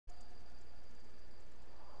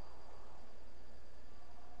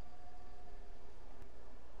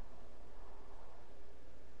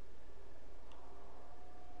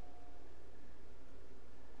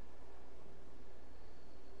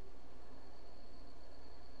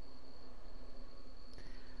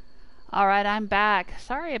Alright, I'm back.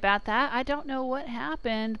 Sorry about that. I don't know what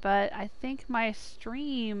happened, but I think my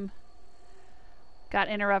stream got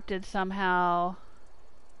interrupted somehow.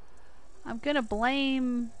 I'm gonna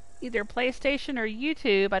blame either PlayStation or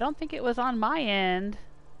YouTube. I don't think it was on my end,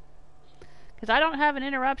 because I don't have an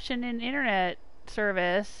interruption in internet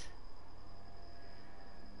service.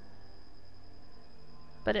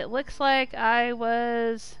 But it looks like I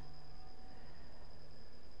was...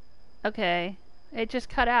 Okay. It just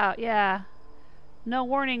cut out, yeah. No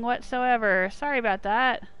warning whatsoever. Sorry about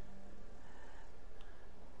that.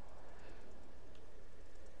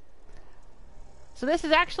 So this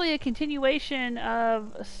is actually a continuation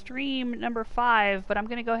of stream number 5, but I'm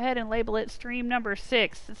going to go ahead and label it stream number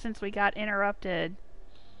 6 since we got interrupted.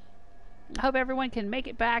 I hope everyone can make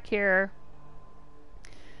it back here.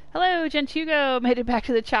 Hello, Gentugo made it back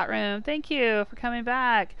to the chat room. Thank you for coming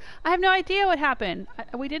back. I have no idea what happened.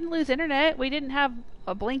 We didn't lose internet. We didn't have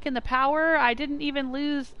a blink in the power. I didn't even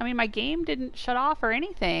lose... I mean, my game didn't shut off or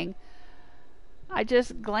anything. I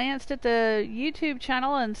just glanced at the YouTube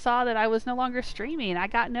channel and saw that I was no longer streaming. I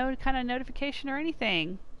got no kind of notification or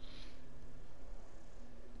anything.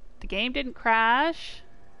 The game didn't crash.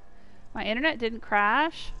 My internet didn't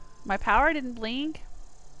crash. My power didn't blink.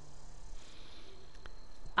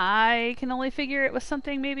 I can only figure it was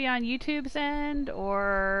something maybe on YouTube's end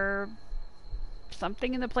or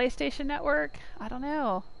something in the PlayStation Network. I don't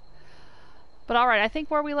know. But alright, I think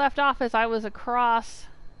where we left off is I was across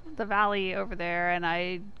the valley over there and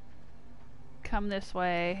I come this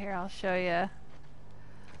way. Here, I'll show you.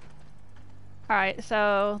 Alright,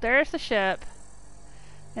 so there's the ship.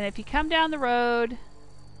 And if you come down the road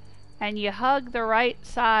and you hug the right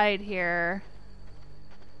side here,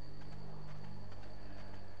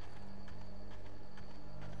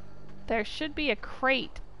 there should be a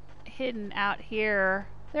crate hidden out here.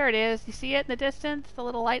 There it is. You see it in the distance? The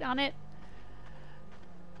little light on it?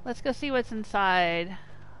 Let's go see what's inside.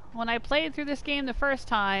 When I played through this game the first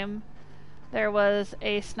time, there was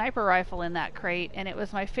a sniper rifle in that crate, and it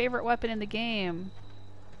was my favorite weapon in the game.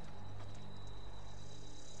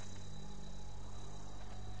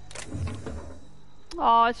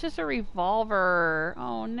 Oh, it's just a revolver.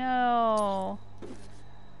 Oh no.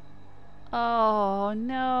 Oh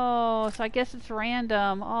no, so I guess it's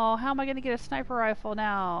random. Oh, how am I gonna get a sniper rifle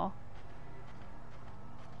now?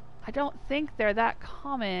 I don't think they're that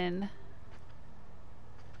common.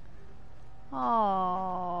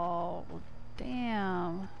 Oh,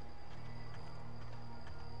 damn.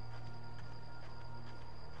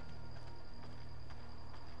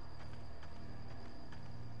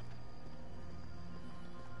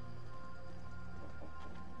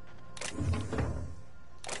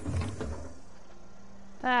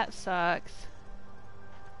 That sucks.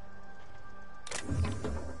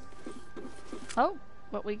 Oh,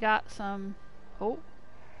 but we got some... Oh.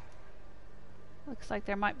 Looks like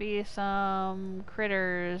there might be some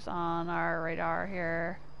critters on our radar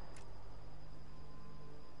here.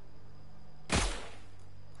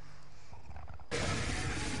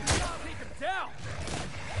 Take him down!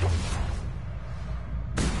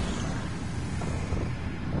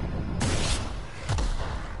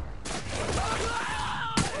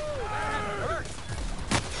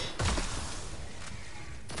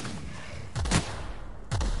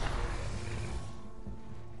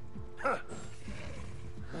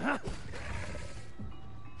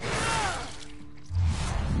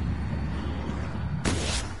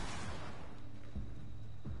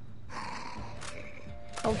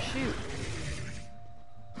 Oh shoot.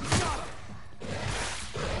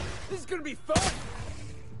 This is gonna be fun!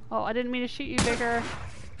 Oh, I didn't mean to shoot you, Vicar.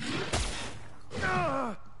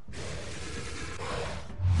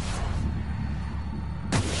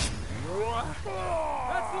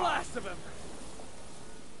 That's the last of him!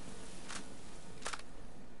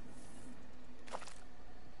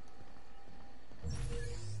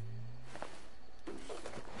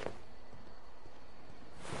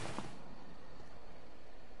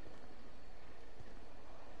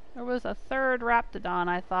 There was a third Raptidon,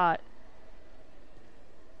 I thought.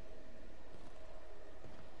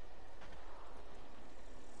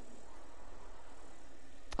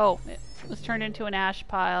 Oh, it was turned into an ash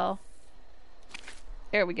pile.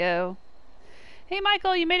 There we go. Hey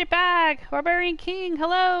Michael, you made it back! Barbarian King,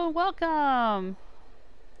 hello, welcome!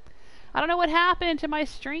 I don't know what happened to my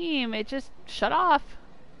stream. It just shut off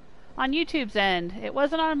on YouTube's end. It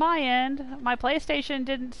wasn't on my end. My PlayStation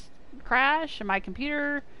didn't crash, and my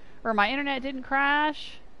computer or my internet didn't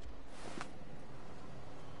crash.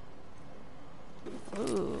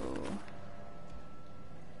 Ooh.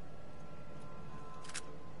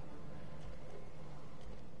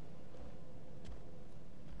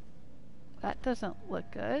 That doesn't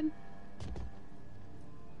look good.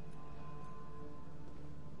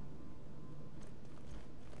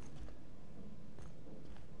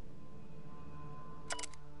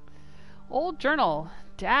 Old journal.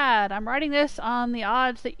 Dad, I'm writing this on the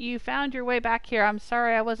odds that you found your way back here. I'm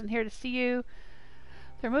sorry I wasn't here to see you.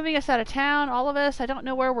 They're moving us out of town, all of us. I don't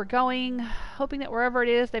know where we're going. Hoping that wherever it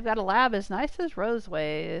is, they've got a lab as nice as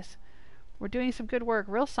Roseway's. We're doing some good work.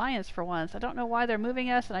 Real science for once. I don't know why they're moving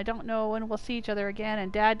us, and I don't know when we'll see each other again.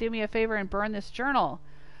 And Dad, do me a favor and burn this journal.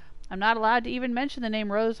 I'm not allowed to even mention the name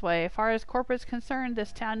Roseway. As far as corporate's concerned,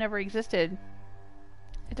 this town never existed.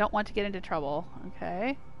 I don't want to get into trouble.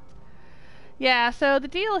 Okay. Yeah, so the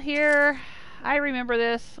deal here, I remember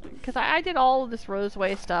this, because I did all of this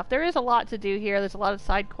Roseway stuff. There is a lot to do here. There's a lot of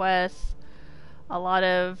side quests, a lot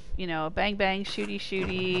of, you know, bang bang, shooty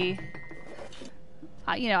shooty.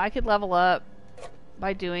 You know, I could level up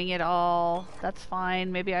by doing it all. That's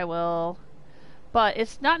fine, maybe I will. But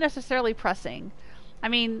it's not necessarily pressing. I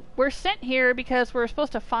mean, we're sent here because we're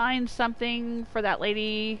supposed to find something for that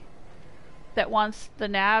lady that wants the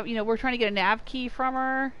nav. You know, we're trying to get a nav key from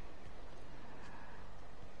her.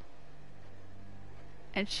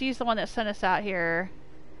 And she's the one that sent us out here.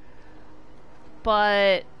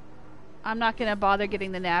 But I'm not going to bother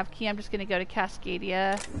getting the nav key. I'm just going to go to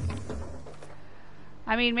Cascadia.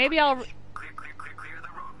 I mean, maybe I'll... Clear the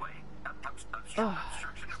roadway. Oh,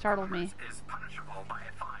 startled me.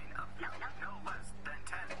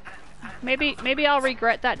 Maybe I'll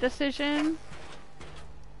regret that decision.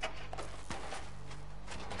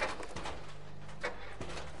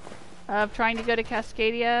 Of trying to go to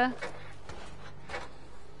Cascadia.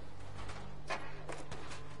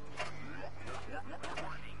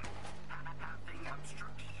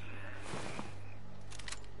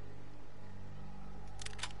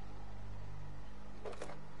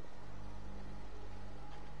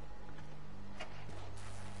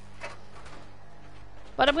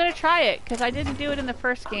 But I'm going to try it, because I didn't do it in the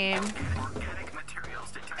first game.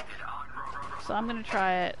 So I'm going to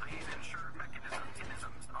try it.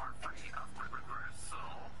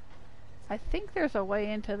 I think there's a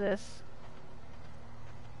way into this.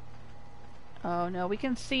 Oh no, we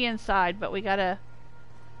can see inside, but we gotta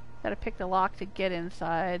pick the lock to get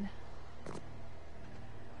inside. I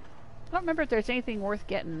don't remember if there's anything worth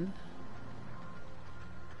getting.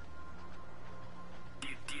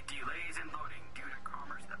 Delays in loading due to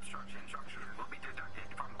commerce obstruction will be deducted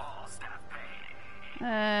from all staff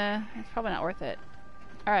pay. It's probably not worth it.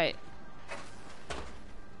 Alright.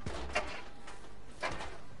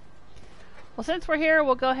 Well, since we're here,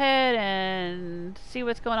 we'll go ahead and see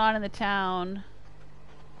what's going on in the town.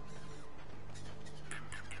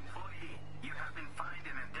 Employee, you have been fined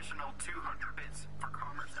an additional 200 bits for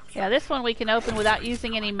commerce obstruction. Yeah, this one we can open without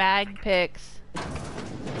using any mag picks.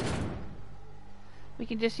 We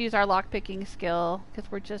can just use our lockpicking skill,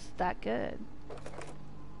 because we're just that good.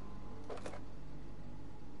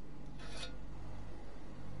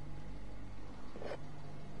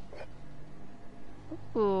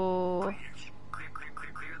 Ooh.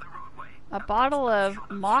 Clear the roadway. A bottle of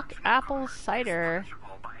mock apple cider.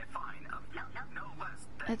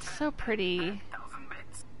 It's so pretty.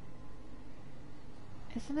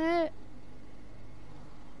 Isn't it?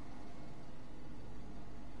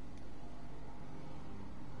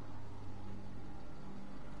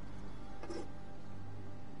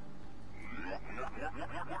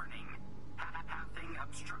 Warning. Having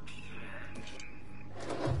obstruction.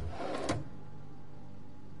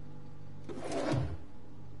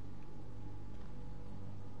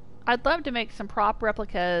 I'd love to make some prop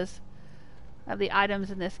replicas of the items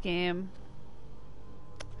in this game.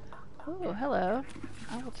 Oh, hello.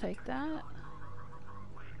 I will take that.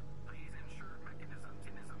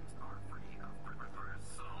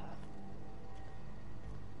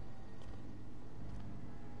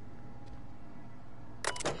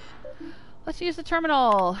 Let's use the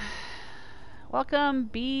terminal. Welcome,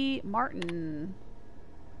 B. Martin.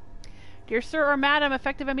 Dear Sir or Madam,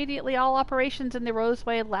 effective immediately, all operations in the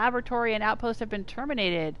Roseway laboratory and outpost have been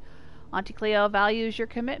terminated. Auntie Cleo values your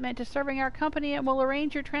commitment to serving our company and will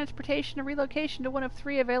arrange your transportation and relocation to one of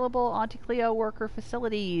 3 available Auntie Cleo worker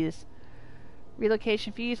facilities.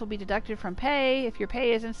 Relocation fees will be deducted from pay. If your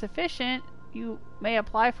pay is insufficient, you may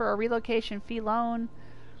apply for a relocation fee loan.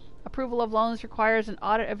 Approval of loans requires an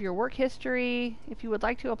audit of your work history. If you would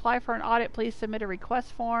like to apply for an audit, please submit a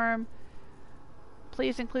request form.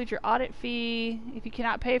 Please include your audit fee. If you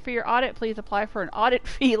cannot pay for your audit, please apply for an audit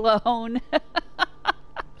fee loan.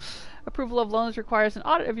 Approval of loans requires an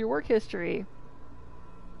audit of your work history.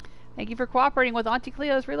 Thank you for cooperating with Auntie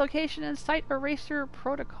Cleo's relocation and site eraser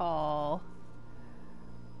protocol.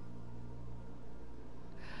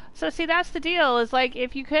 So see, that's the deal. Is like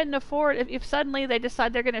if you couldn't afford, if suddenly they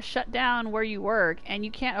decide they're going to shut down where you work and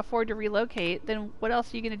you can't afford to relocate, then what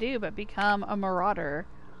else are you going to do but become a marauder?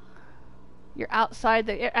 You're outside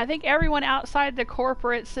the. I think everyone outside the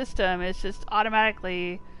corporate system is just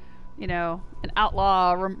automatically, you know, an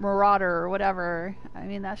outlaw, marauder, or whatever. I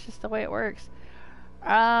mean, that's just the way it works.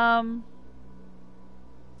 That's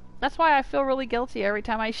why I feel really guilty every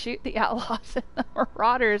time I shoot the outlaws and the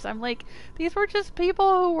marauders. I'm like, these were just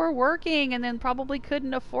people who were working and then probably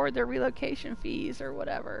couldn't afford their relocation fees or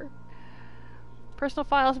whatever. Personal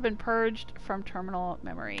files have been purged from terminal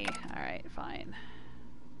memory. Alright, fine.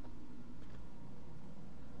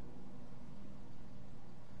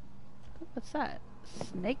 What's that?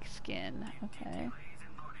 Snake skin. Okay.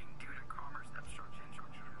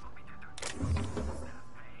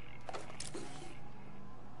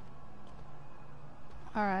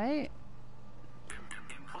 Alright.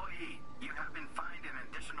 Employee, you have been fined an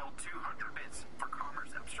additional 200 bits for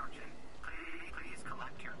commerce obstruction. Please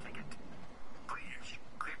collect your ticket. Please,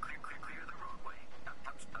 clear the roadway.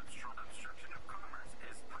 Obstruction of commerce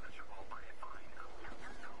is punishable by a fine of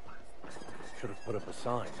no less. Should have put up a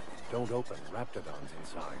sign. Don't open. Raptidons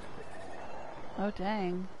inside. Oh,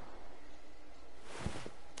 dang.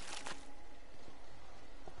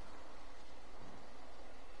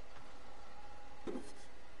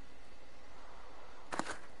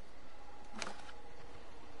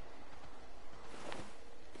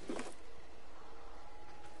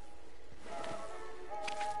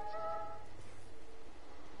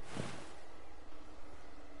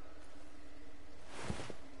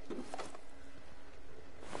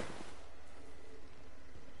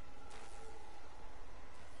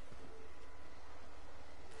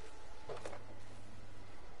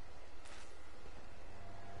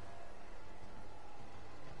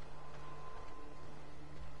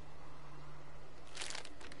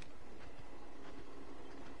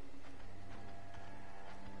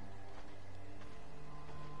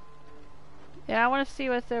 Yeah, I want to see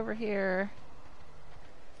what's over here.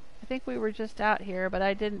 I think we were just out here, but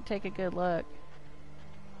I didn't take a good look.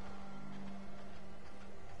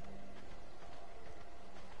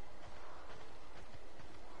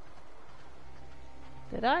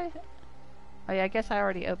 Did I? Oh yeah, I guess I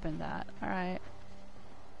already opened that. Alright.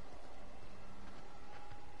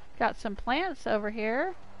 Got some plants over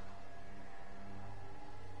here.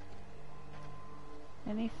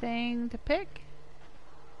 Anything to pick?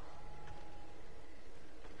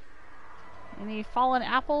 Any fallen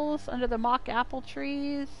apples under the mock apple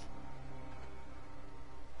trees?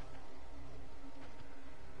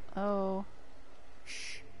 Oh.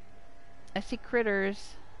 Shh. I see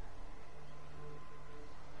critters.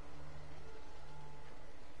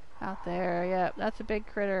 Out there, yep, that's a big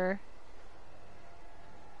critter.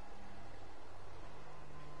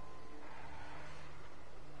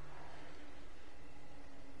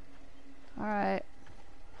 Alright.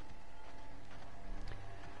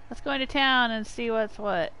 Let's go into town and see what's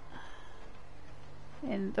what.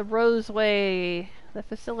 In the Roseway, the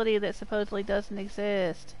facility that supposedly doesn't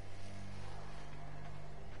exist.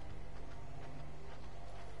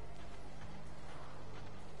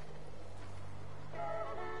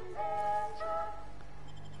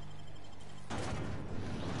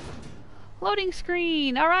 Loading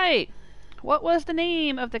screen! Alright! What was the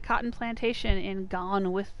name of the cotton plantation in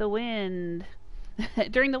Gone with the Wind?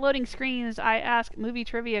 During the loading screens, I ask movie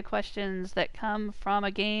trivia questions that come from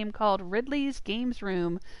a game called Ridley's Games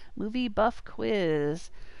Room Movie Buff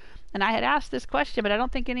Quiz. And I had asked this question, but I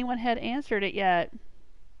don't think anyone had answered it yet.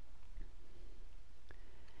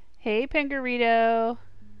 Hey, Pingarito.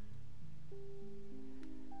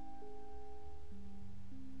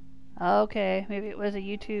 Okay, maybe it was a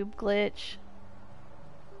YouTube glitch.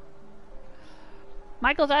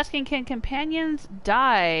 Michael's asking, can companions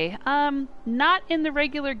die? Not in the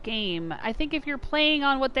regular game. I think if you're playing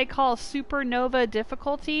on what they call supernova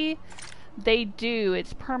difficulty, they do.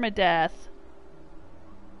 It's permadeath.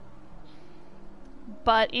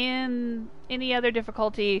 But in any other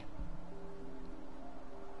difficulty,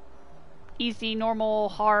 easy, normal,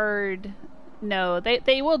 hard, no.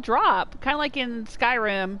 They will drop. Kind of like in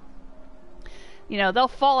Skyrim. You know, they'll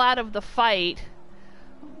fall out of the fight,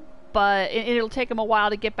 but it'll take them a while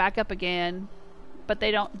to get back up again. But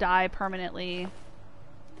they don't die permanently.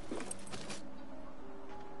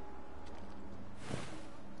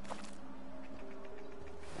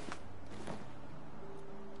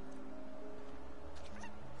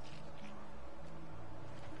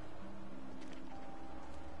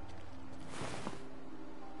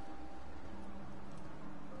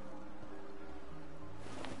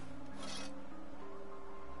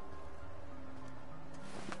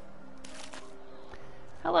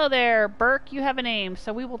 Hello there, Burke. You have a name,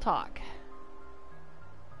 so we will talk.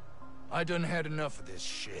 I done had enough of this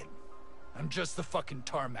shit. I'm just the fucking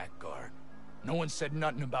tarmac guard. No one said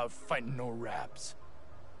nothing about fighting no raps.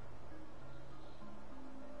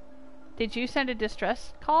 Did you send a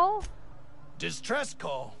distress call? Distress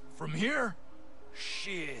call? From here?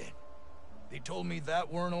 Shit. They told me that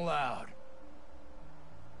weren't allowed.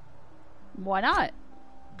 Why not?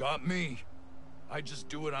 Got me. I just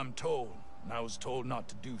do what I'm told, and I was told not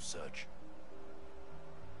to do such.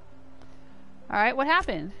 Alright, what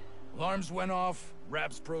happened? Alarms went off,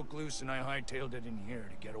 raps broke loose, and I hightailed it in here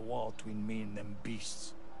to get a wall between me and them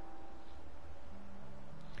beasts.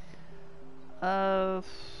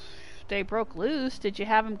 They broke loose. Did you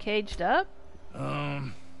have them caged up?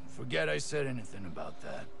 Forget I said anything about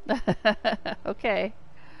that. Okay.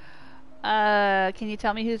 Can you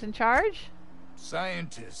tell me who's in charge?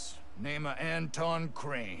 Scientist, name of Anton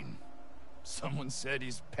Crane. Someone said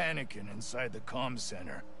he's panicking inside the comm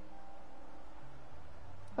center.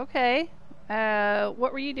 Okay.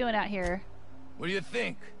 What were you doing out here? What do you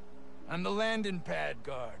think? I'm the landing pad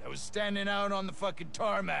guard. I was standing out on the fucking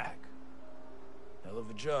tarmac. Hell of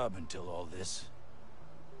a job until all this.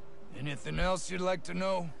 Anything else you'd like to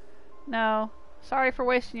know? No. Sorry for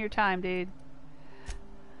wasting your time, dude.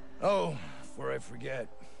 Oh, before I forget.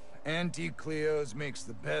 Anti-Cleos makes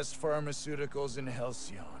the best pharmaceuticals in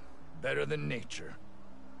Halcyon. Better than nature.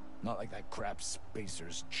 Not like that crap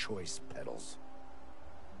Spacer's Choice pedals.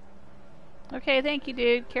 Okay, thank you,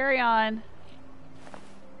 dude. Carry on.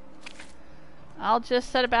 I'll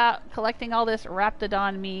just set about collecting all this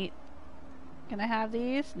Raptidon meat. Can I have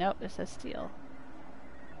these? Nope, it says steel.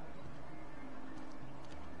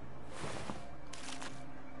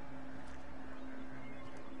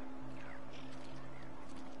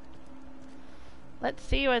 Let's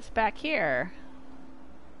see what's back here.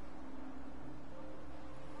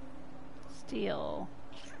 Steel.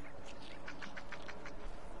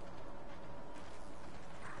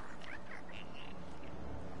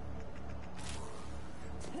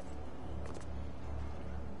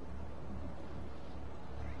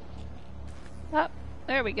 Oh,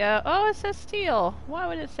 there we go. Oh, it says steel. Why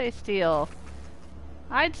would it say steel?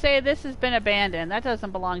 I'd say this has been abandoned. That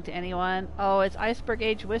doesn't belong to anyone. Oh, it's iceberg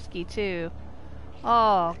age whiskey too.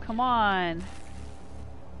 Oh, come on.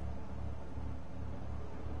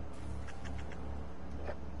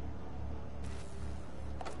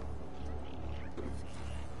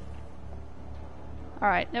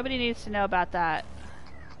 Alright, nobody needs to know about that.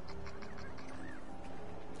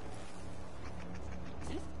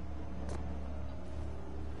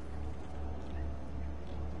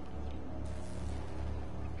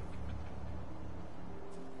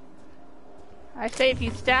 I say if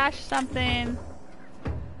you stash something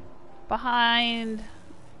behind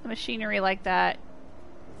the machinery like that,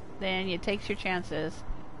 then it takes your chances.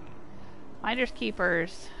 Finders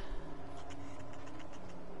keepers.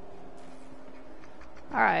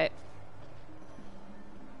 Alright.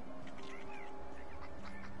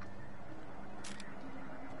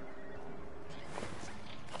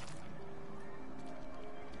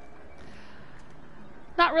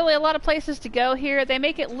 Not really a lot of places to go here. They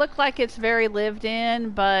make it look like it's very lived in,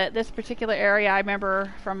 but this particular area, I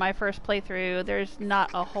remember from my first playthrough, there's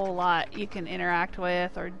not a whole lot you can interact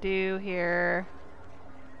with or do here.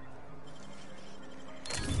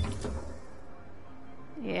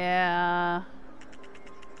 Yeah.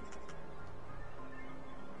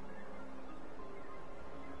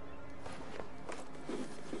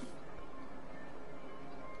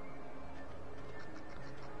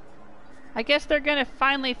 I guess they're gonna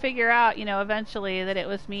finally figure out, you know, eventually that it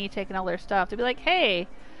was me taking all their stuff. They'll be like, hey,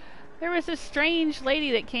 there was this strange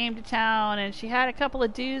lady that came to town and she had a couple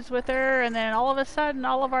of dudes with her and then all of a sudden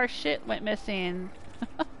all of our shit went missing.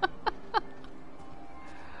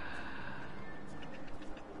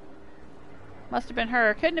 Must have been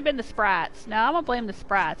her. Couldn't have been the Sprats. No, I'm gonna blame the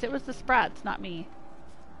Sprats. It was the Sprats, not me.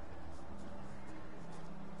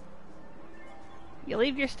 You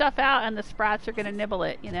leave your stuff out and the Sprats are gonna nibble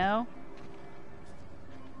it, you know?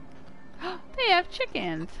 They have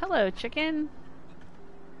chickens. Hello, chicken.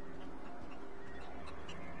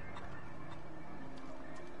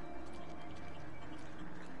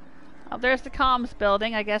 Oh, there's the comms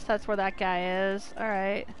building. I guess that's where that guy is.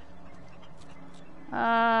 Alright.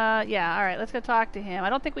 Yeah, alright. Let's go talk to him.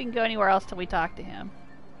 I don't think we can go anywhere else till we talk to him.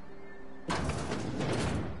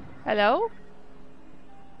 Hello?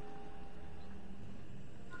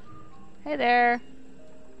 Hey there.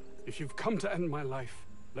 If you've come to end my life,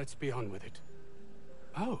 let's be on with it.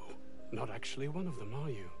 Oh, not actually one of them, are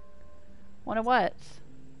you? One of what?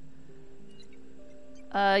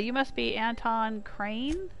 You must be Anton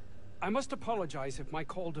Crane? I must apologize if my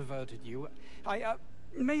call diverted you. I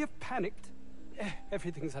may have panicked.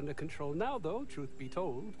 Everything's under control now, though, truth be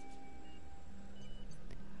told.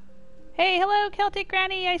 Hey, hello, Celtic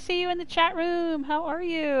Granny. I see you in the chat room. How are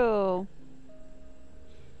you?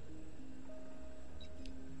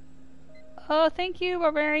 Oh, thank you,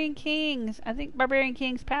 Barbarian Kings. I think Barbarian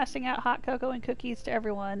King's passing out hot cocoa and cookies to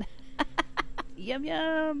everyone. Yum,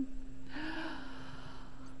 yum.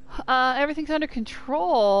 Everything's under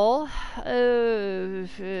control.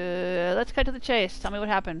 Let's cut to the chase. Tell me what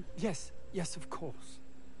happened. Yes, of course.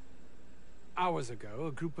 Hours ago,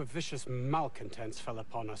 a group of vicious malcontents fell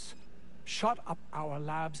upon us, shot up our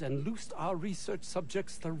labs, and loosed our research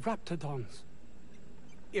subjects, the Raptidons.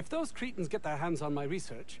 If those cretins get their hands on my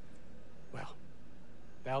research, well,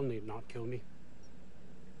 they'll need not kill me.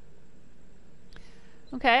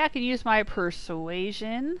 Okay, I can use my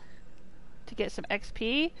persuasion to get some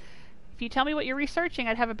XP. If you tell me what you're researching,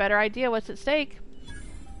 I'd have a better idea what's at stake.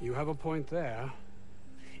 You have a point there.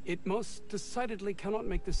 It most decidedly cannot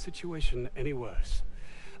make the situation any worse.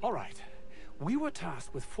 All right. We were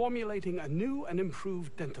tasked with formulating a new and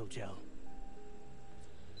improved dental gel.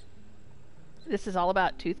 This is all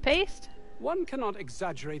about toothpaste? One cannot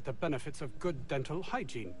exaggerate the benefits of good dental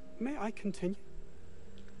hygiene. May I continue?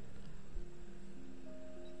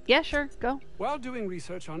 Yeah, sure. Go. While doing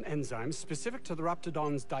research on enzymes specific to the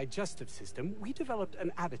Raptidon's digestive system, we developed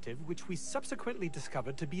an additive which we subsequently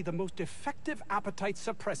discovered to be the most effective appetite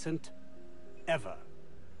suppressant ever.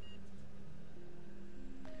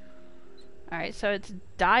 Alright, so it's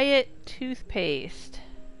diet toothpaste.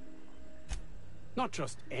 Not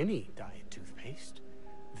just any diet toothpaste.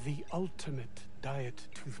 The ultimate diet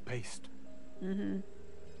toothpaste. Mm-hmm.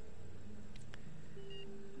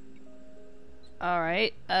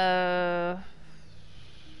 Alright, it's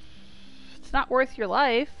not worth your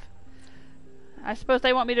life. I suppose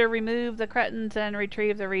they want me to remove the cretins and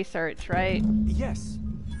retrieve the research, right? Yes,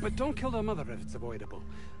 but don't kill their mother if it's avoidable.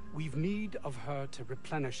 We've need of her to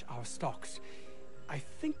replenish our stocks. I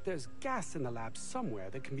think there's gas in the lab somewhere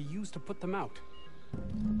that can be used to put them out.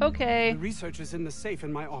 Okay. The research is in the safe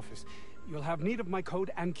in my office. You'll have need of my code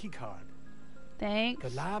and keycard. Thanks. The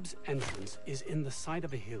lab's entrance is in the side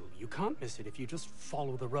of a hill. You can't miss it if you just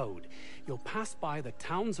follow the road. You'll pass by the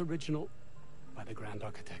town's original by the Grand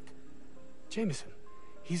Architect. Jameson.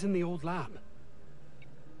 He's in the old lab.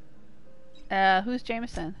 Who's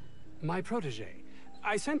Jameson? My protege.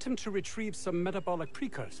 I sent him to retrieve some metabolic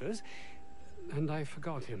precursors, and I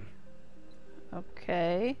forgot him.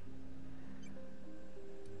 Okay.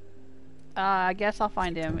 I guess I'll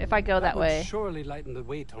find him if I go that way. Would surely lighten the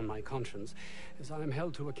weight on my conscience, as I am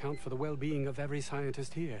held to account for the well-being of every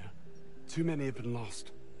scientist here. Too many have been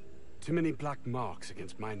lost. Too many black marks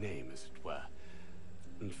against my name, as it were.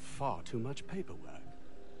 And far too much paperwork.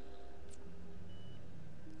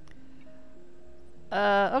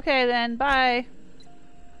 Okay then, bye.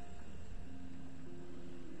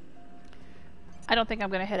 I don't think I'm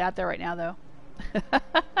gonna head out there right now, though.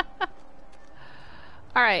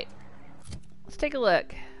 Alright. Let's take a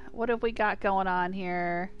look. What have we got going on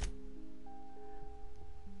here?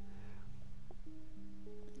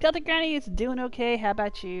 Celtic Granny is doing okay. How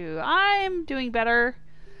about you? I'm doing better.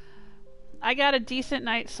 I got a decent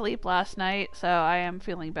night's sleep last night, so I am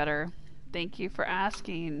feeling better. Thank you for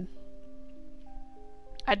asking.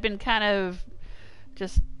 I'd been kind of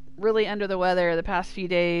just really under the weather the past few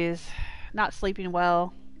days. Not sleeping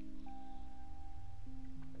well.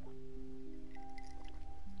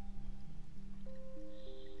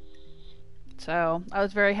 So I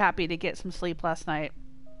was very happy to get some sleep last night.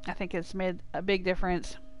 I think it's made a big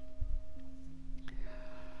difference.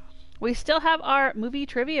 We still have our movie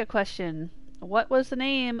trivia question. What was the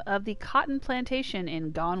name of the cotton plantation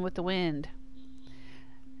in Gone with the Wind?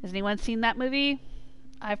 Has anyone seen that movie?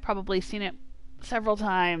 I've probably seen it several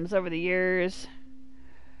times over the years.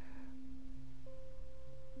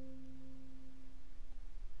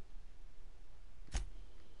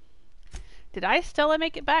 Did I Stella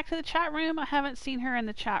make it back to the chat room? I haven't seen her in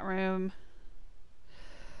the chat room.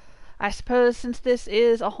 I suppose since this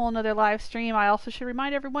is a whole nother live stream, I also should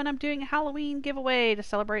remind everyone I'm doing a Halloween giveaway to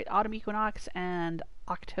celebrate Autumn Equinox and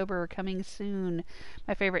October coming soon.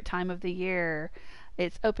 My favorite time of the year.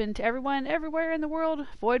 It's open to everyone, everywhere in the world,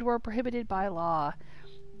 void where prohibited by law.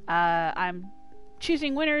 I'm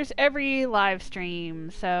choosing winners every live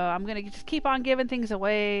stream, so I'm going to just keep on giving things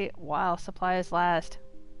away while supplies last.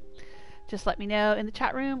 Just let me know in the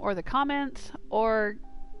chat room or the comments, or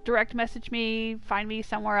direct message me, find me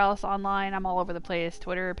somewhere else online. I'm all over the place,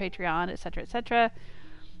 Twitter, Patreon, etc., etc.,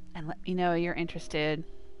 and let me know you're interested.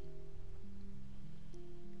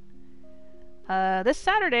 This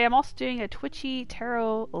Saturday, I'm also doing a Twitchy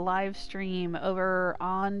Tarot live stream over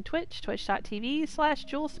on Twitch,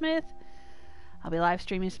 twitch.tv/JewelSmith. I'll be live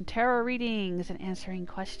streaming some tarot readings and answering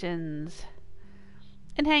questions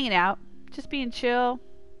and hanging out, just being chill.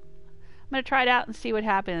 I'm going to try it out and see what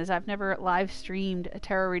happens. I've never live streamed a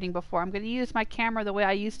tarot reading before. I'm going to use my camera the way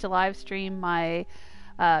I used to live stream my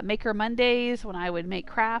Maker Mondays when I would make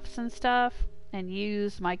crafts and stuff, and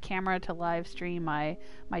use my camera to live stream my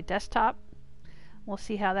desktop. We'll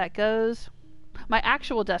see how that goes. My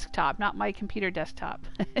actual desktop, not my computer desktop.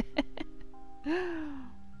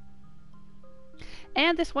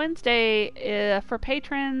 And this Wednesday, for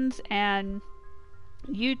patrons and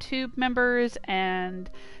YouTube members and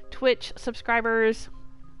Twitch subscribers,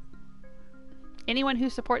 anyone who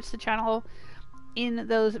supports the channel in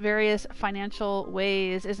those various financial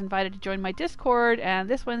ways is invited to join my Discord. And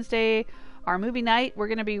this Wednesday, our movie night, we're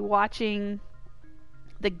going to be watching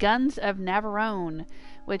The Guns of Navarone,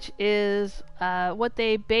 which is what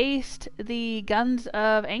they based the Guns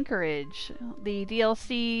of Anchorage. The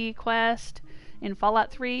DLC quest in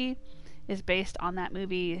Fallout 3 is based on that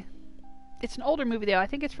movie. It's an older movie though. I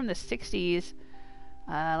think it's from the 60s,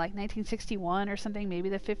 like 1961 or something, maybe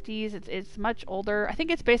the 50s. It's much older. I think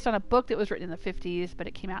it's based on a book that was written in the 50s, but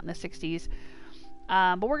it came out in the 60s.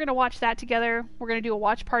 But we're going to watch that together. We're going to do a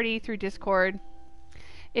watch party through Discord.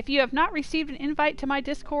 If you have not received an invite to my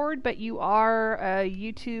Discord, but you are a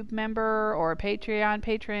YouTube member or a Patreon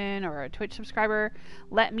patron or a Twitch subscriber,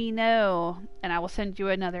 let me know and I will send you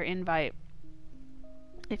another invite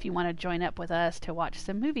if you want to join up with us to watch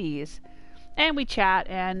some movies. And we chat,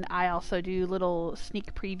 and I also do little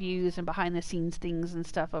sneak previews and behind the scenes things and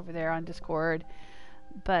stuff over there on Discord.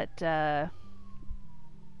 But yeah,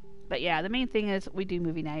 the main thing is we do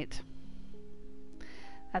movie night.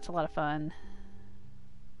 That's a lot of fun.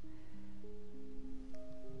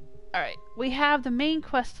 Alright, we have the main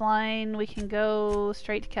quest line. We can go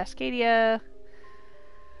straight to Cascadia.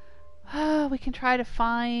 We can try to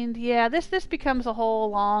find... Yeah, this becomes a whole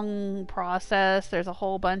long process. There's a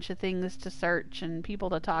whole bunch of things to search and people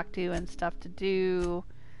to talk to and stuff to do.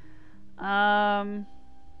 I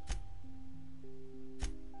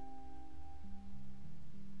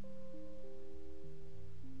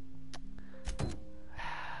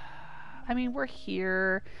mean, we're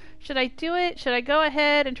here. Should I do it? Should I go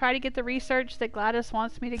ahead and try to get the research that Gladys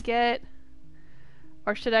wants me to get?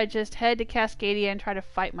 Or should I just head to Cascadia and try to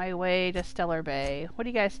fight my way to Stellar Bay? What do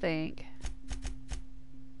you guys think?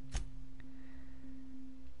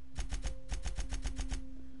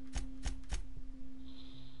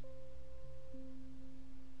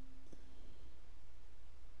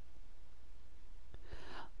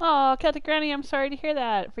 Oh, Celtic Granny, I'm sorry to hear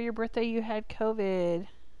that. For your birthday you had COVID.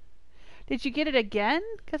 Did you get it again?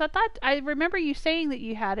 Because I remember you saying that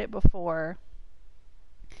you had it before.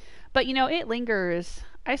 But you know, it lingers.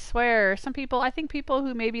 I swear, I think people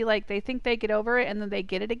who maybe like they think they get over it and then they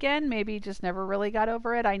get it again, maybe just never really got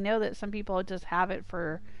over it. I know that some people just have it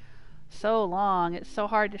for so long. It's so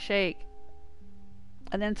hard to shake.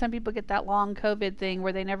 And then some people get that long COVID thing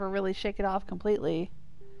where they never really shake it off completely.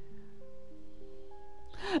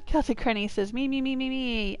 Celtic Crenny says,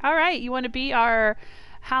 me. Alright, you want to be our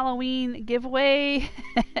Halloween giveaway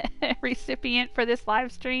recipient for this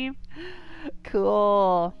live stream?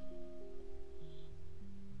 Cool.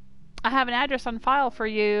 I have an address on file for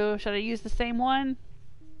you. Should I use the same one?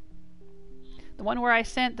 The one where I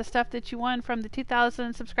sent the stuff that you won from the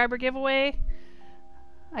 2,000 subscriber giveaway?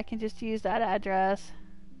 I can just use that address.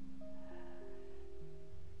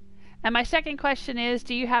 And my second question is,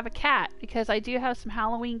 do you have a cat? Because I do have some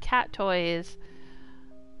Halloween cat toys.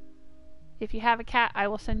 If you have a cat, I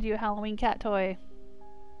will send you a Halloween cat toy.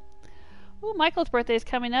 Ooh, Michael's birthday is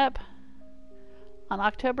coming up on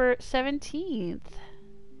October 17th.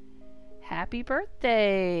 Happy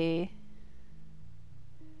birthday!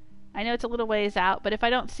 I know it's a little ways out, but if I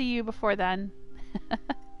don't see you before then...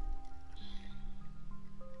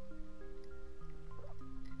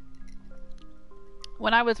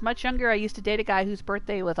 When I was much younger, I used to date a guy whose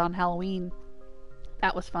birthday was on Halloween.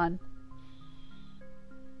 That was fun.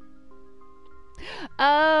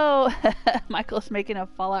 Oh! Michael's making a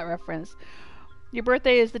Fallout reference. Your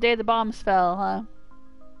birthday is the day the bombs fell, huh?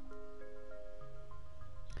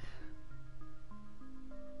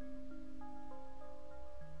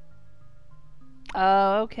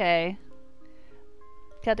 Oh, okay.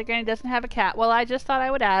 Celtic Granny doesn't have a cat. Well, I just thought I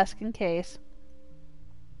would ask in case.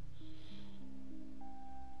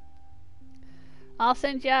 I'll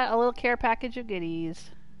send you a little care package of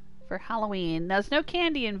goodies for Halloween. There's no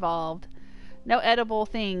candy involved. No edible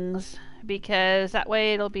things. because that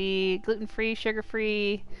way it'll be gluten-free,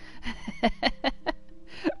 sugar-free,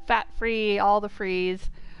 fat-free, all the frees.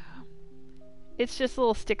 It's just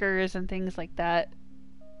little stickers and things like that.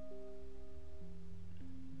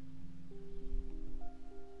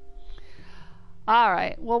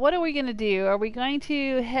 Alright, well, what are we going to do? Are we going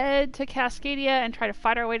to head to Cascadia and try to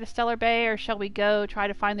fight our way to Stellar Bay, or shall we go try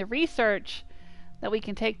to find the research that we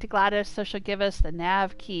can take to Gladys so she'll give us the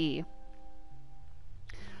nav key?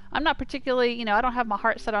 I'm not particularly, I don't have my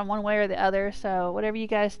heart set on one way or the other, so whatever you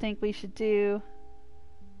guys think we should do.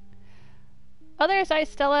 Oh, there's Ice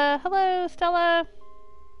Stella. Hello, Stella.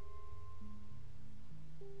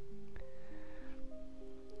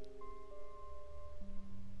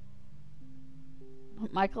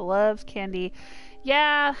 Michael loves candy.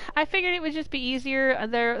 Yeah, I figured it would just be easier.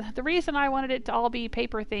 The reason I wanted it to all be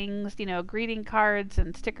paper things, greeting cards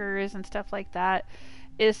and stickers and stuff like that,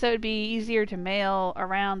 is so it'd be easier to mail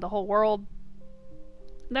around the whole world.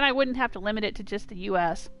 Then I wouldn't have to limit it to just the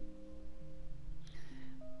US.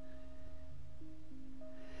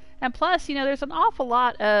 And plus, there's an awful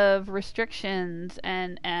lot of restrictions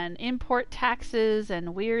and import taxes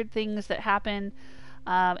and weird things that happen.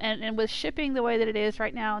 And with shipping the way that it is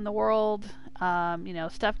right now in the world,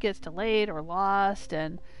 stuff gets delayed or lost,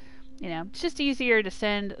 and it's just easier to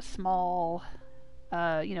send small,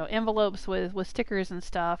 envelopes with stickers and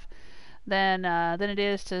stuff than it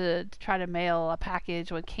is to try to mail a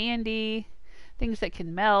package with candy, things that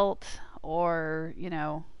can melt or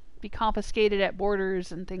be confiscated at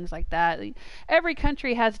borders and things like that. Every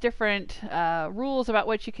country has different rules about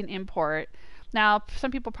what you can import. Now,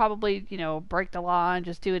 some people probably, break the law and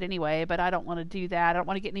just do it anyway, but I don't want to do that. I don't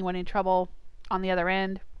want to get anyone in trouble on the other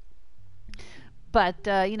end. But,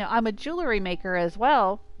 I'm a jewelry maker as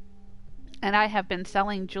well, and I have been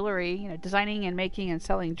selling jewelry, designing and making and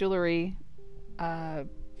selling jewelry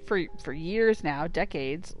for years now,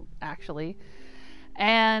 decades, actually.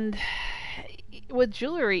 And with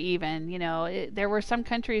jewelry even, there were some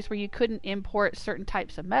countries where you couldn't import certain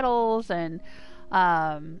types of metals, and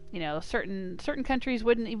certain countries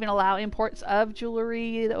wouldn't even allow imports of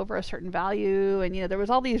jewelry over a certain value, and there was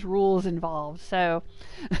all these rules involved, so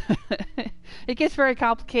it gets very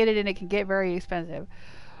complicated and it can get very expensive.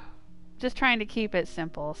 Just trying to keep it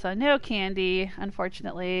simple. So no candy,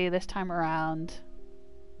 unfortunately, this time around.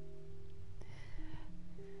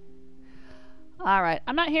 Alright,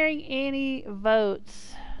 I'm not hearing any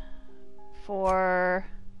votes for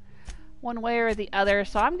one way or the other,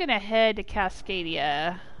 so I'm gonna head to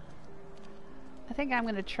Cascadia. I think I'm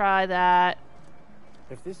gonna try that.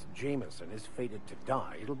 If this Jameson is fated to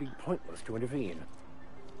die, it'll be pointless to intervene.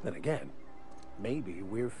 Then again, maybe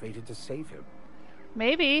we're fated to save him.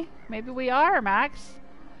 Maybe we are, Max.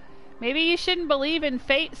 Maybe you shouldn't believe in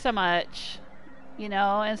fate so much,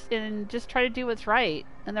 and just try to do what's right.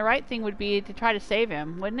 And the right thing would be to try to save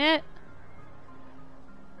him, wouldn't it?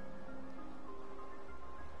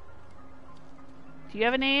 Do you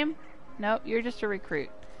have a name? Nope, you're just a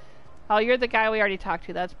recruit. Oh, you're the guy we already talked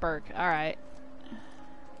to. That's Burke. Alright.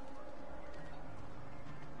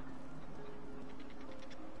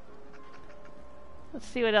 Let's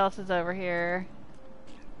see what else is over here.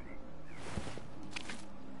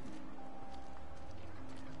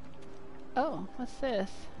 Oh, what's this?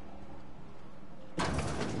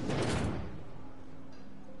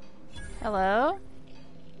 Hello?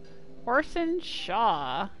 Orson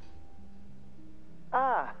Shaw.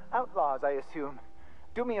 Ah, outlaws, I assume.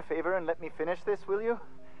 Do me a favor and let me finish this, will you?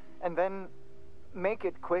 And then make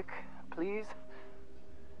it quick, please.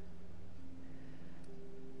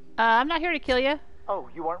 I'm not here to kill you. Oh,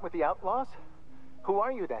 you aren't with the outlaws? Who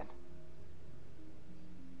are you then?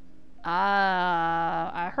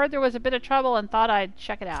 I heard there was a bit of trouble and thought I'd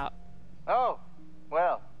check it out. Oh,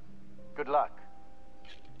 well, good luck.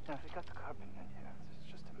 Now, we got the carbon in here. It's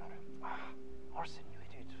just a matter of... Orson, you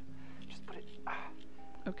idiot. Just put it...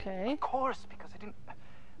 Okay. Of course, because I didn't...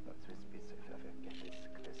 No,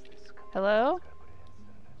 this. Hello?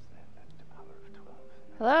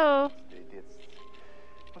 Hello?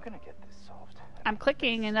 We're gonna get this solved. I'm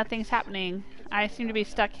clicking and nothing's happening. I seem to be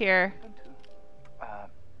stuck here.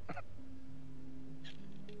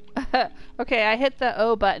 Okay, I hit the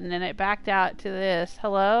O button and it backed out to this.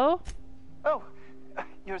 Hello? Oh,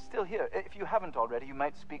 you're still here. If you haven't already, you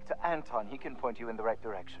might speak to Anton. He can point you in the right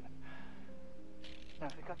direction. Now,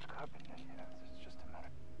 we got the carbon in here. It's just a matter.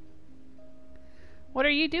 What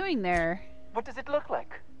are you doing there? What does it look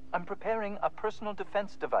like? I'm preparing a personal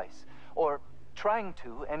defense device. Or trying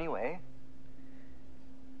to, anyway.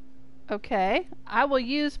 Okay. I will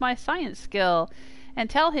use my science skill. and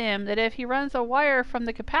tell him that if he runs a wire from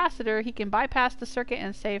the capacitor, he can bypass the circuit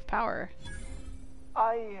and save power.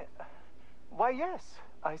 Why, yes.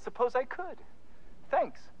 I suppose I could.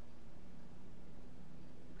 Thanks.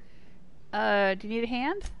 Do you need a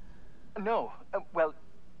hand? No. Well,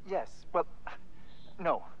 yes. Well,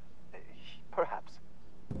 no. Perhaps.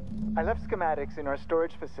 I left schematics in our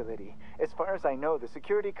storage facility. As far as I know, the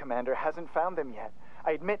security commander hasn't found them yet.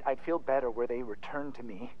 I admit I'd feel better were they returned to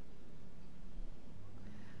me.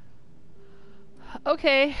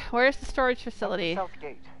 Okay, where's the storage facility? South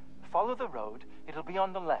gate. Follow the road. It'll be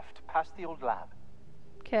on the left, past the old lab.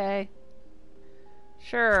 Okay.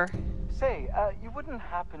 Sure. Say, you wouldn't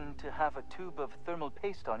happen to have a tube of thermal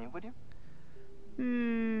paste on you, would you?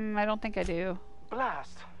 I don't think I do.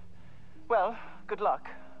 Blast. Well, good luck.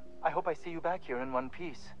 I hope I see you back here in one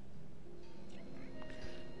piece.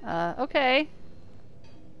 Okay.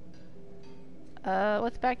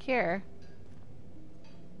 What's back here?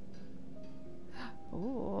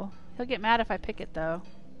 Ooh. He'll get mad if I pick it, though.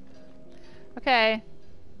 Okay.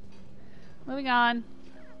 Moving on.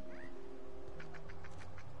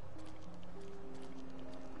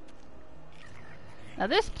 Now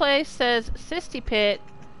this place says Sisty Pit,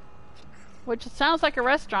 which sounds like a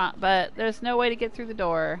restaurant, but there's no way to get through the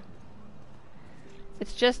door.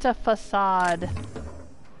 It's just a facade.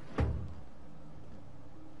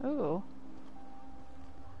 Ooh.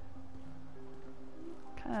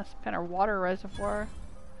 Kind of water reservoir.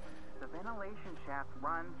 The ventilation shaft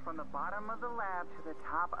runs from the bottom of the lab to the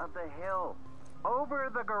top of the hill. Over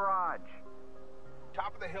the garage.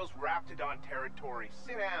 Top of the hill's Raptidon territory.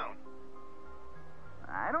 Sit down.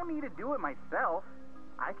 I don't need to do it myself.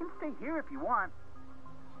 I can stay here if you want.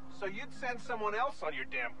 So you'd send someone else on your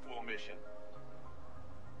damn fool mission.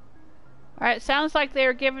 Alright, sounds like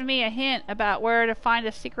they're giving me a hint about where to find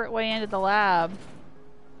a secret way into the lab.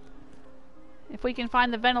 If we can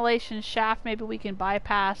find the ventilation shaft, maybe we can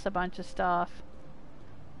bypass a bunch of stuff.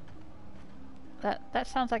 That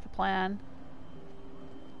sounds like a plan.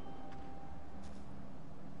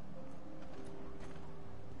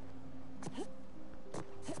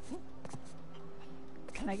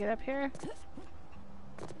 Can I get up here?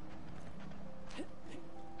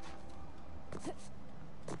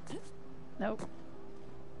 Nope.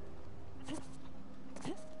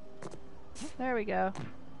 There we go.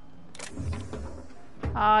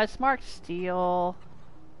 Ah, it's marked steel.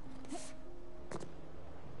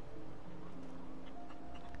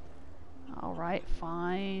 Alright,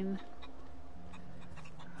 fine.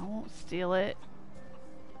 I won't steal it.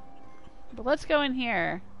 But let's go in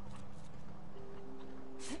here.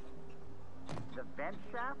 The vent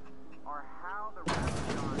shaft, or how the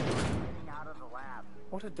Raptidon is getting out of the lab.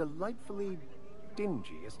 What a delightfully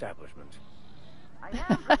dingy establishment. I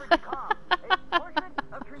am perfectly calm. A portrait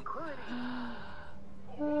of tranquility.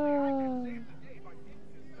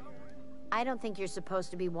 I don't think you're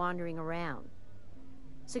supposed to be wandering around.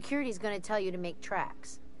 Security's gonna tell you to make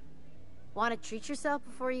tracks. Want to treat yourself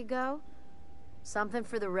before you go? Something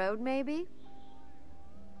for the road, maybe?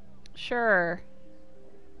 Sure.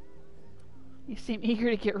 You seem eager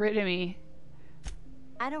to get rid of me.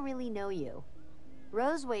 I don't really know you.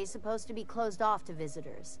 Roseway's supposed to be closed off to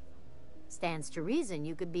visitors. Stands to reason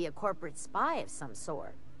you could be a corporate spy of some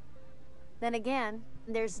sort. Then again,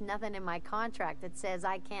 there's nothing in my contract that says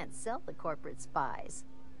I can't sell the corporate spies.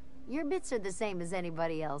 Your bits are the same as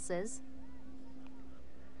anybody else's.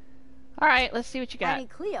 Alright, let's see what you got. Annie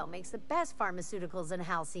Cleo makes the best pharmaceuticals in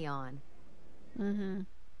Halcyon.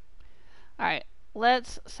 Alright,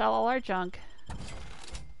 let's sell all our junk.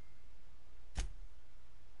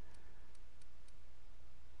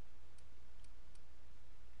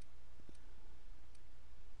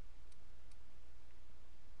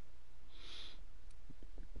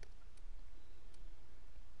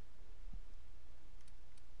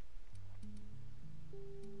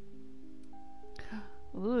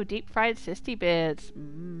 Ooh, deep fried sisty bits.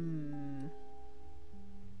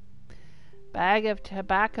 Bag of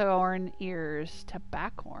tobacco-horn ears.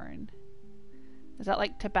 Tobacco-horn. Is that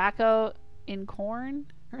like tobacco in corn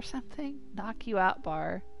or something? Knock you out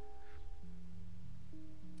bar.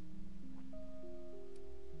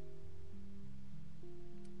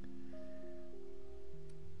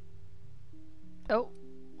 Oh,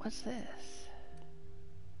 what's this?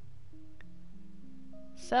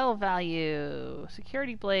 Sell value.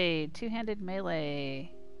 Security blade. Two-handed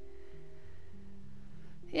melee.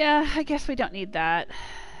 Yeah, I guess we don't need that.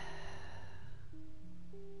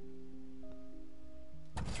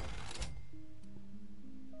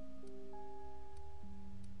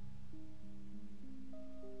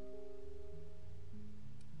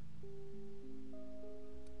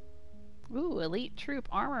 Ooh, elite troop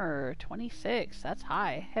armor, 26. That's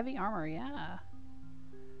high. Heavy armor, yeah.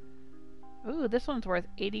 Ooh, this one's worth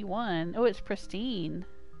 81. Oh, it's pristine.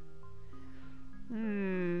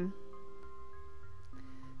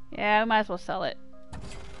 Yeah, we might as well sell it.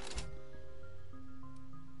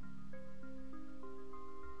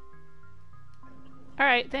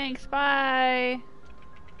 Alright, thanks, bye!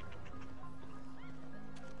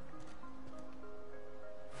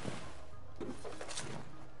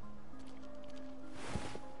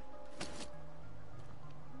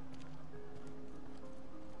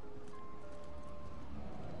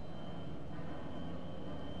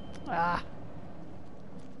 Ah.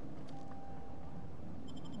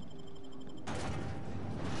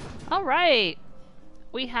 Alright!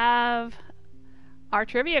 We have our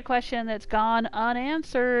trivia question that's gone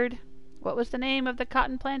unanswered. What was the name of the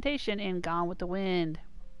cotton plantation in Gone with the Wind?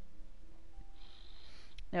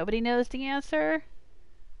 Nobody knows the answer?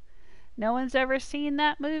 No one's ever seen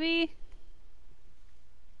that movie?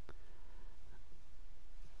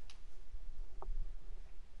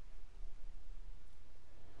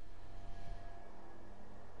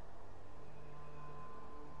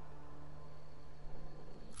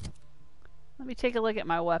 Let me take a look at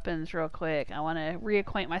my weapons real quick. I want to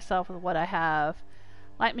reacquaint myself with what I have.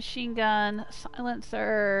 Light machine gun,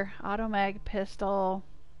 silencer, automag pistol,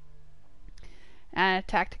 and a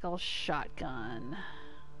tactical shotgun.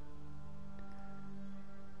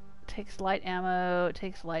 Takes light ammo,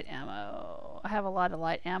 takes light ammo. I have a lot of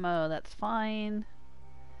light ammo, that's fine.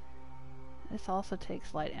 This also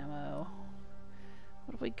takes light ammo.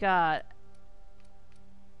 What have we got?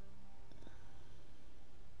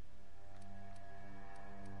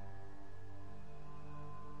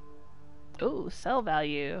 Ooh, sell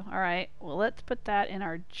value. Alright, well let's put that in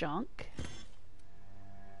our junk.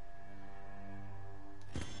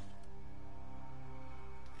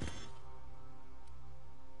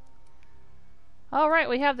 Alright,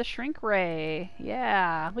 we have the shrink ray.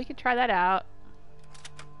 Yeah, we could try that out.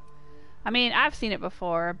 I mean, I've seen it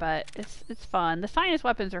before, but it's fun. The sinus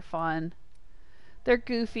weapons are fun. They're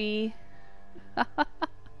goofy.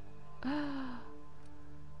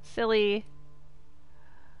 Silly.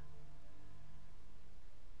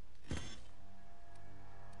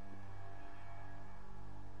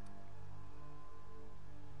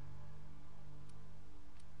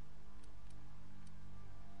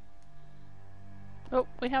 Oh,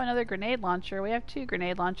 we have another grenade launcher. We have 2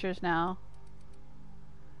 grenade launchers now.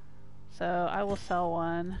 So I will sell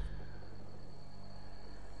one.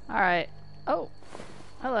 Alright. Oh,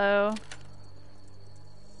 hello.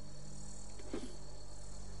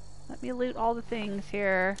 Let me loot all the things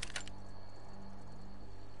here.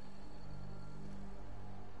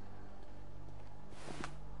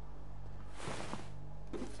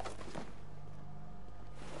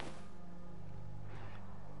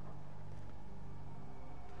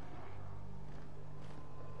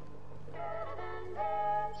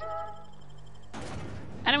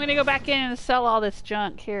 And I'm gonna go back in and sell all this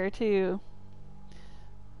junk here too.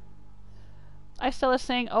 I still is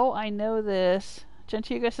saying, oh, I know this.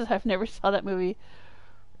 Gentiga says, I've never saw that movie.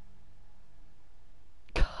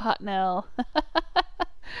 Cottonelle.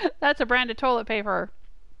 That's a brand of toilet paper.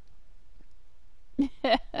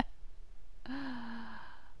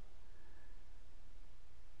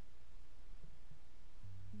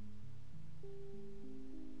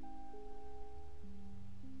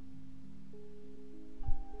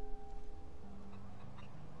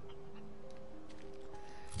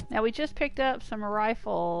 Now we just picked up some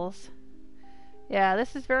rifles. Yeah,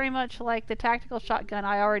 this is very much like the tactical shotgun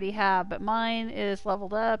I already have, but mine is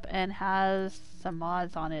leveled up and has some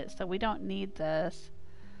mods on it, so we don't need this.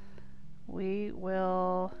 We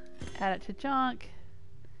will add it to junk.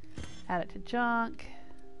 Add it to junk.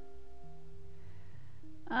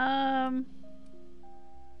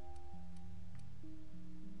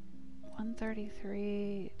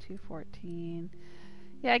 133, 214.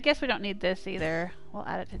 Yeah, I guess we don't need this either. We'll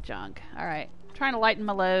add it to junk. Alright. Trying to lighten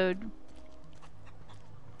my load.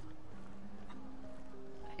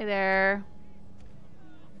 Hey there.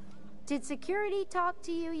 Did security talk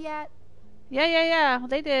to you yet? Yeah.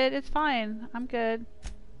 They did. It's fine. I'm good.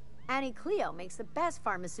 Annie Cleo makes the best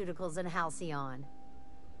pharmaceuticals in Halcyon.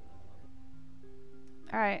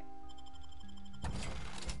 Alright.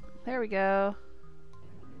 There we go.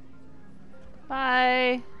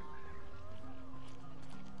 Bye.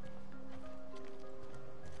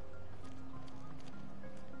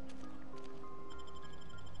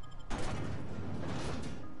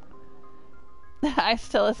 I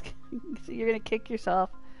still is. You're gonna kick yourself.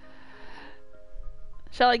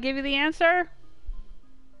 Shall I give you the answer?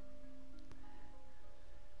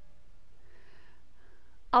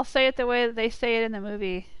 I'll say it the way that they say it in the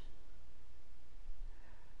movie.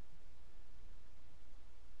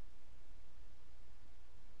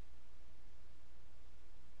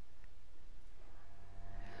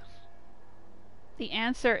 The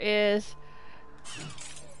answer is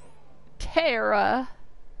Tara.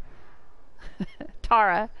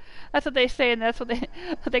 Tara. That's what they say, and that's what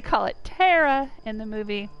they call it, Tara, in the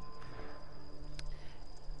movie.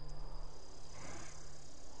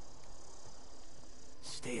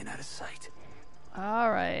 Staying out of sight.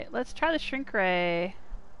 Alright, let's try the shrink ray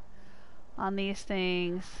on these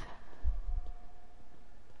things.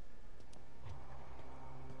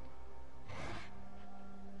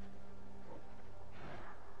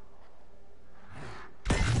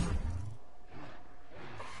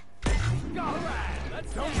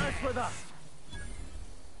 Don't mess with us.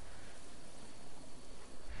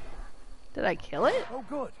 Did I kill it? Oh,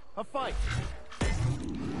 good. A fight.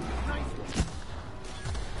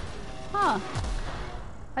 Huh.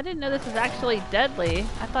 I didn't know this was actually deadly.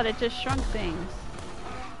 I thought it just shrunk things.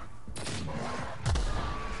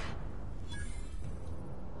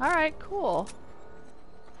 Alright, cool.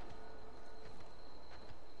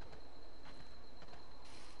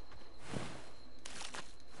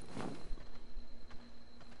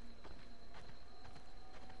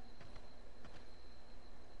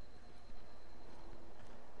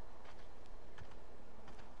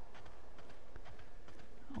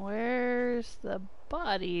 Where's the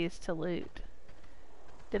bodies to loot?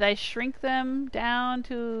 Did I shrink them down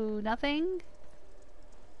to nothing?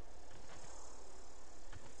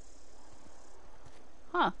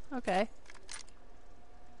 Huh, okay.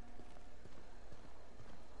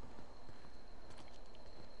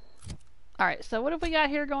 Alright, so what have we got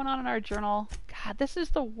here going on in our journal? God, this is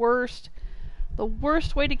the worst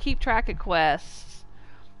way to keep track of quests.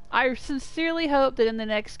 I sincerely hope that in the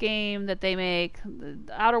next game that they make, the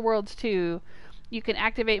Outer Worlds 2, you can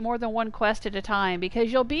activate more than one quest at a time,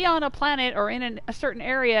 because you'll be on a planet or in a certain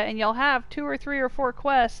area and you'll have 2 or 3 or 4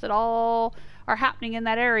 quests that all are happening in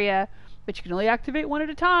that area, but you can only activate one at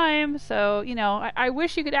a time. So, you know, I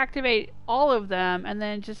wish you could activate all of them and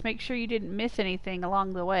then just make sure you didn't miss anything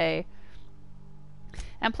along the way.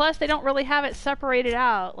 And plus, they don't really have it separated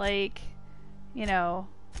out, like, you know,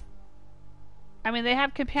 I mean, they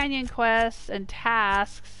have companion quests and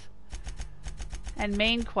tasks and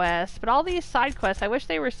main quests, but all these side quests, I wish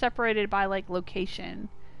they were separated by, like, location,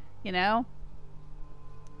 you know?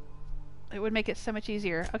 It would make it so much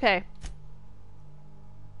easier. Okay.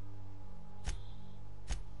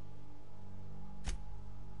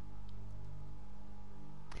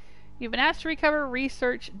 You've been asked to recover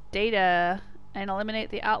research data and eliminate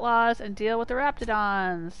the outlaws and deal with the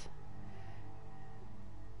Raptidons.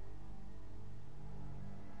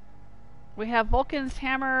 We have Vulcan's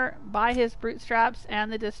hammer, buy his brute straps,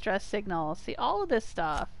 and the distress signal. See, all of this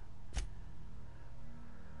stuff.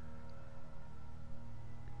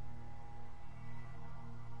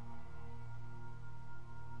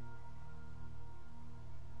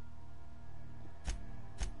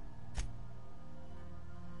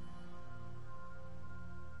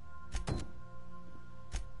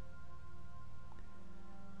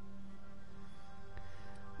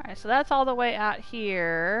 Alright, so that's all the way out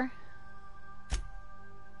here.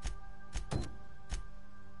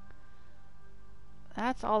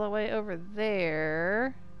 That's all the way over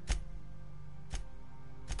there.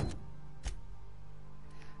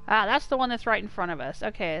 Ah, that's the one that's right in front of us.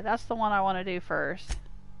 Okay, that's the one I want to do first.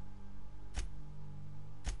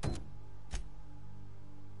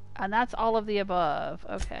 And that's all of the above.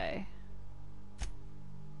 Okay.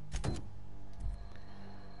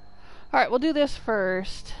 Alright, we'll do this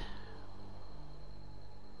first.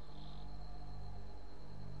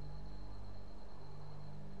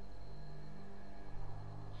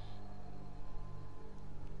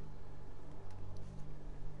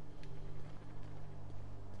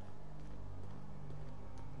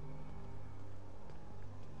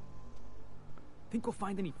 Think we'll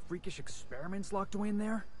find any freakish experiments locked away in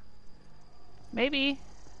there? Maybe.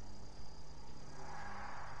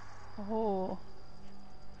 Oh.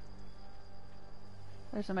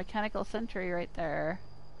 There's a mechanical sentry right there.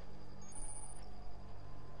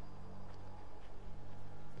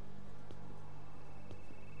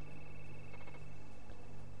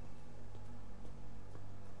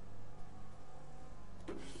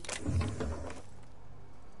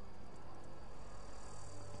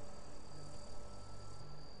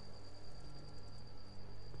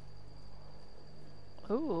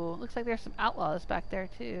 Ooh, looks like there's some outlaws back there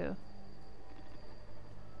too.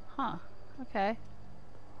 Huh, okay.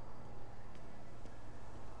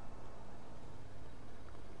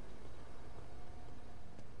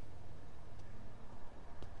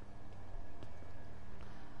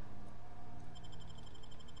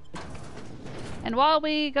 And while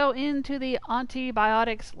we go into the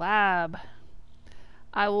antibiotics lab,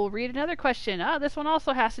 I will read another question. This one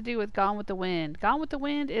also has to do with Gone with the Wind. Gone with the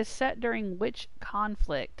Wind is set during which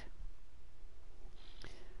conflict?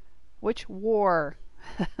 Which war?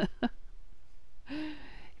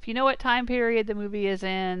 If you know what time period the movie is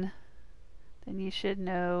in, then you should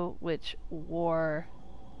know which war.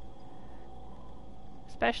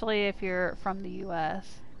 Especially if you're from the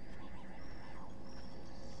US.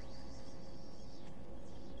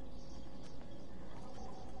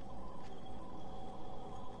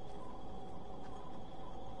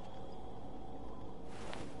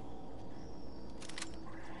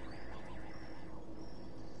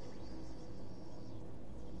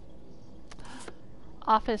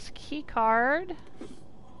 Office key card.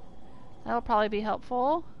 That'll probably be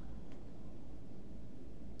helpful.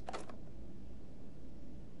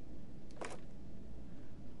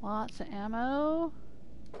 Lots of ammo.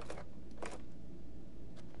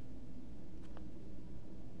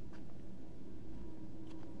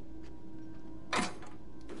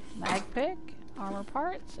 Mag pick. Armor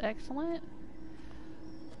parts. Excellent.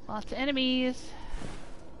 Lots of enemies.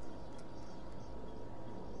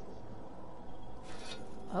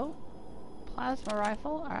 Oh, plasma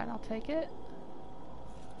rifle. Alright, I'll take it.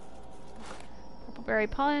 Purple berry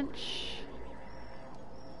punch.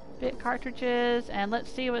 Bit cartridges. And let's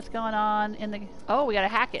see what's going on in the... Oh, we gotta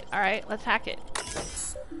hack it. Alright, let's hack it.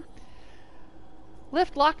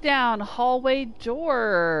 Lift lockdown. Hallway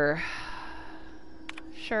door.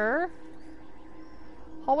 Sure.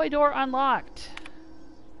 Hallway door unlocked.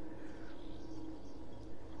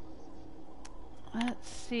 Let's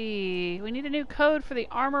see. We need a new code for the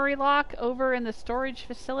armory lock over in the storage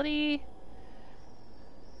facility.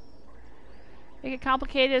 Make it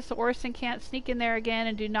complicated so Orson can't sneak in there again,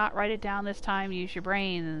 and do not write it down this time. Use your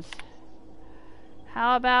brains.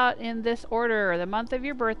 How about in this order? The month of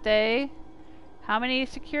your birthday, how many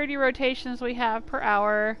security rotations we have per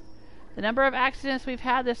hour, the number of accidents we've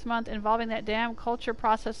had this month involving that damn culture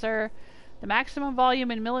processor, the maximum volume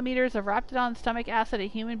in millimeters of Raptidon stomach acid a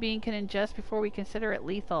human being can ingest before we consider it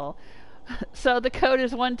lethal. So the code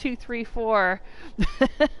is 1234.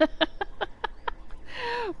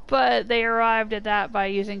 But they arrived at that by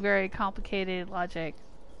using very complicated logic.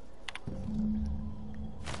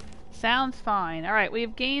 Sounds fine. Alright,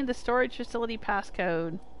 we've gained the storage facility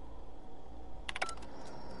passcode.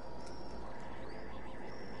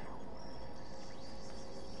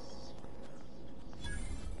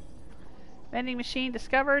 Vending machine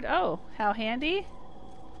discovered. Oh, how handy.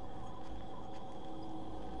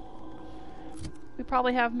 We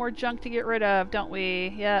probably have more junk to get rid of, don't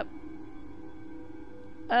we? Yep.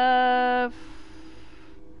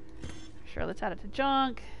 Sure, let's add it to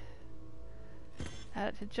junk. Add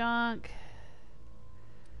it to junk.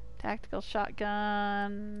 Tactical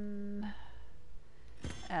shotgun.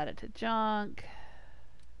 Add it to junk.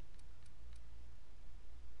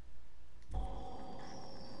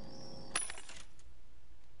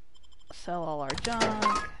 Sell all our junk.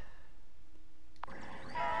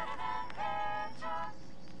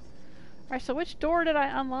 Alright, so which door did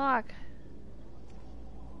I unlock?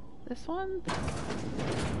 This one?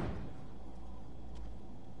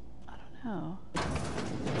 I don't know.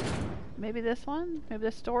 Maybe this one? Maybe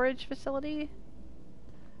the storage facility?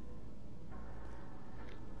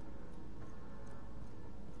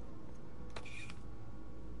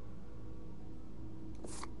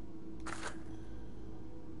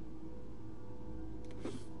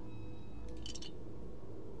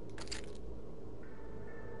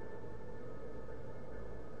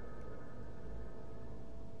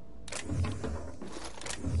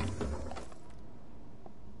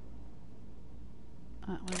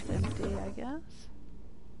 That one's empty, I guess.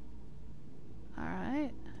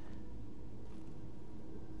 Alright.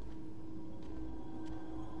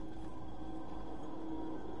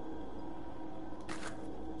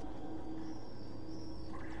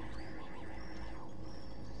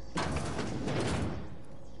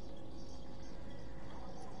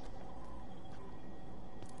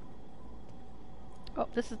 Oh,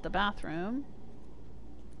 this is the bathroom.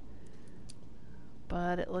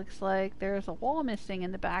 But it looks like there's a wall missing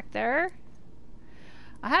in the back there.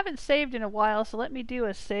 I haven't saved in a while, so let me do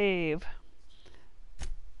a save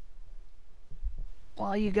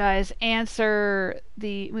while you guys answer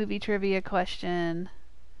the movie trivia question.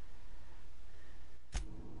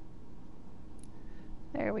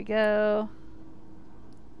 There we go.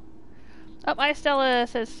 Oh, my Stella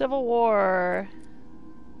says Civil War.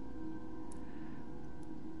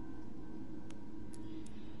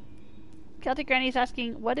 Celtic Granny's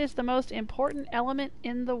asking, what is the most important element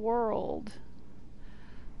in the world?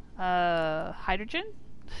 Hydrogen?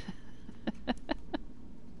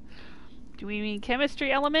 Do we mean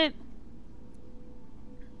chemistry element?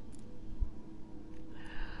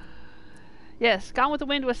 Yes, Gone with the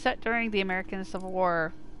Wind was set during the American Civil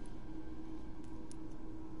War.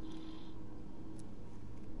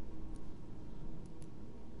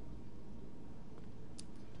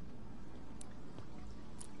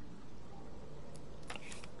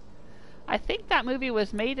 I think that movie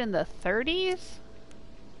was made in the 30s?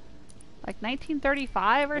 Like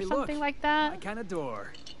 1935 or something like that? My kind of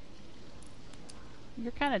door.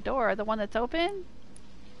 Your kind of door? The one that's open?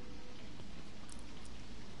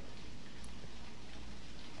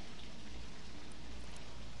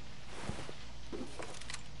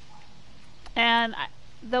 And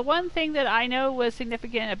the one thing that I know was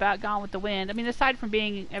significant about Gone with the Wind, I mean, aside from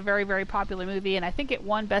being a very, very popular movie, and I think it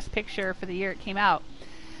won Best Picture for the year it came out,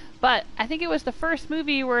 but I think it was the first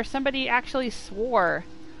movie where somebody actually swore.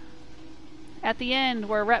 At the end,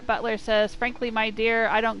 where Rhett Butler says, "Frankly, my dear,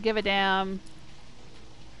 I don't give a damn."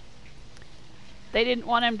 They didn't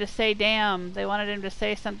want him to say damn. They wanted him to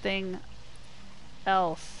say something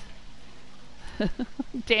else.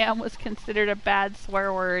 Damn was considered a bad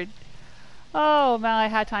swear word. Oh my,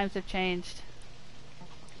 how times have changed.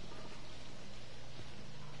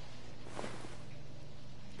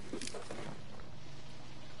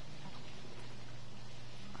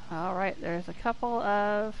 Alright, there's a couple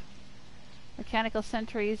of mechanical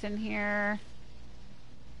sentries in here.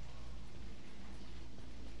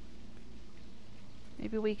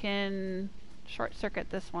 Maybe we can short circuit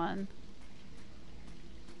this one.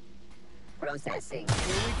 Processing.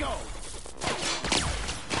 Here we go.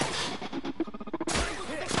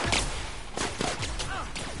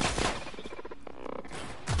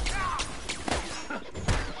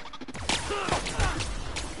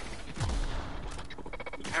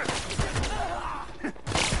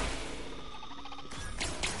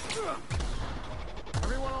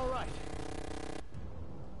 Everyone all right?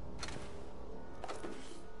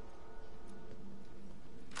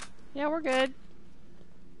 Yeah, we're good.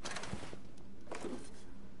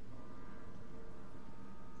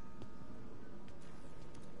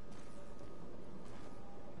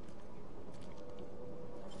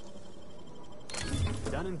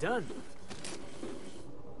 Done and done.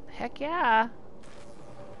 Heck yeah.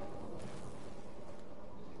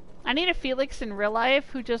 I need a Felix in real life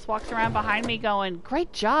who just walks around behind me going,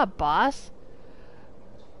 "Great job, boss.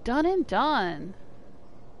 Done and done.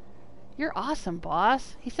 You're awesome,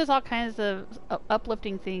 boss." He says all kinds of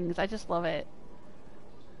uplifting things. I just love it.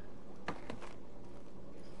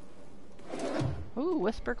 Ooh,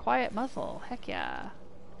 whisper, quiet, muzzle. Heck yeah.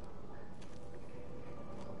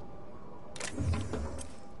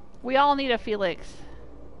 We all need a Felix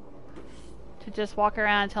to just walk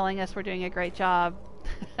around telling us we're doing a great job.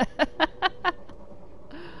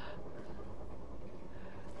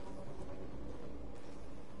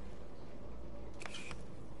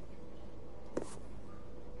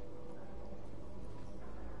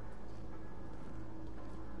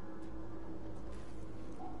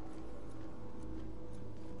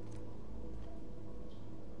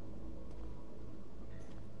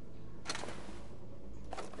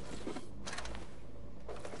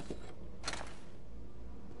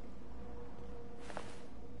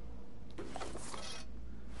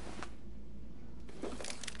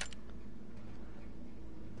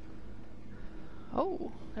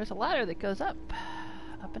 Oh, there's a ladder that goes up.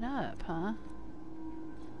 Up and up, huh?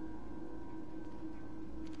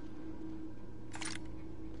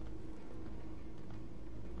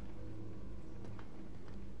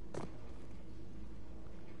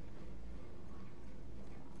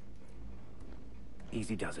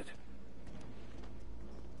 Easy does it.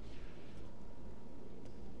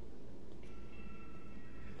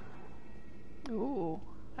 Ooh,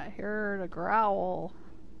 I heard a growl.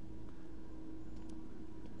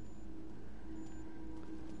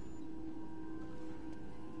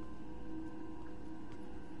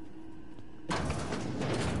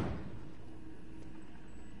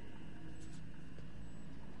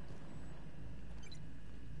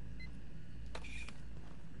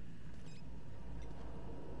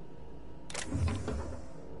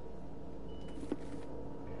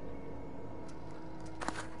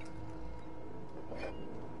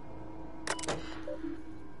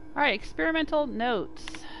 Alright, experimental notes.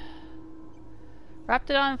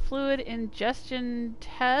 Raptidon fluid ingestion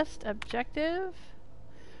test objective.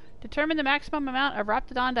 Determine the maximum amount of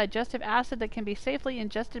Raptidon digestive acid that can be safely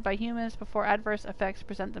ingested by humans before adverse effects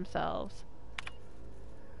present themselves.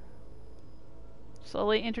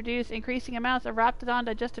 Slowly introduce increasing amounts of Raptidon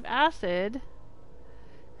digestive acid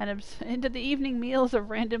and into the evening meals of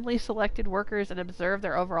randomly selected workers and observe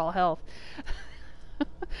their overall health.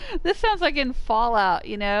 This sounds like in Fallout,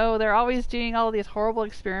 you know? They're always doing all these horrible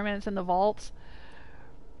experiments in the vaults.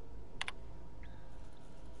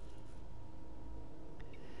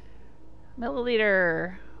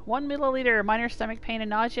 Milliliter. 1 milliliter, minor stomach pain and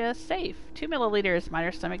nausea, safe. 2 milliliters,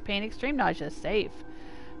 minor stomach pain, extreme nausea, safe.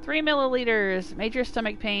 3 milliliters, major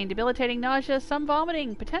stomach pain, debilitating nausea, some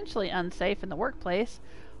vomiting, potentially unsafe in the workplace.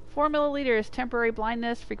 4 milliliters, temporary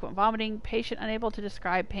blindness, frequent vomiting, patient unable to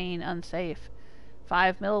describe pain, unsafe.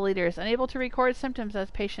 5 milliliters, unable to record symptoms as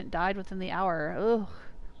patient died within the hour. Ugh.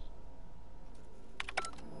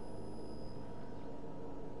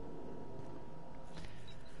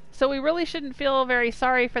 So we really shouldn't feel very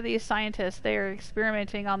sorry for these scientists. They are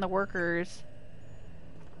experimenting on the workers.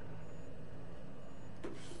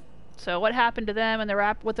 So what happened to them and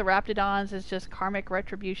with the Raptidons is just karmic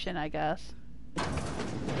retribution, I guess.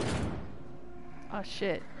 Oh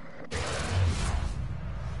shit.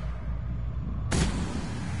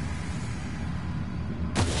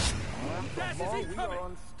 We are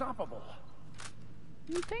unstoppable.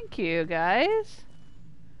 Thank you, guys.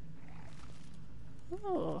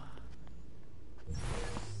 Oh.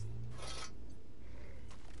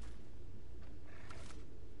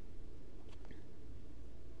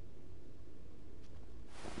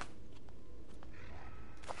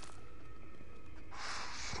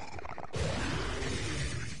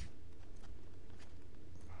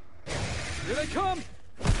 Here they come!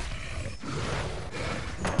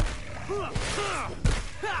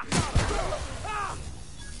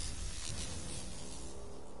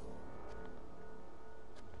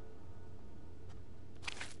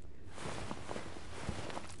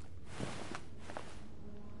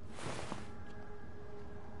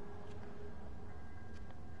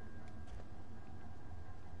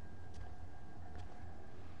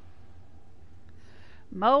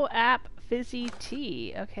 Mo-app fizzy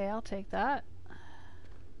tea. Okay, I'll take that.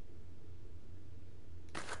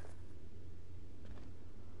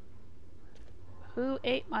 Who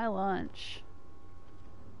ate my lunch?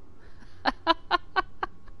 I'm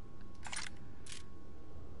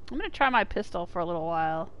gonna try my pistol for a little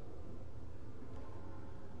while.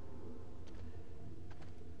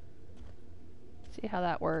 See how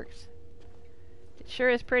that works. It sure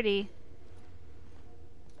is pretty.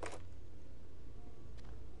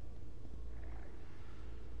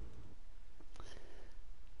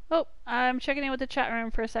 Oh, I'm checking in with the chat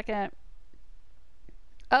room for a second.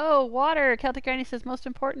 Oh, water! Celtic Granny says most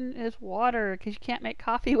important is water, because you can't make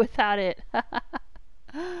coffee without it.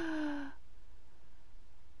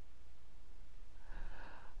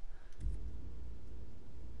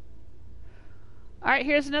 Alright,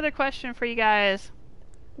 here's another question for you guys.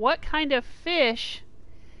 What kind of fish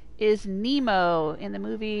is Nemo in the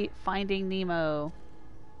movie Finding Nemo?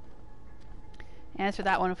 Answer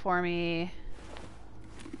that one for me.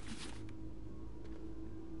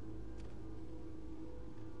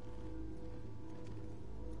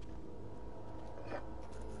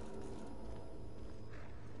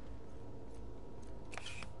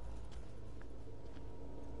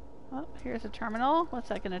 Oh, here's a terminal. What's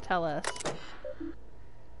that going to tell us?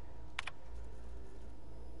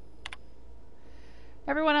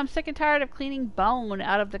 Everyone, I'm sick and tired of cleaning bone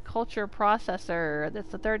out of the culture processor.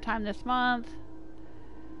 That's the 3rd time this month.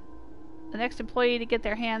 The next employee to get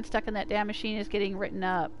their hand stuck in that damn machine is getting written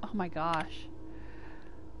up. Oh my gosh.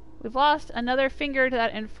 We've lost another finger to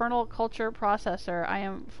that infernal culture processor. I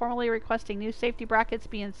am formally requesting new safety brackets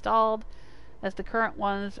be installed, as the current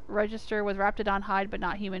ones register with Raptidon hide but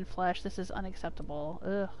not human flesh. This is unacceptable.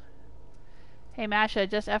 Ugh. Hey Masha,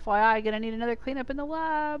 just FYI, gonna need another cleanup in the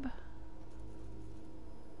lab.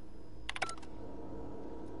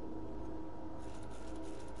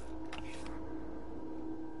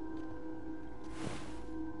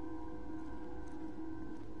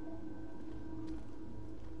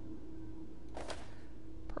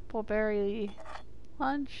 Purple berry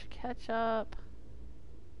lunch, ketchup.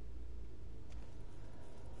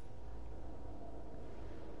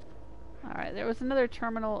 Alright, there was another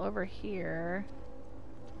terminal over here.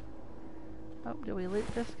 Oh, did we loot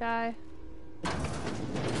this guy?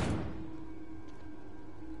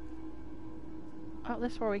 Oh,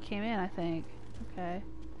 this is where we came in, I think. Okay.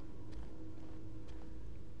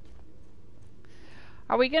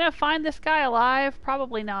 Are we gonna find this guy alive?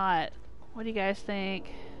 Probably not. What do you guys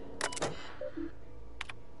think?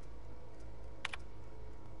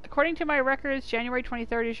 According to my records, January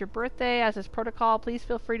 23rd is your birthday. As is protocol, please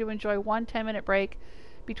feel free to enjoy one 10-minute break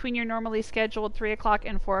between your normally scheduled 3 o'clock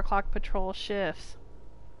and 4 o'clock patrol shifts.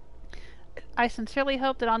 I sincerely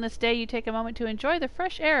hope that on this day you take a moment to enjoy the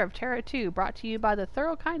fresh air of Terra 2, brought to you by the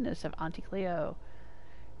thorough kindness of Auntie Cleo.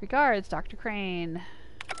 Regards, Dr. Crane.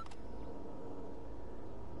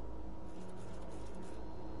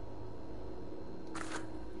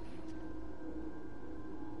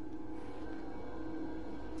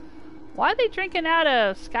 Why are they drinking out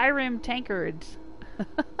of Skyrim tankards?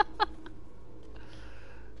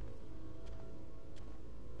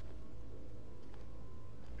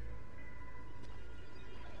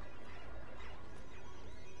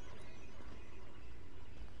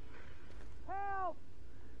 Help!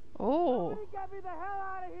 Oh. Get me the hell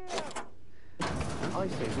out of here! I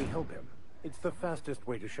say we help him. It's the fastest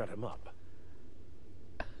way to shut him up.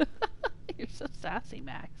 You're so sassy,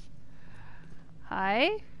 Max.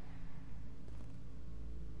 Hi?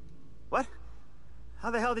 What?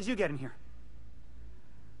 How the hell did you get in here?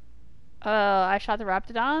 I shot the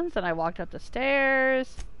Raptidons and I walked up the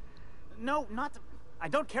stairs. No, not... I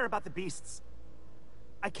don't care about the beasts.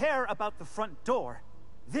 I care about the front door.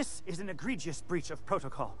 This is an egregious breach of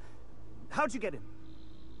protocol. How'd you get in?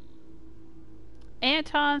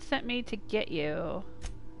 Anton sent me to get you.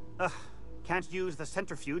 Ugh. Can't use the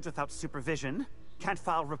centrifuge without supervision. Can't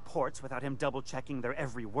file reports without him double-checking their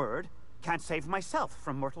every word. Can't save myself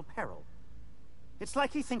from mortal peril. It's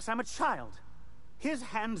like he thinks I'm a child. His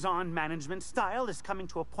hands-on management style is coming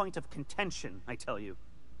to a point of contention, I tell you.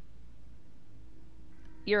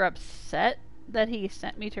 You're upset that he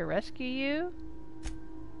sent me to rescue you?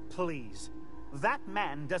 Please. That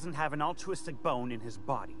man doesn't have an altruistic bone in his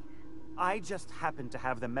body. I just happen to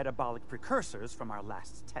have the metabolic precursors from our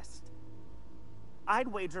last test. I'd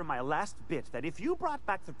wager my last bit that if you brought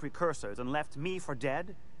back the precursors and left me for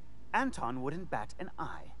dead, Anton wouldn't bat an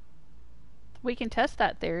eye. We can test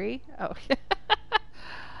that theory. Oh.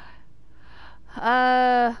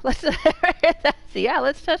 Let's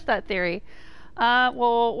let's test that theory.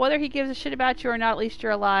 Well, whether he gives a shit about you or not, at least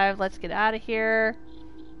you're alive. Let's get out of here.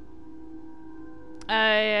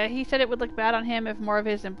 He said it would look bad on him if more of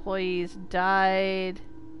his employees died.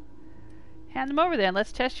 Hand them over then.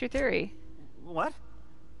 Let's test your theory. What?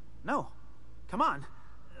 No. Come on.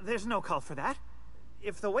 There's no call for that.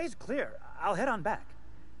 If the way's clear, I'll head on back.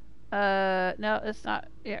 No, it's not.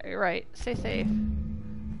 Yeah, you're right. Stay safe.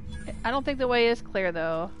 I don't think the way is clear,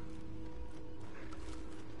 though.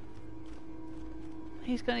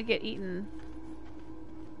 He's gonna get eaten.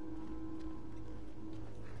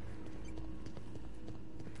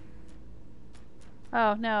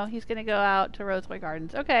 Oh, no, he's gonna go out to Roseway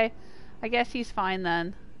Gardens. Okay, I guess he's fine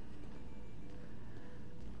then.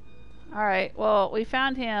 Alright, well, we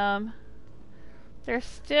found him. There's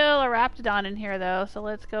still a Raptidon in here, though, so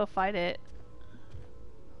let's go fight it.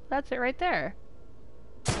 That's it right there.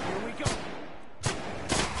 Here we go.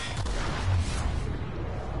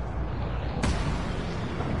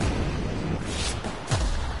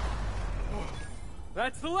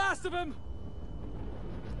 That's the last of him!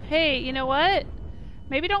 Hey, you know what?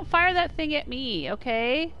 Maybe don't fire that thing at me,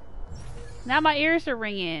 okay? Now my ears are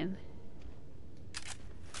ringing.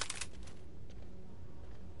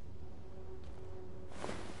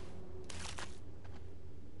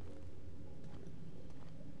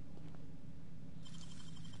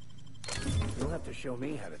 You'll have to show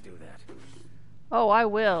me how to do that. Oh, I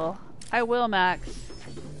will. I will, Max.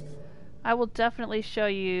 I will definitely show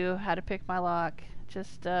you how to pick my lock.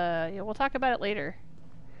 Just, yeah, we'll talk about it later.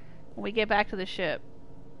 When we get back to the ship.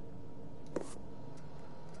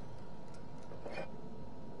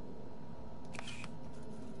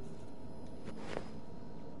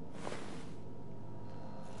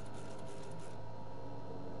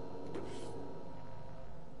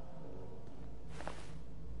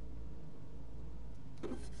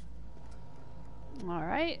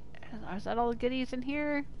 Alright. Is that all the goodies in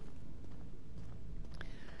here?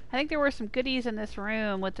 I think there were some goodies in this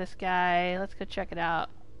room with this guy. Let's go check it out.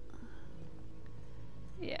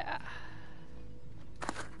 Yeah.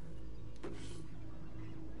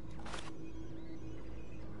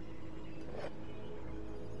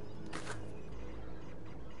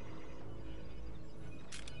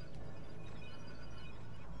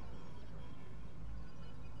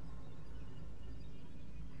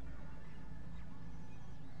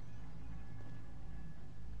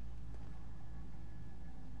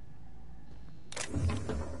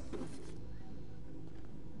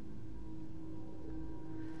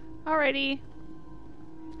 Alrighty.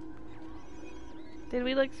 Did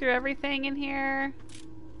we look through everything in here?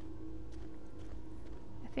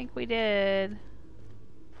 I think we did.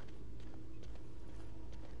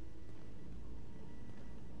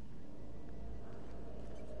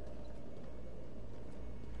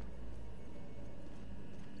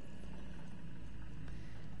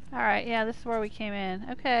 Alright, yeah, this is where we came in.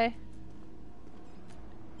 Okay.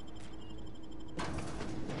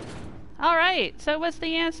 Alright, so what's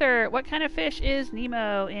the answer? What kind of fish is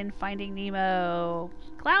Nemo in Finding Nemo?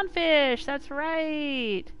 Clownfish, that's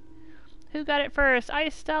right! Who got it first?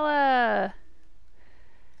 Ice Stella!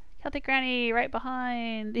 Celtic Granny right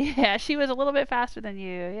behind. Yeah, she was a little bit faster than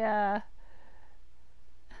you, yeah.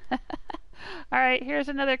 Alright, here's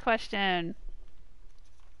another question.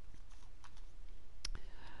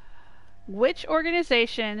 Which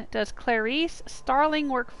organization does Clarice Starling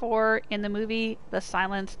work for in the movie The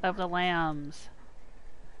Silence of the Lambs?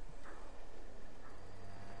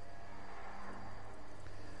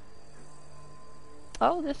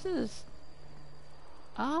 Oh, this is...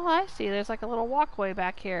 Oh, I see. There's like a little walkway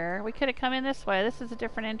back here. We could have come in this way. This is a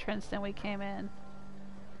different entrance than we came in.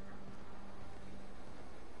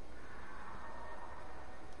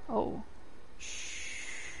 Oh.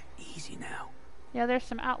 Shh. Easy now. Yeah, there's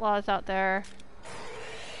some outlaws out there.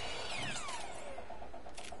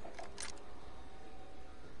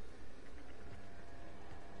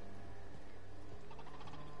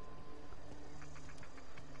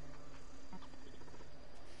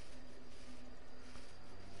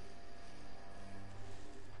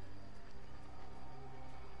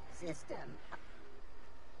 System.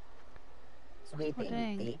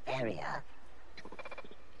 Sweeping the area.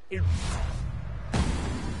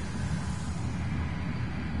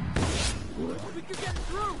 We could get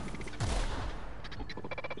through!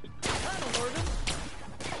 That'll hurt him!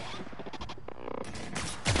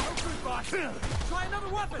 No good, boss! Try another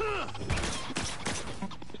weapon!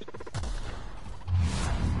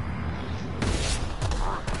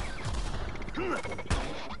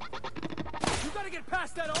 You gotta get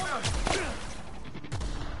past that armor!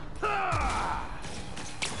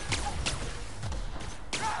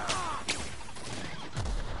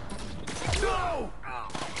 No!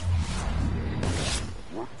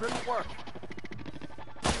 Didn't work.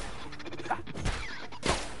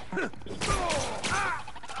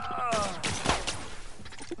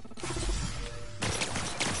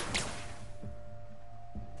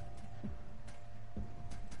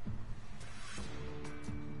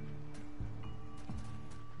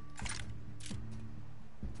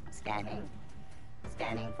 Scanning.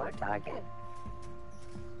 Scanning for target.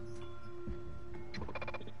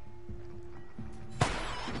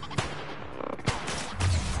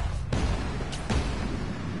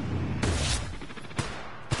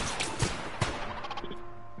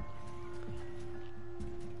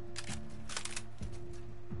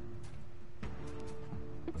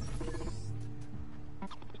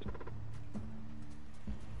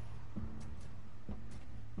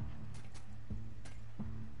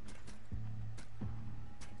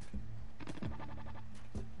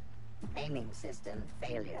 Aiming system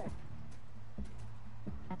failure.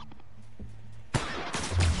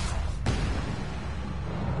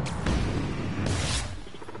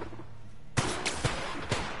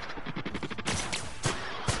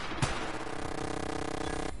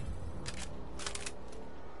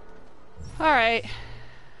 All right,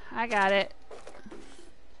 I got it.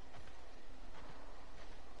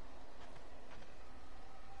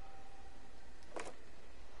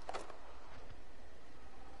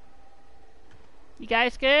 You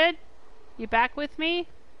guys good? You back with me?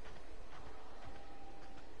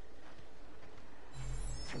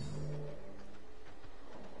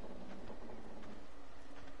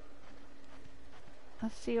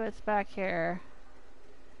 Let's see what's back here.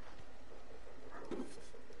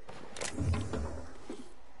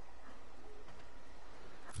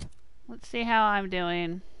 Let's see how I'm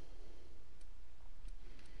doing.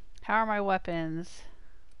 How are my weapons?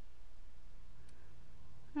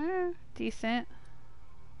 Decent.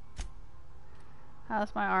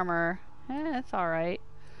 How's my armor? It's alright.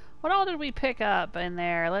 What all did we pick up in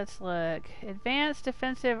there? Let's look. Advanced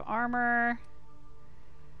defensive armor.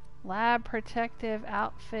 Lab protective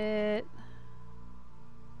outfit.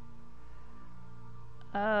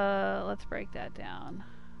 Let's break that down.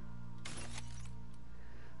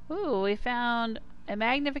 Ooh, we found a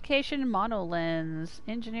magnification monolens.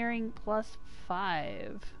 Engineering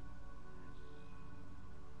 +5.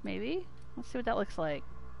 Maybe? Let's see what that looks like.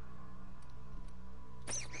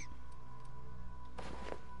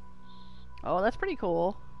 Oh, that's pretty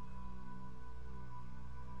cool.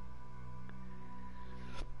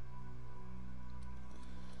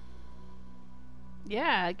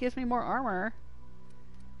 Yeah, it gives me more armor.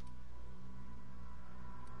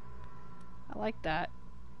 I like that.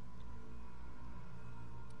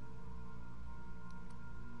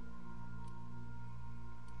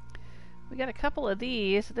 We got a couple of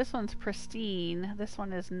these. This one's pristine. This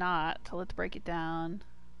one is not. So let's break it down.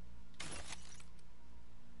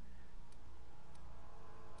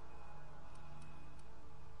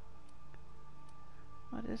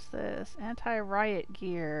 is this? Anti-riot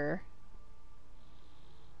gear.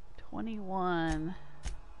 21.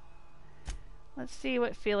 Let's see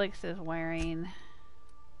what Felix is wearing.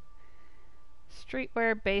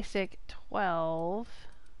 Streetwear basic 12.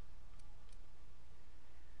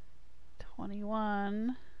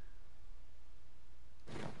 21.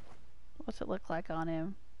 What's it look like on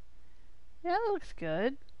him? Yeah, it looks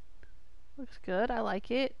good. Looks good. I like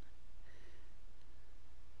it.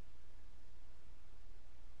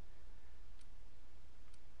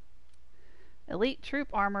 Elite troop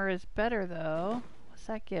armor is better though. What's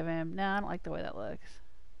that give him? No, I don't like the way that looks.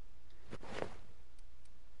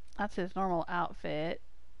 That's his normal outfit.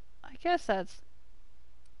 I guess that's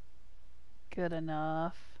good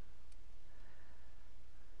enough.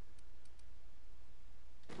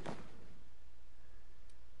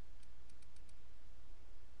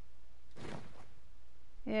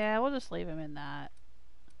 Yeah, we'll just leave him in that.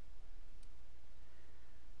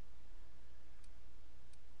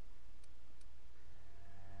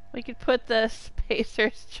 We could put the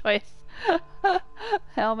Spacer's Choice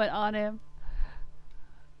helmet on him.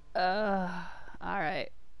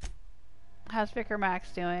 Alright. How's Vicar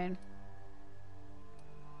Max doing?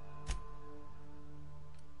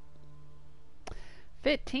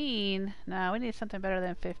 $15? No, we need something better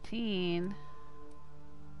than 15.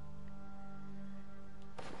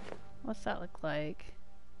 What's that look like?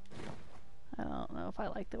 I don't know if I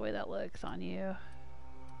like the way that looks on you.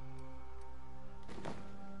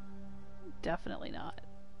 Definitely not.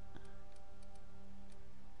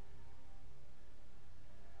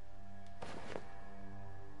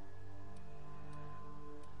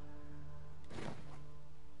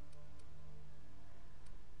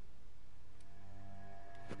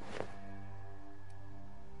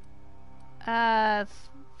 That's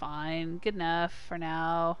fine. Good enough for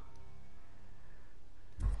now.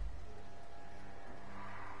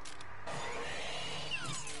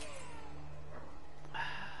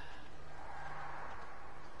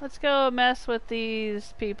 Let's go mess with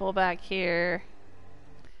these people back here.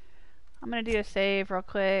 I'm gonna do a save real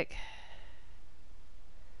quick.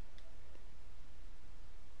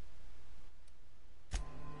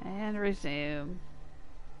 And resume.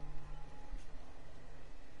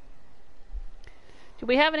 Do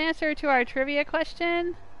we have an answer to our trivia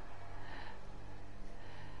question?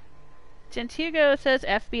 Gentugo says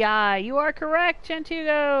FBI. You are correct,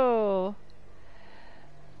 Gentugo!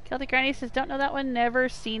 Celtic Granny says, don't know that one, never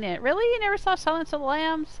seen it. Really? You never saw Silence of the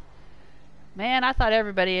Lambs? Man, I thought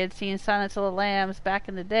everybody had seen Silence of the Lambs back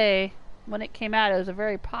in the day. When it came out, it was a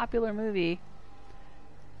very popular movie.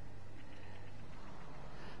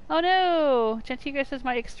 Oh no! Gentugo says,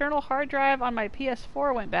 my external hard drive on my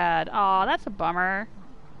PS4 went bad. Aw, that's a bummer.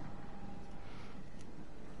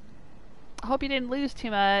 I hope you didn't lose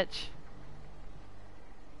too much.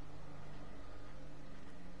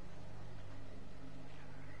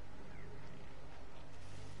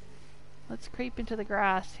 Let's creep into the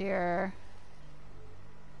grass here.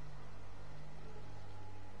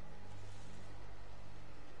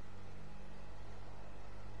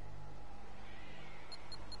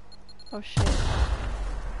 Oh shit.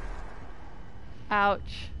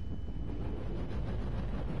 Ouch.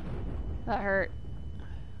 That hurt.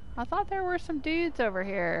 I thought there were some dudes over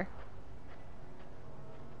here.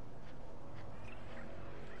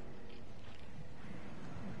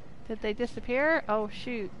 Did they disappear? Oh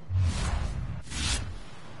shoot.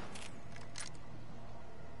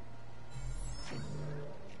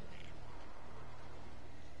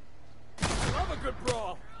 Love a good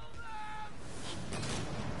brawl.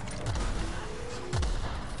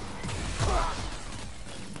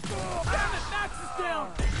 Damn it, Max is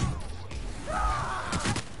down.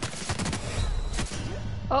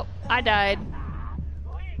 Oh, I died.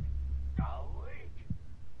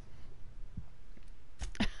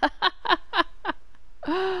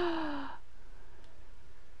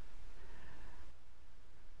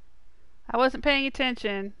 I wasn't paying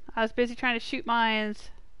attention. I was busy trying to shoot mines.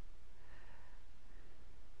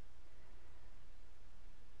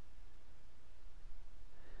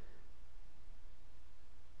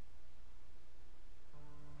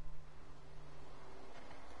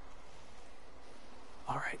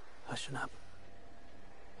 All right, hushing up.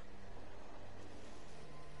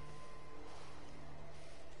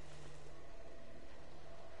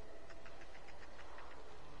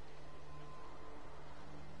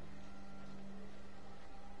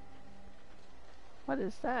 What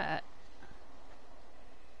is that?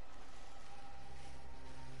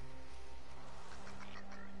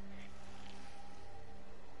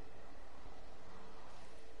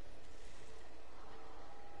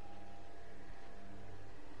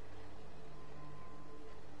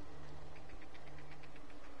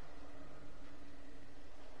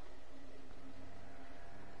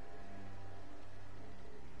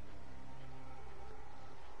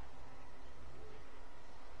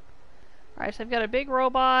 Alright, so I've got a big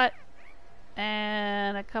robot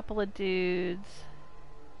and a couple of dudes.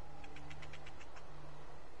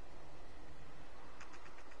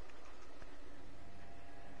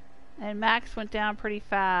 And Max went down pretty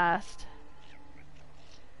fast.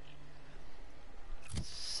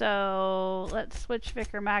 So let's switch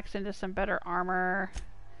Vicar Max into some better armor.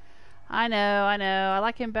 I know. I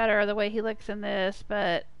like him better the way he looks in this,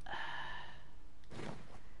 but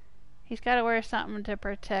he's got to wear something to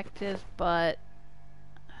protect his butt.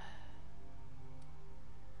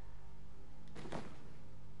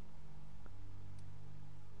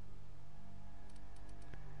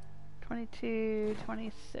 $22,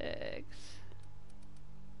 $26.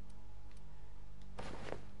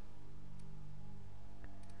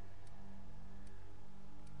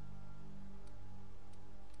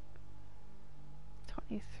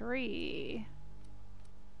 $23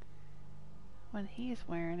 when he's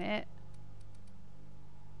wearing it.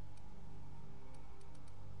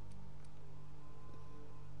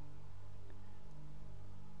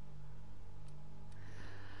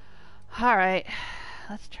 All right,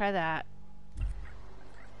 let's try that.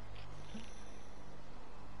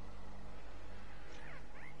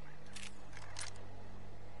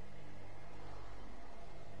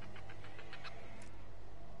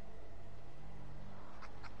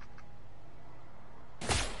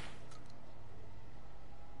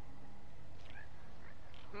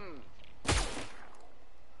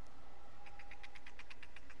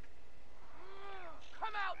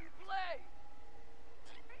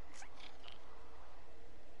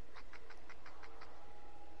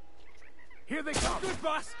 Here they come! Good,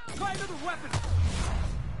 boss! Try another weapon!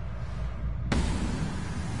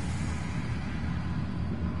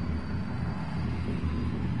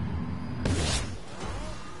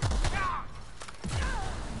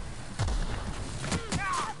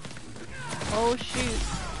 Oh, shoot.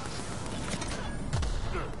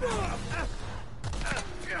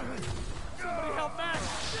 Somebody help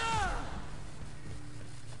Max!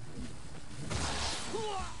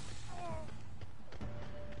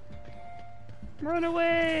 Run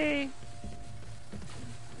away!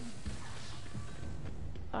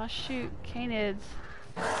 Oh shoot, canids.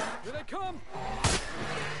 Here they come!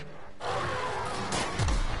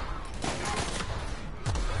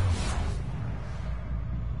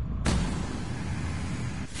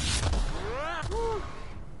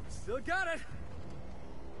 Still got it!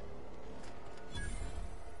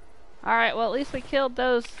 Alright, well at least we killed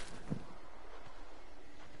those.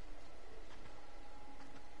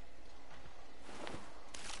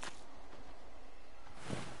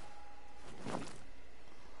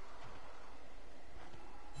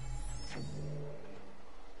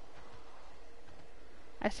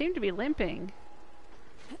 I seem to be limping.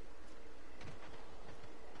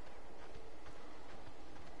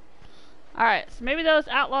 Alright, so maybe those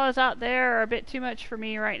outlaws out there are a bit too much for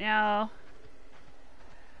me right now.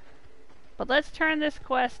 But let's turn this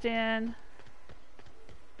quest in.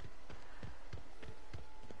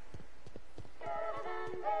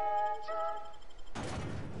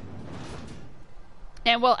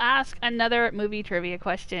 And we'll ask another movie trivia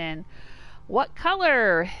question. What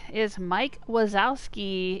color is Mike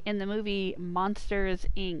Wazowski in the movie Monsters,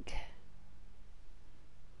 Inc.?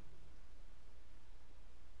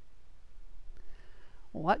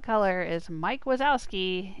 What color is Mike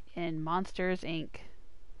Wazowski in Monsters, Inc.?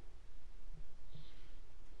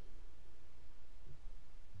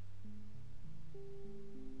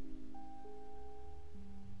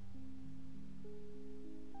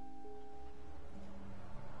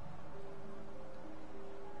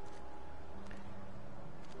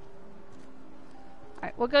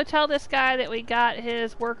 Alright, we'll go tell this guy that we got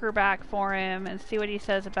his worker back for him and see what he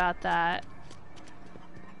says about that.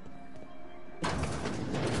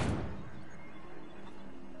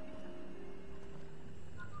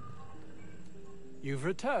 You've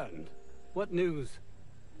returned. What news?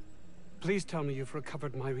 Please tell me you've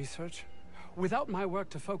recovered my research. Without my work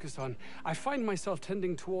to focus on, I find myself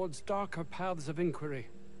tending towards darker paths of inquiry.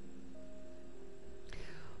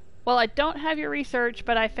 Well, I don't have your research,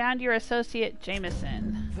 but I found your associate,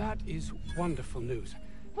 Jameson. That is wonderful news.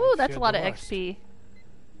 Ooh, that's a lot of XP.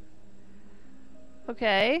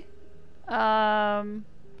 Okay.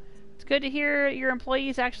 It's good to hear your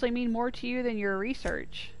employees actually mean more to you than your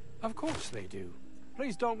research. Of course they do.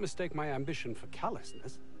 Please don't mistake my ambition for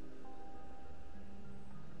callousness.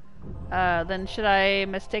 Then should I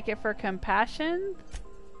mistake it for compassion?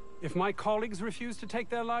 If my colleagues refuse to take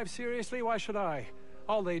their lives seriously, why should I?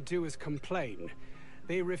 All they do is complain.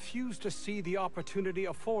 They refuse to see the opportunity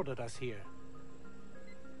afforded us here.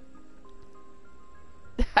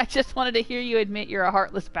 I just wanted to hear you admit you're a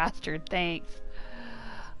heartless bastard. Thanks.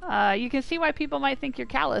 You can see why people might think you're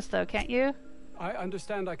callous, though, can't you? I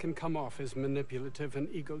understand I can come off as manipulative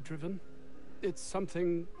and ego-driven. It's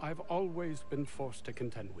something I've always been forced to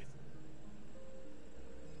contend with.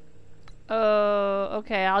 Oh,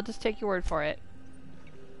 okay. I'll just take your word for it.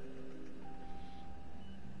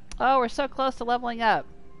 Oh, we're so close to leveling up.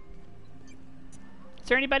 Is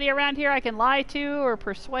there anybody around here I can lie to or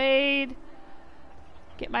persuade?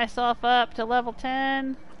 Get myself up to level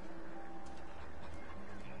 10.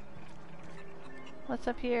 What's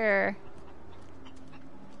up here?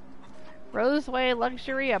 Roseway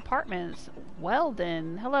Luxury Apartments.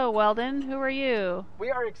 Weldon. Hello, Weldon. Who are you?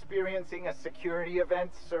 We are experiencing a security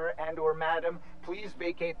event, sir and/or madam. Please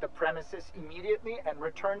vacate the premises immediately and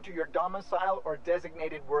return to your domicile or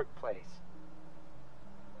designated workplace.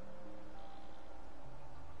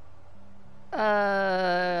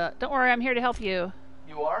 Don't worry, I'm here to help you.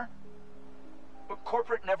 You are? But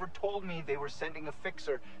corporate never told me they were sending a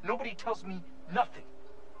fixer. Nobody tells me nothing.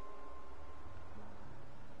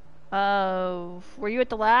 Were you at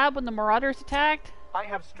the lab when the Marauders attacked? I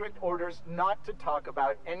have strict orders not to talk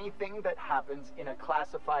about anything that happens in a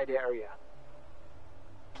classified area.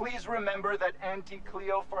 Please remember that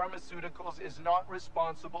Anti-Cleo Pharmaceuticals is not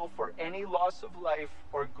responsible for any loss of life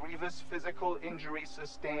or grievous physical injury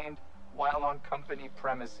sustained while on company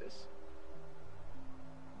premises.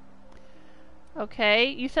 Okay,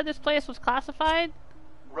 you said this place was classified?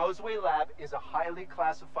 Roseway Lab is a highly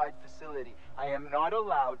classified facility. I am not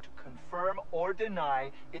allowed to confirm or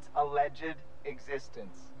deny its alleged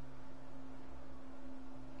existence.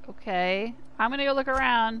 Okay, I'm gonna go look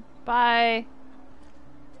around. Bye.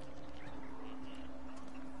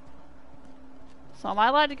 So am I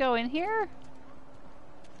allowed to go in here?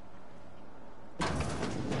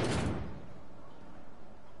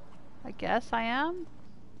 I guess I am.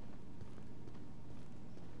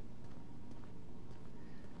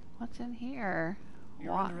 What's in here?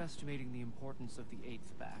 You're underestimating the importance of the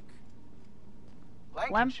 8th back.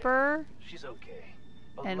 Lemper She's okay.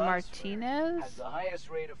 and Luxfer Martinez? has the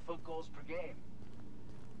highest rate of foot goals per game.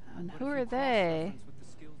 And who are they?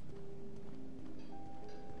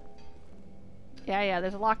 Yeah,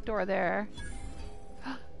 there's a locked door there.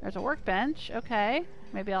 There's a workbench. Okay,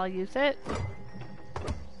 maybe I'll use it.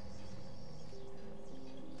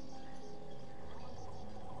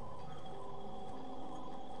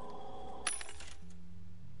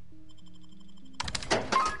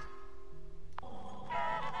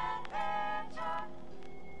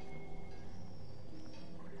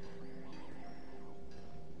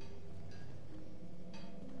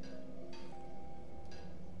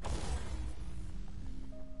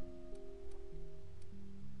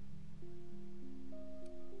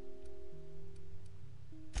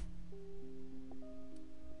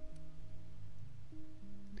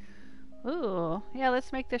 Ooh, yeah,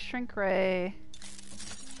 let's make this shrink ray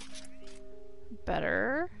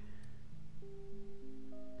better.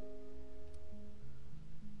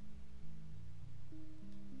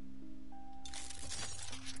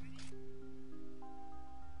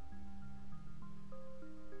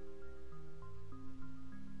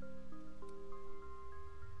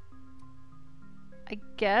 I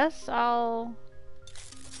guess I'll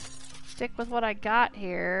stick with what I got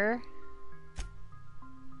here.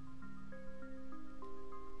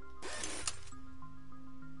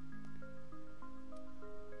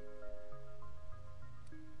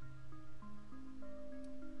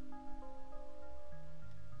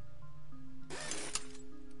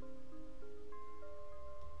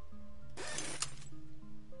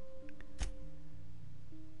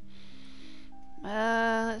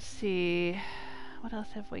 Let's see. What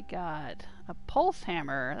else have we got? A pulse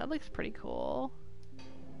hammer. That looks pretty cool.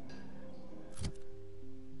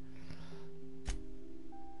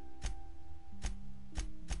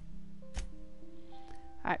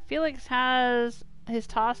 Alright, Felix has his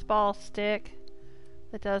toss ball stick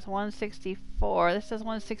that does 164. This does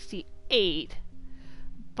 168.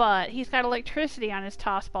 But he's got electricity on his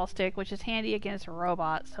toss ball stick, which is handy against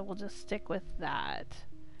robots, so we'll just stick with that.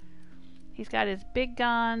 He's got his big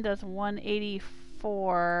gun, does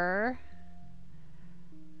 184.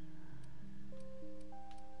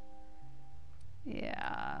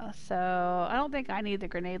 Yeah, so I don't think I need the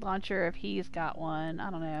grenade launcher if he's got one. I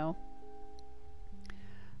don't know.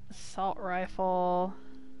 Assault rifle.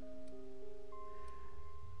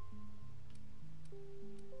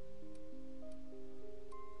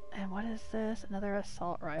 And what is this? Another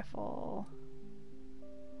assault rifle.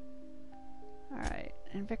 Alright,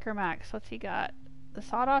 and Vicar Max, what's he got? The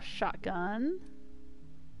sawed-off shotgun.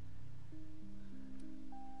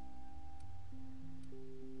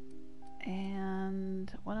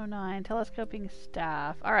 209, telescoping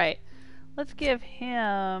staff. Alright, let's give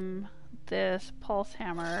him this pulse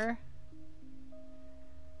hammer.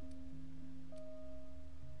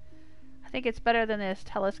 I think it's better than this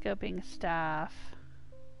telescoping staff.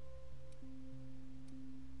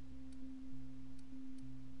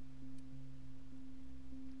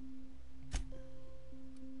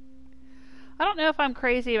 I don't know if I'm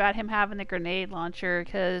crazy about him having the grenade launcher,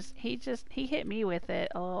 because he hit me with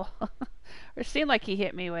it a little. Or seemed like he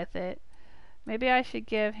hit me with it. Maybe I should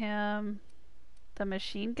give him the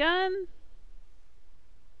machine gun?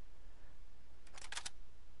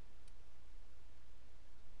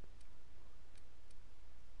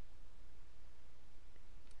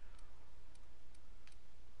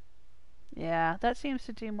 Yeah, that seems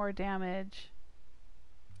to do more damage.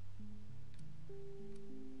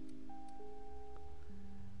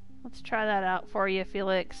 Let's try that out for you,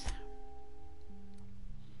 Felix.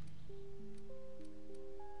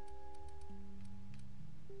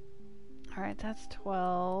 Alright, that's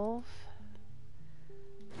 12.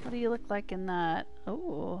 What do you look like in that?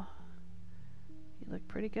 Oh, you look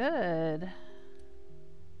pretty good.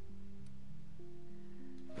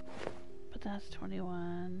 But that's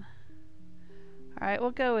 21. Alright,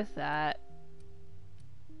 we'll go with that.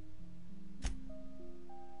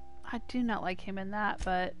 I do not like him in that,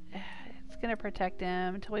 but it's gonna protect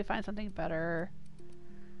him until we find something better.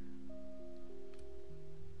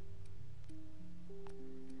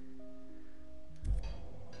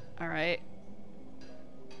 Alright.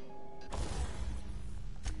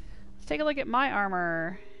 Let's take a look at my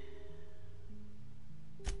armor.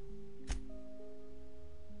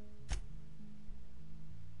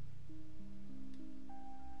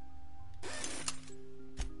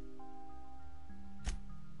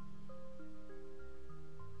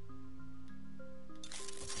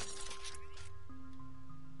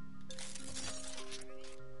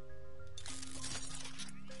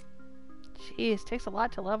 Jeez, takes a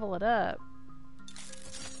lot to level it up.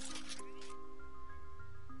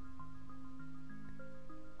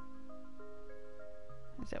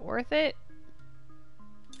 Is it worth it?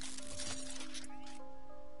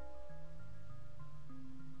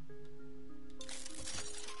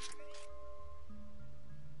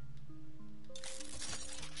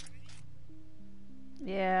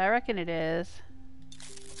 Yeah, I reckon it is.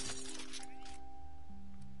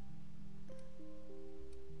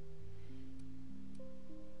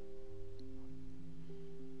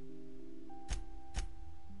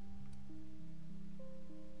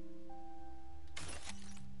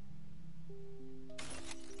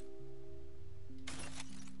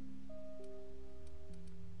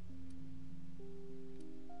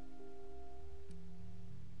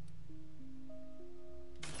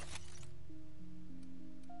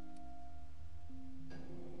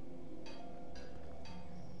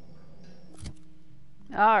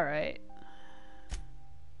 All right.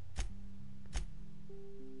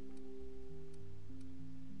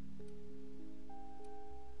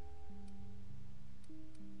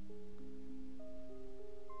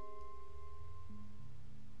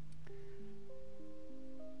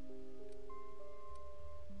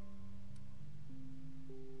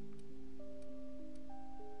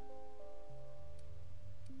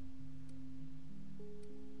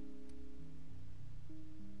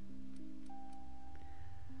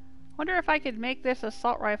 Wonder if I could make this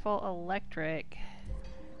assault rifle electric.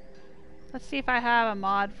 Let's see if I have a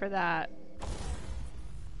mod for that.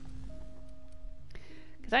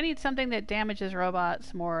 Because I need something that damages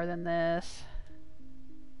robots more than this.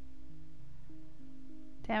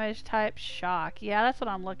 Damage type shock. Yeah, that's what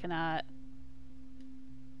I'm looking at.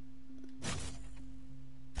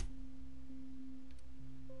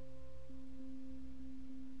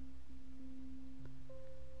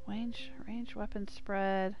 Range weapon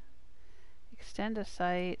spread. Extend a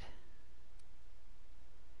sight.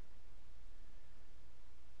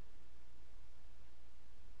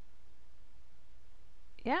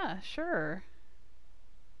 Yeah, sure.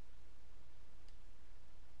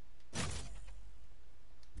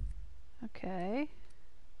 Okay.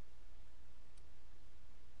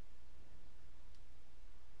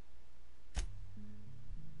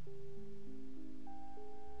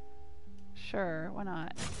 Sure, why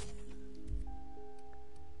not?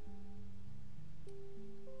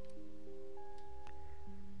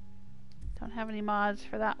 Don't have any mods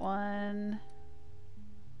for that one.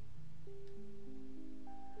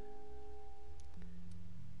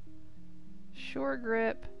 Sure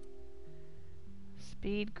grip.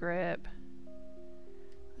 Speed grip.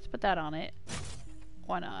 Let's put that on it.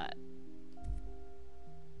 Why not?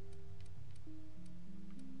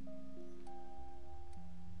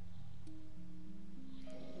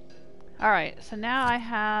 Alright, so now I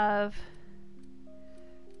have...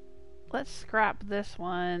 Let's scrap this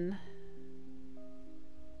one.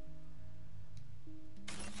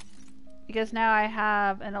 Because now I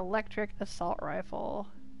have an electric assault rifle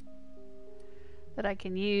that I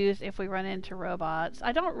can use if we run into robots.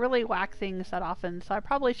 I don't really whack things that often, so I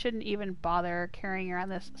probably shouldn't even bother carrying around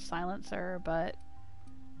this silencer, but...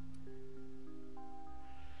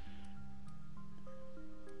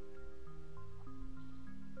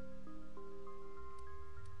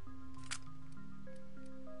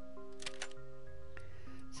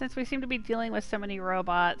 Since we seem to be dealing with so many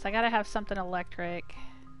robots, I gotta have something electric.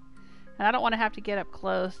 And I don't want to have to get up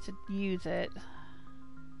close to use it.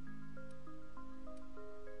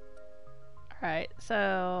 Alright,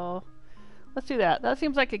 so... let's do that. That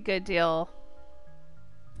seems like a good deal.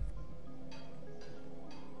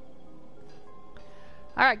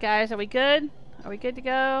 Alright guys, are we good? Are we good to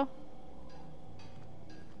go?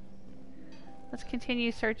 Let's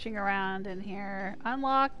continue searching around in here.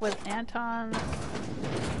 Unlock with Anton's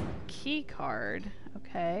key card.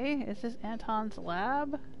 Okay, is this Anton's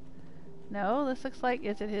lab? No, this looks like,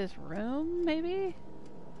 is it his room, maybe?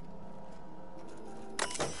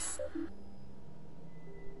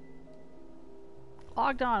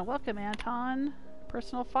 Logged on. Welcome, Anton.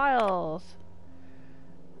 Personal files.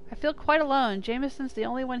 I feel quite alone. Jameson's the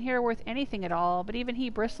only one here worth anything at all, but even he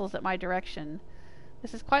bristles at my direction.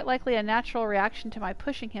 This is quite likely a natural reaction to my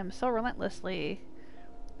pushing him so relentlessly.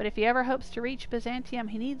 But if he ever hopes to reach Byzantium,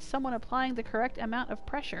 he needs someone applying the correct amount of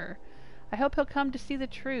pressure. I hope he'll come to see the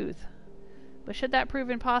truth. But should that prove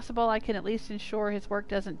impossible, I can at least ensure his work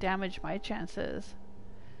doesn't damage my chances.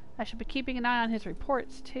 I should be keeping an eye on his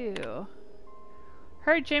reports, too.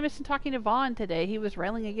 Heard Jameson talking to Vaughn today. He was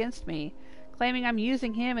railing against me, claiming I'm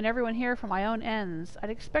using him and everyone here for my own ends. I'd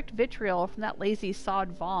expect vitriol from that lazy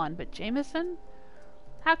sod Vaughn, but Jameson?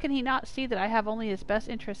 How can he not see that I have only his best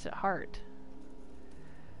interests at heart?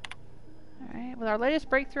 Alright, with our latest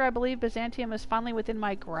breakthrough, I believe Byzantium is finally within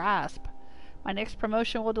my grasp. My next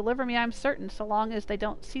promotion will deliver me, I'm certain, so long as they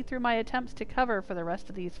don't see through my attempts to cover for the rest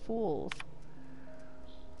of these fools.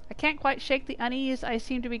 I can't quite shake the unease I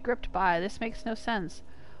seem to be gripped by. This makes no sense.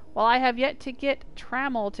 While I have yet to get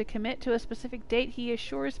Trammell to commit to a specific date, he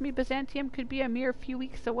assures me Byzantium could be a mere few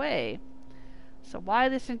weeks away. So why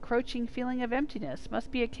this encroaching feeling of emptiness?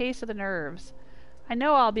 Must be a case of the nerves. I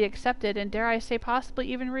know I'll be accepted, and dare I say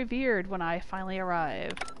possibly even revered when I finally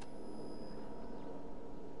arrive.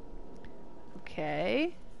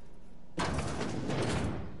 Okay.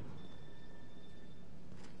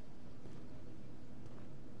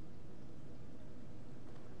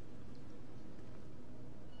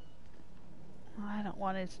 I don't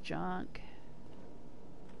want his junk.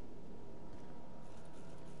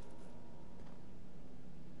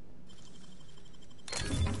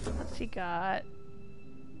 What's he got?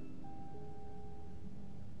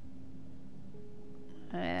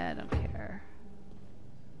 I don't care.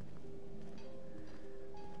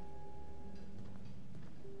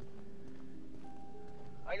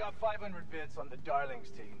 I got 500 bits on the Darlings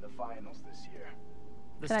taking the finals this year.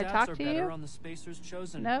 The Can I stats talk are to better you? on the spacers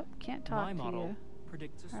chosen. Nope, can't talk My to model you.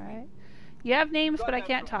 predicts a sweep. Alright. You have names, but I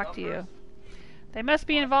can't talk to you. They must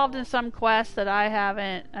be involved in some quest that I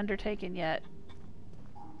haven't undertaken yet.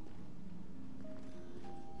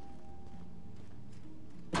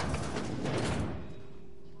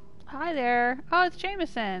 Hi there. Oh, it's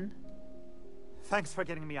Jameson. Thanks for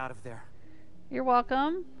getting me out of there. You're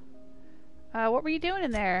welcome. What were you doing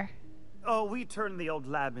in there? Oh, we turned the old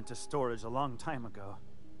lab into storage a long time ago.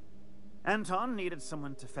 Anton needed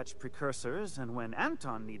someone to fetch precursors, and when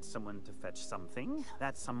Anton needs someone to fetch something,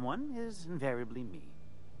 that someone is invariably me.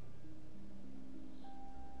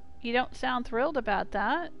 You don't sound thrilled about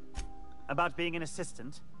that. About being an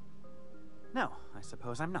assistant? No, I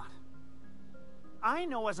suppose I'm not. I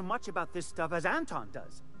know as much about this stuff as Anton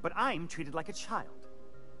does, but I'm treated like a child.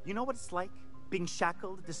 You know what it's like, being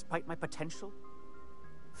shackled despite my potential?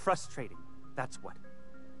 Frustrating, that's what.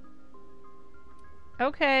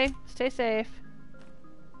 Okay, stay safe.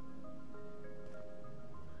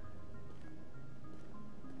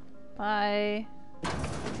 Bye.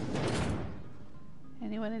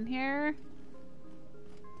 Anyone in here?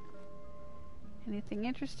 Anything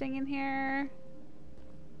interesting in here?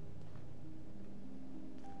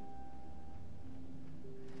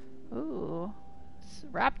 Ooh.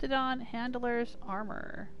 Raptidon Handler's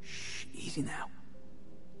Armor. Shh, easy now.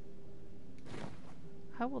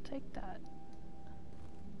 I will take that.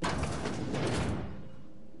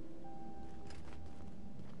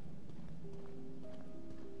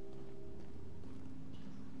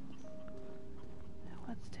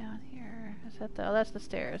 What's down here? Is that the... Oh, that's the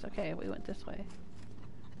stairs. Okay, we went this way.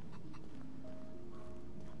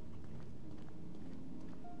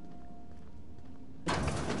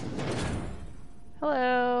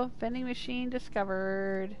 Hello. Vending machine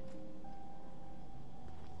discovered.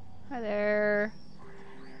 Hi there.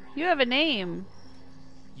 You have a name.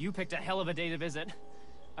 You picked a hell of a day to visit.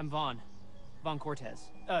 I'm Vaughn. Vaughn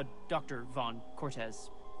Cortes. Dr. Vaughn Cortes.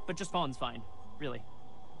 But just Vaughn's fine, really.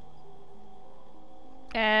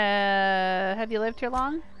 Have you lived here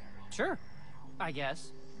long? Sure, I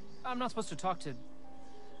guess. I'm not supposed to talk to...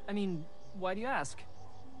 I mean, why do you ask?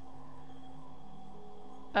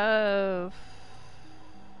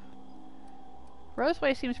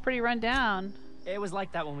 Roseway seems pretty run down. It was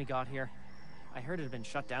like that when we got here. I heard it had been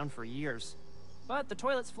shut down for years. But the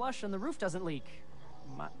toilet's flush and the roof doesn't leak.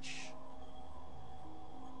 Much.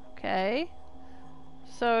 Okay.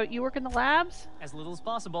 So, you work in the labs? As little as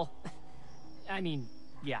possible. I mean,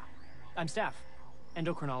 yeah. I'm staff.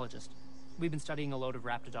 Endocrinologist. We've been studying a load of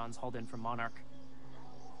raptidons hauled in from Monarch.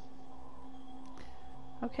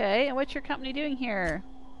 Okay, and what's your company doing here?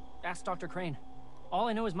 Ask Dr. Crane. All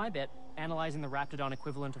I know is my bit, analyzing the raptidon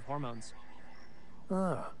equivalent of hormones.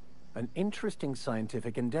 Ah, an interesting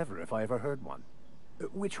scientific endeavor if I ever heard one.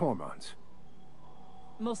 Which hormones?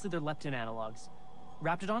 Mostly they're leptin analogs.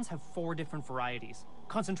 Raptidons have 4 different varieties.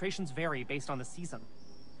 Concentrations vary based on the season.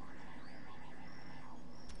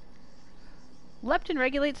 Leptin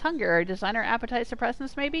regulates hunger. Designer appetite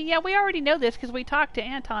suppressants, maybe? Yeah, we already know this because we talked to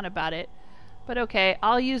Anton about it. But okay,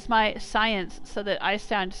 I'll use my science so that I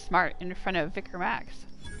sound smart in front of Vicar Max.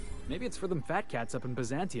 Maybe it's for them fat cats up in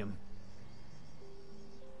Byzantium.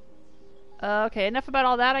 Okay, enough about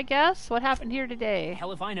all that, I guess. What happened here today?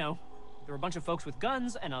 Hell if I know. There were a bunch of folks with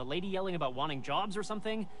guns and a lady yelling about wanting jobs or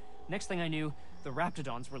something. Next thing I knew, the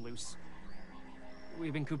raptidons were loose.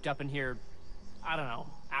 We've been cooped up in here, I don't know,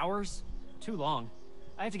 hours? Too long.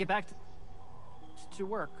 I have to get back to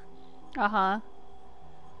work. Uh-huh.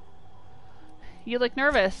 You look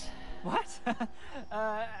nervous. What?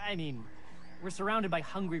 I mean, we're surrounded by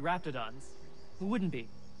hungry raptidons. Who wouldn't be?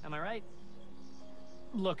 Am I right?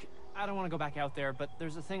 Look, I don't want to go back out there, but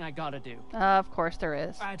there's a thing I gotta do. Of course there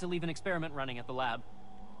is. I had to leave an experiment running at the lab.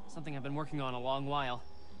 Something I've been working on a long while.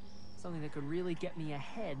 Something that could really get me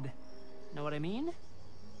ahead. Know what I mean?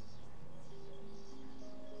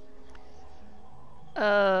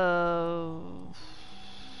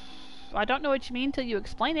 I don't know what you mean till you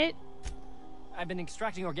explain it. I've been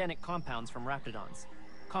extracting organic compounds from raptidons.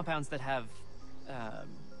 Compounds that have,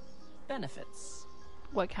 benefits.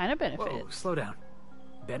 What kind of benefits? Whoa, slow down.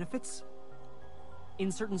 Benefits?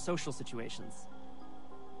 In certain social situations.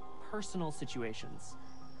 Personal situations.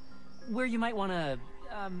 Where you might want to,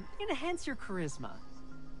 enhance your charisma.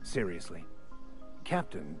 Seriously.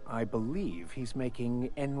 Captain, I believe he's making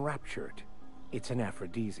Enraptured. It's an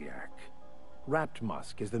aphrodisiac. Wrapped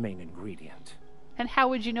musk is the main ingredient. And how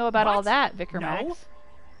would you know about all that, Vicar No. Max?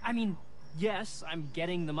 I mean, yes, I'm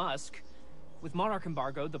getting the musk. With Monarch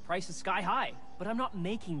embargoed, the price is sky high, but I'm not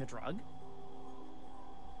making the drug.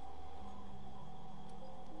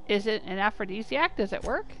 Is it an aphrodisiac? Does it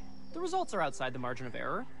work? The results are outside the margin of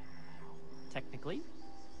error. Technically.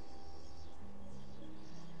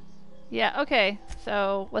 Yeah, okay.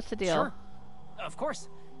 So, what's the deal? Sure. Of course.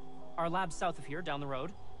 Our lab's south of here, down the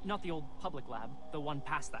road. Not the old public lab, the one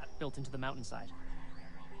past that, built into the mountainside.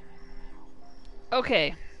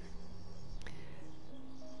 Okay.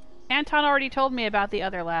 Anton already told me about the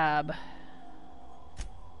other lab.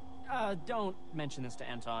 Don't mention this to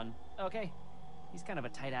Anton, okay? He's kind of a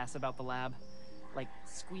tight ass about the lab. Like,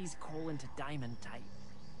 squeeze coal into diamond tight.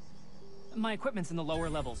 My equipment's in the lower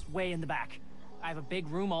levels, way in the back. I have a big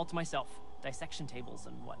room all to myself. Dissection tables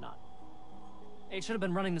and whatnot. It should have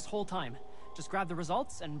been running this whole time. Just grab the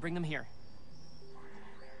results and bring them here.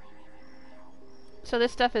 So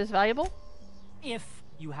this stuff is valuable? If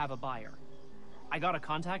you have a buyer. I got a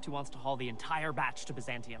contact who wants to haul the entire batch to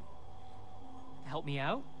Byzantium. Help me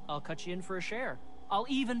out, I'll cut you in for a share. I'll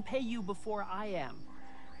even pay you before I am,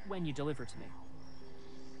 when you deliver to me.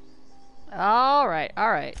 Alright,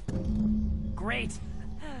 alright. Great!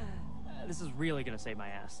 This is really gonna save my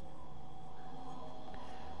ass.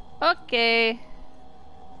 Okay.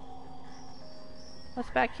 What's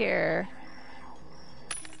back here?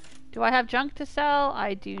 Do I have junk to sell?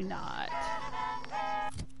 I do not.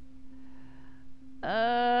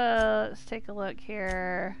 Let's take a look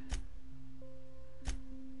here.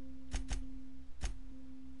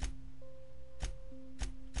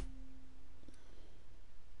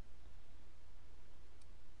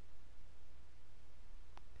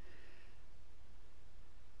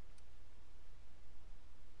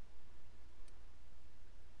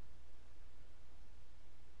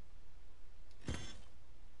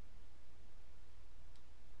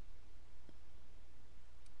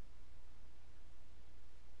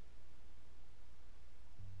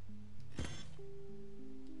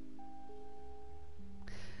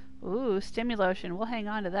 Ooh, Stimulotion. We'll hang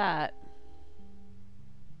on to that.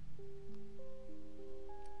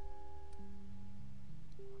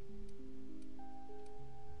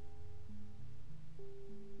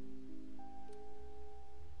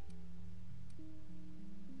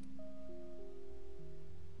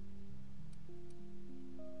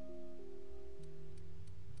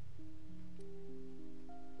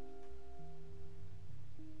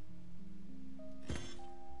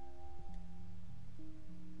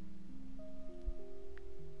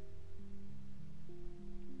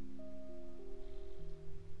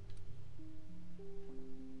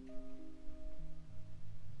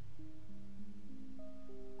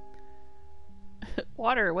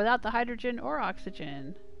 Water without the hydrogen or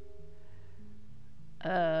oxygen.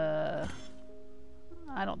 I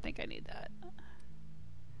don't think I need that.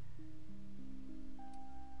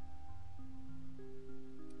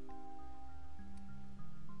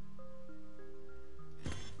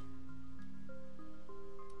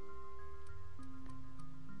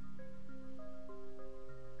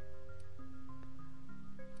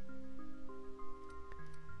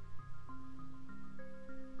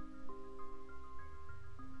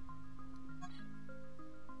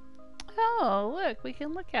 Oh, look, we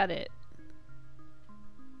can look at it.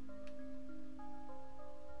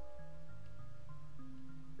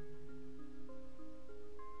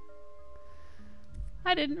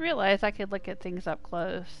 I didn't realize I could look at things up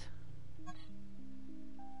close.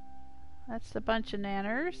 That's the bunch of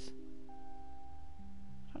nanners.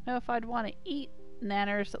 I don't know if I'd want to eat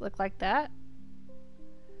nanners that look like that.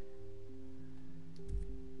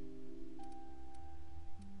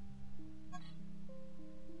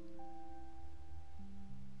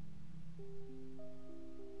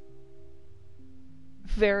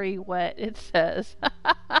 Very wet, it says.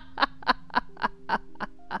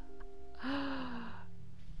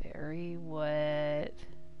 Very wet.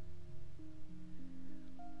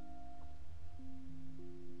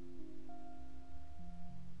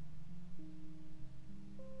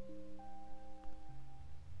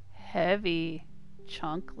 Heavy,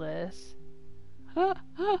 chunkless. Oh,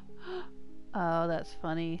 that's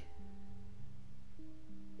funny.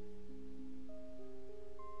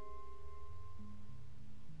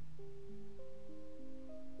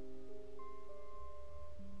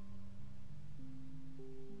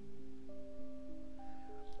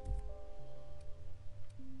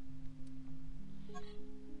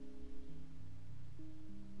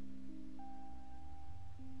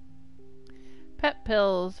 Pep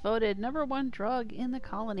pills voted #1 drug in the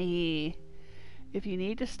colony. If you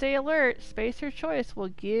need to stay alert, Spacer Choice will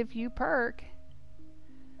give you perk.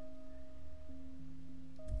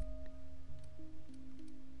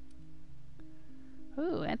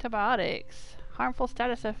 Ooh, antibiotics. Harmful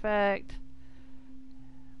status effect.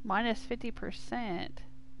 Minus 50%.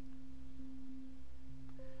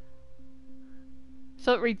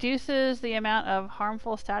 So it reduces the amount of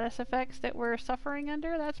harmful status effects that we're suffering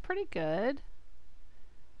under? That's pretty good.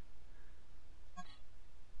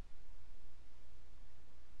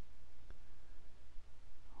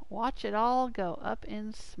 Watch it all go up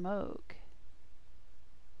in smoke.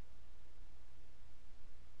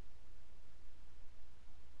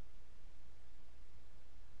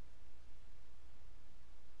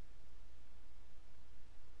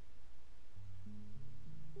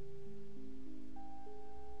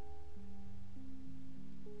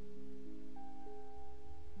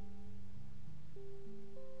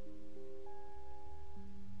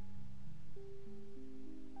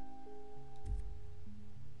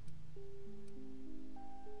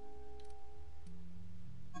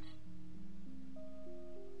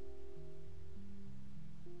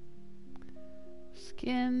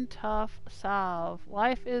 Skin Tough Salve.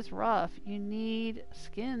 Life is rough. You need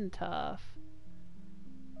Skin Tough.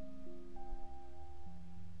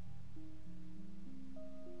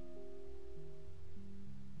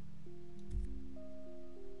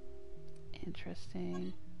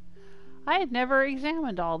 Interesting. I had never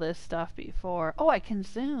examined all this stuff before. Oh, I can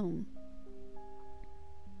zoom.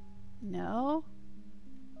 No?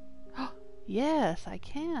 Yes, I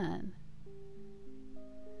can.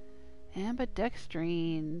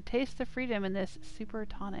 Ambidextrine. Taste the freedom in this super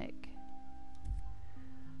tonic.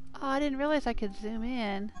 Oh, I didn't realize I could zoom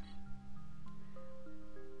in.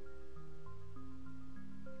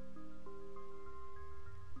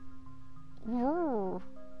 Ooh.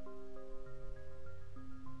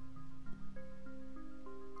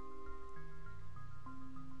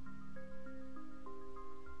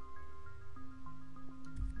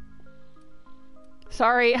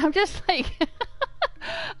 Sorry, I'm just like...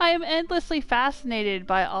 I am endlessly fascinated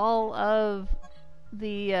by all of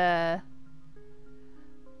the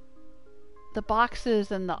the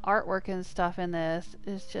boxes and the artwork and stuff in this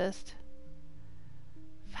is just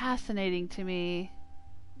fascinating to me.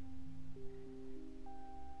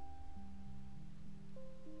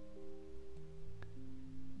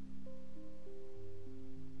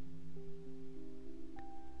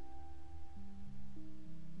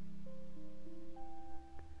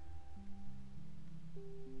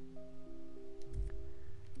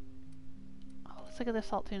 Oh, let's look at the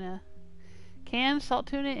salt tuna. Canned salt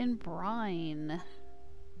tuna in brine.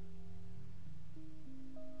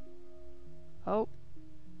 Oh.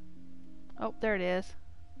 Oh, there it is.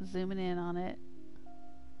 Zooming in on it.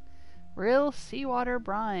 Real seawater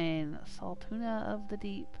brine. Salt tuna of the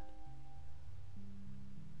deep.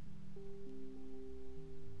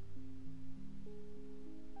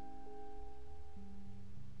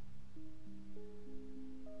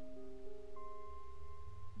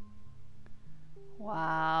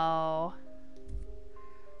 Wow.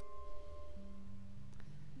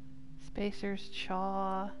 Spacer's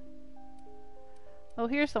Chaw. Oh,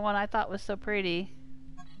 here's the one I thought was so pretty.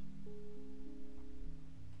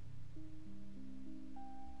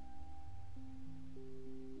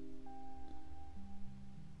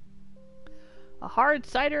 A hard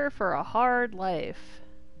cider for a hard life.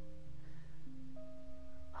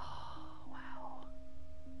 Oh, wow.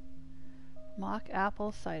 Mock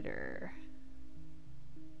apple cider.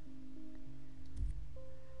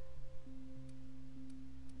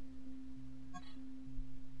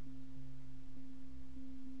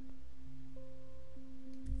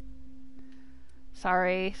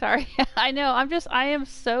 Sorry. I know, I am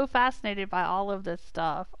so fascinated by all of this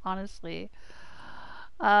stuff, honestly.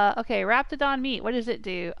 Okay, Raptidon meat, what does it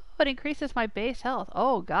do? Oh, it increases my base health.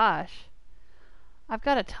 Oh, gosh. I've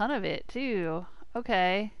got a ton of it, too.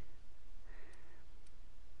 Okay.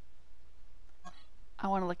 I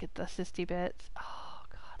want to look at the cysty bits. Oh,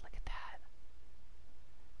 God, look at that.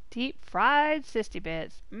 Deep fried cysty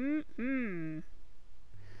bits.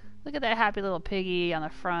 Look at that happy little piggy on the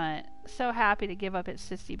front. So happy to give up its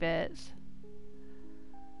cysty bits.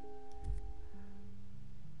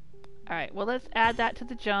 Alright, well, let's add that to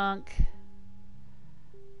the junk.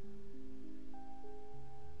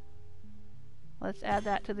 Let's add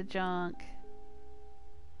that to the junk.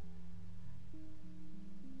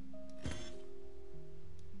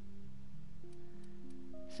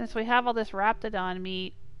 Since we have all this Raptidon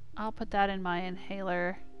meat, I'll put that in my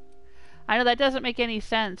inhaler. I know that doesn't make any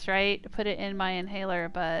sense, right? To put it in my inhaler,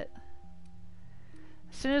 but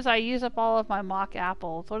as soon as I use up all of my mock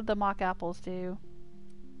apples, what did the mock apples do?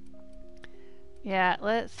 Yeah,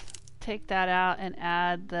 let's take that out and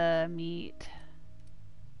add the meat.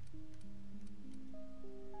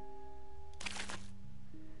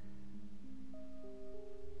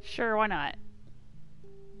 Sure, why not?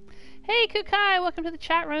 Hey, Kukai, welcome to the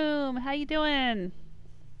chat room. How you doing?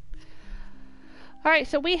 Alright,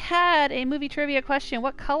 so we had a movie trivia question.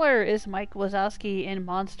 What color is Mike Wazowski in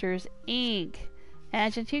Monsters, Inc.?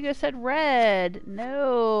 And Gentigo said red.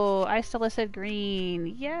 No, Isla said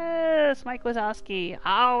green. Yes, Mike Wazowski.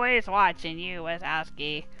 Always watching you,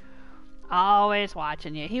 Wazowski. Always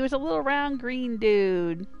watching you. He was a little round green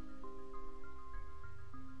dude.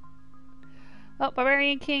 Oh,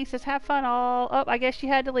 Barbarian King says, have fun all. Oh, I guess you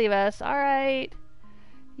had to leave us. Alright.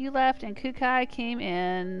 You left and Kukai came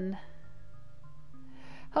in.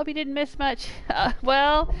 Hope you didn't miss much.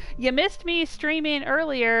 Well, you missed me streaming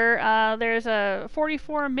earlier. There's a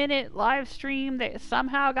 44-minute live stream that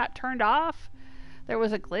somehow got turned off. There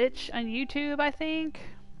was a glitch on YouTube, I think,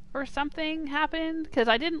 or something happened, because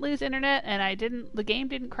I didn't lose internet and the game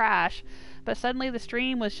didn't crash, but suddenly the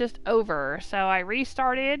stream was just over. So I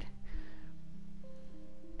restarted,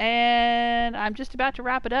 and I'm just about to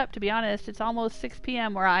wrap it up, to be honest. It's almost 6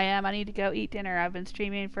 p.m. where I am. I need to go eat dinner. I've been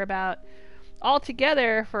streaming for about...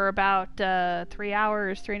 altogether for about 3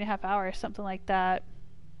 hours, 3.5 hours, something like that.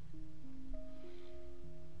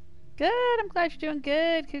 Good, I'm glad you're doing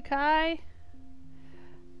good, Kukai.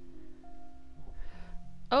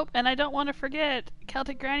 Oh, and I don't want to forget,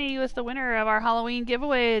 Celtic Granny was the winner of our Halloween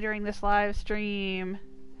giveaway during this live stream.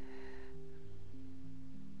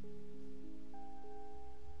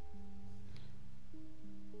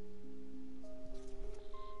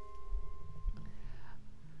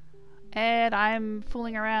 And I'm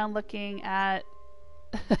fooling around looking at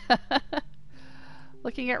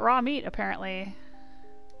looking at raw meat, apparently.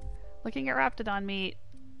 Looking at Raptidon meat.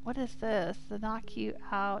 What is this? The knock you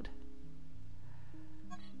out.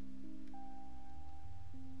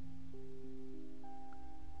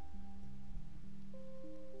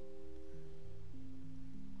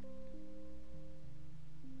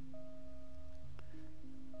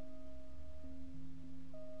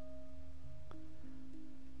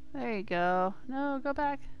 you go. No, go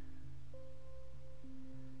back.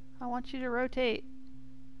 I want you to rotate.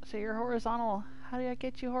 So you're horizontal. How do I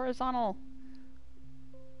get you horizontal?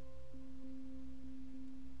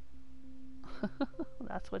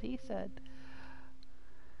 That's what he said.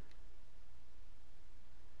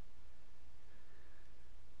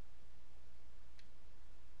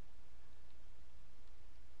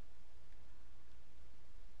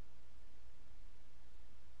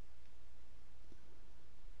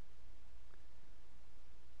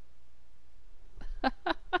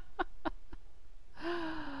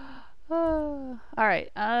 All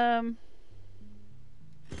right. I'm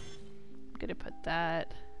gonna put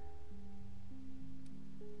that.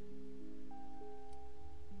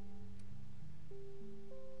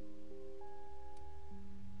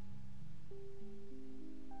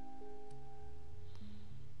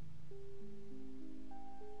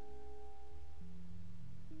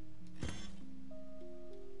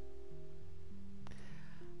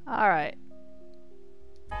 All right.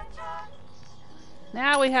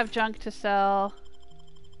 Now we have junk to sell.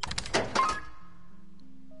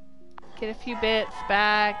 Get a few bits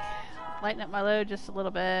back. Lighten up my load just a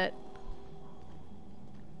little bit.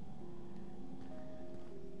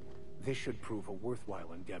 This should prove a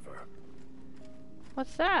worthwhile endeavor.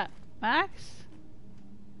 What's that, Max?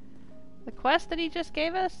 The quest that he just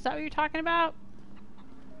gave us? Is that what you're talking about?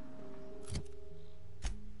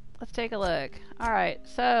 Let's take a look. Alright,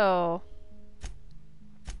 so...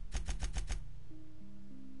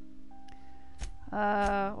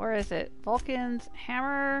 where is it? Vulcan's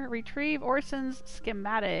hammer, retrieve Orson's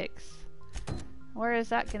schematics. Where is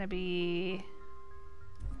that gonna be?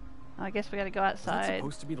 I guess we gotta go outside. Is that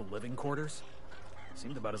supposed to be the living quarters?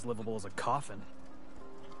 Seemed about as livable as a coffin.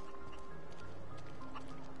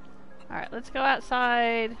 Alright, let's go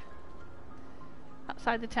outside.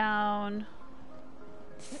 Outside the town.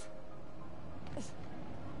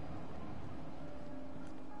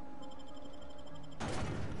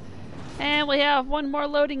 And we have one more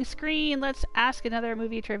loading screen. Let's ask another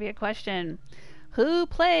movie trivia question. Who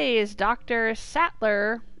plays Dr.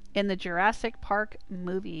 Sattler in the Jurassic Park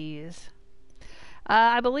movies?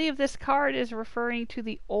 I believe this card is referring to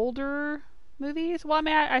the older movies. Well, I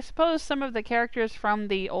mean, I suppose some of the characters from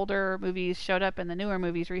the older movies showed up in the newer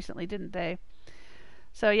movies recently, didn't they?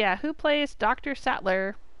 So yeah, who plays Dr.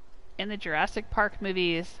 Sattler in the Jurassic Park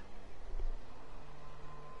movies?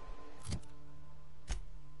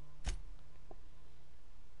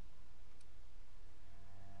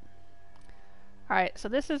 Alright, so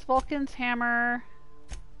this is Vulcan's hammer.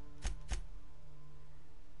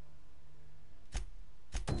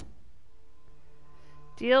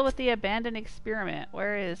 Deal with the abandoned experiment.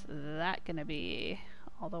 Where is that gonna be?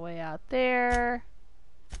 All the way out there.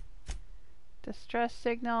 Distress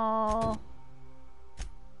signal.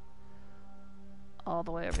 All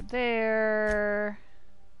the way over there.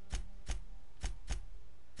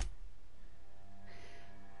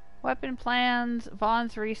 Weapon plans,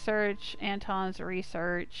 Vaughn's research, Anton's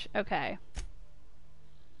research. Okay.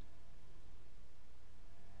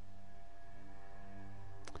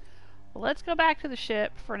 Well, let's go back to the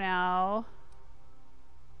ship for now.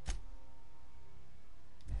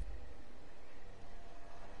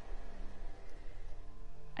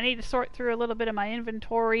 I need to sort through a little bit of my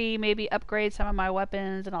inventory, maybe upgrade some of my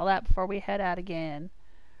weapons and all that before we head out again.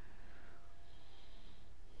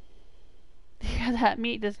 Yeah, that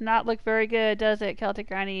meat does not look very good, does it, Celtic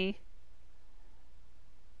Granny?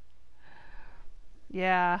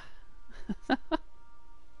 Yeah.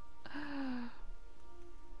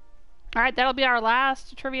 Alright, that'll be our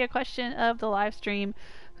last trivia question of the live stream.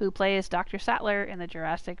 Who plays Dr. Sattler in the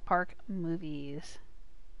Jurassic Park movies?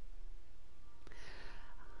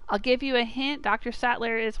 I'll give you a hint. Dr.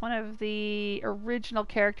 Sattler is one of the original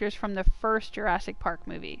characters from the first Jurassic Park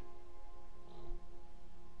movie.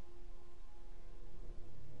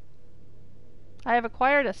 I have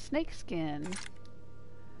acquired a snake skin.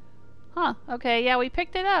 Huh, okay, yeah, we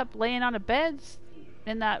picked it up laying on a bed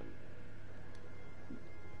in that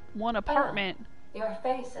one apartment. Your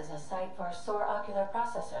face is a site for sore ocular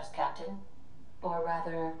processors, Captain. Or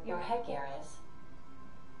rather, your headgear is.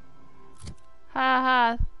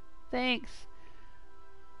 Haha, thanks.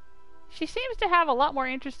 She seems to have a lot more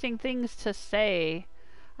interesting things to say.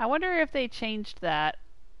 I wonder if they changed that.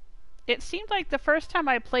 It seemed like the first time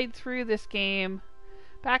I played through this game,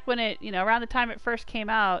 back when it, around the time it first came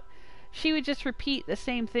out, she would just repeat the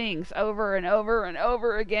same things over and over and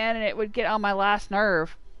over again, and it would get on my last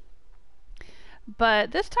nerve.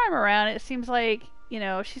 But this time around, it seems like,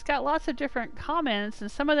 she's got lots of different comments,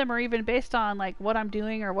 and some of them are even based on, like, what I'm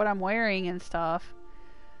doing or what I'm wearing and stuff.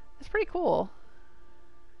 It's pretty cool.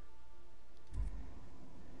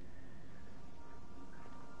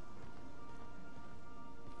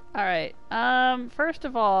 Alright, first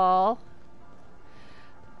of all,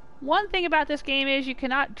 one thing about this game is you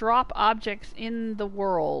cannot drop objects in the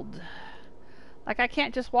world. Like, I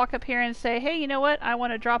can't just walk up here and say, hey, you know what? I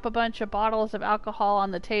want to drop a bunch of bottles of alcohol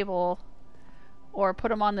on the table. Or put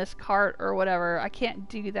them on this cart or whatever. I can't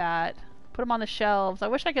do that. Put them on the shelves. I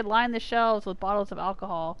wish I could line the shelves with bottles of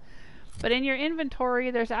alcohol. But in your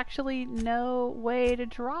inventory, there's actually no way to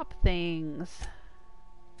drop things.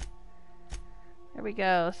 There we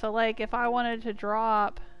go. So, like, if I wanted to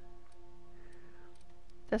drop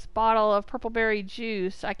this bottle of purple berry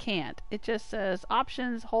juice, I can't. It just says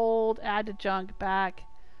options, hold, add to junk, back.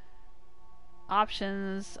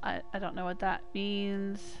 Options, I don't know what that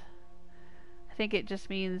means. I think it just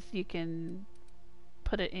means you can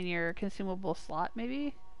put it in your consumable slot,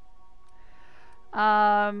 maybe.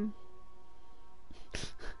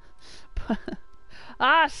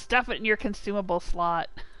 Stuff it in your consumable slot.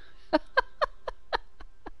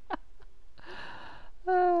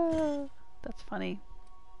 That's funny.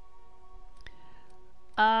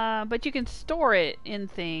 But you can store it in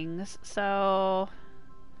things, so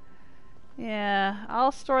yeah,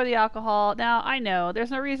 I'll store the alcohol. Now, I know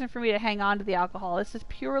there's no reason for me to hang on to the alcohol. This is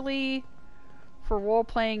purely for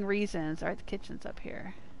role-playing reasons. Alright, the kitchen's up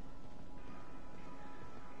here.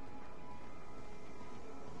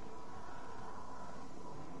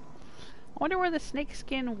 I wonder where the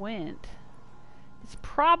snakeskin went. It's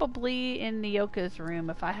probably in Nyoka's room,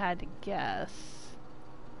 if I had to guess.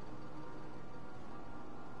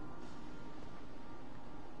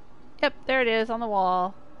 Yep, there it is on the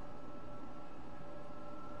wall.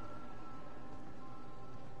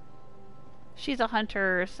 She's a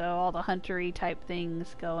hunter, so all the huntery type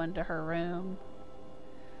things go into her room.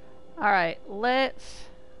 Alright, let's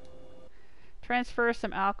transfer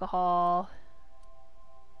some alcohol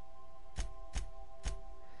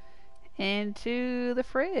into the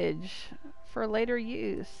fridge for later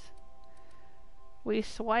use. We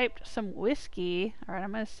swiped some whiskey. Alright,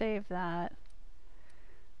 I'm going to save that.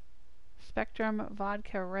 Spectrum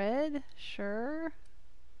Vodka Red, sure.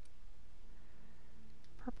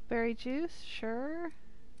 Purple berry juice, sure.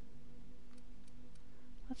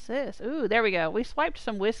 What's this? Ooh, there we go. We swiped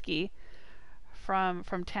some whiskey from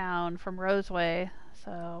town, from Roseway.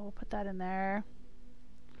 So we'll put that in there.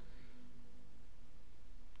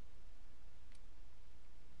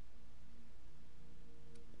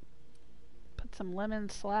 Put some lemon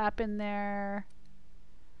slap in there.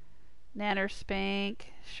 Nanner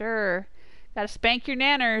spank, sure. Gotta spank your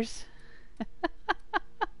nanners.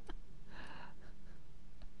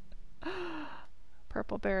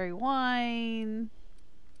 Purple berry wine.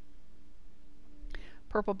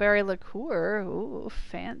 Purple berry liqueur. Ooh,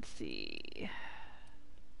 fancy.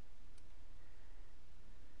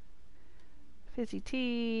 Fizzy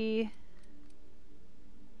tea.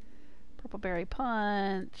 Purple berry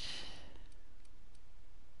punch.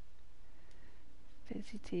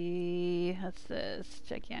 Fizzy tea. What's this?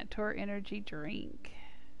 Gigantor energy drink.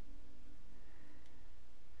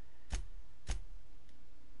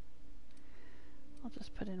 I'll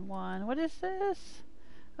just put in one. What is this?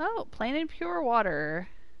 Oh, plain and pure water.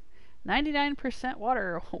 99%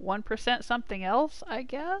 water. 1% something else, I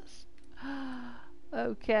guess?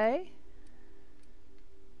 Okay.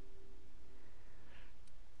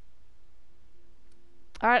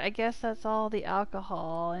 Alright, I guess that's all the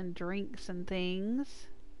alcohol and drinks and things.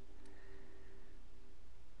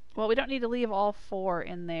 Well, we don't need to leave all 4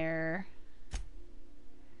 in there.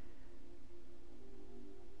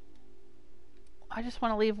 I just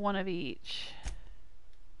want to leave one of each.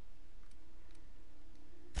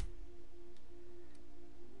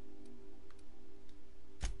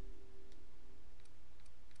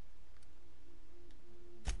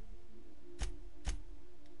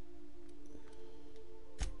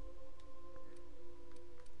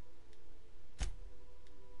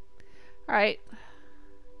 Alright.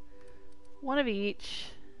 One of each.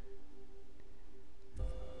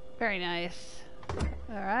 Very nice.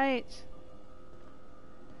 Alright.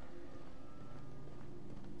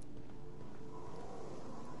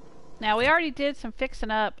 Now, we already did some fixing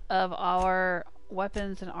up of our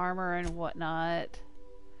weapons and armor and whatnot.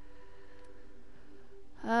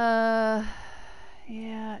 Yeah.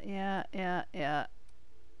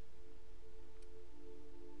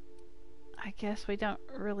 I guess we don't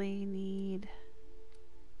really need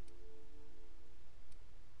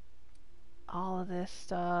all of this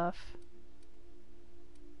stuff.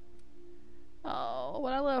 Oh,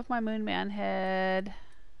 but I love my Moon Man head.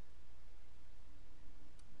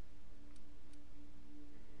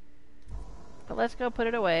 But let's go put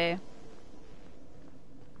it away.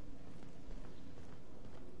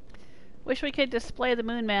 Wish we could display the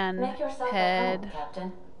Moonman Make yourself head, at home,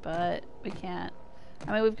 Captain. but we can't.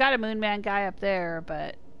 I mean, we've got a Moonman guy up there,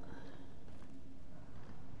 but...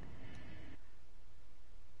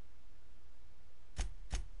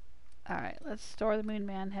 Alright, let's store the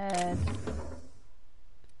Moonman head.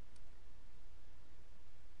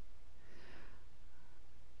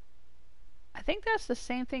 I think that's the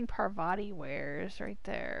same thing Parvati wears right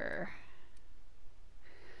there.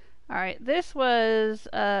 Alright, this was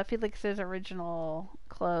Felix's original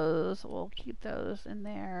clothes. We'll keep those in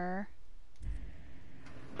there.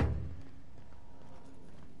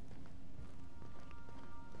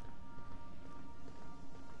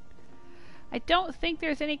 I don't think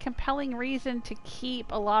there's any compelling reason to keep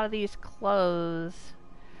a lot of these clothes.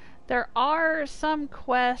 There are some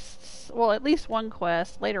quests, well, at least one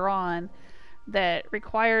quest later on that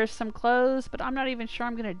requires some clothes, but I'm not even sure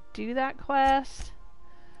I'm going to do that quest.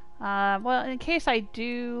 Well, in case I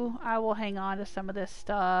do, I will hang on to some of this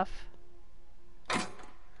stuff.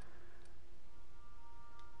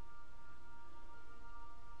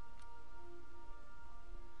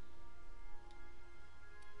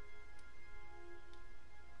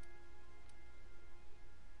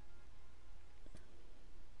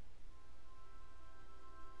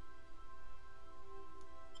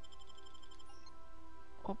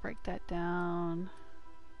 We'll break that down.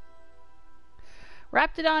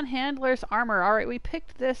 Raptidon Handler's Armor. Alright, we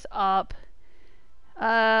picked this up. It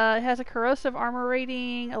has a corrosive armor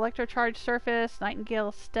rating, electrocharged surface,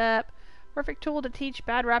 Nightingale Step. Perfect tool to teach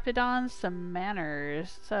bad Raptidons some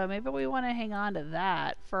manners. So maybe we want to hang on to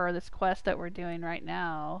that for this quest that we're doing right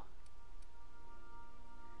now.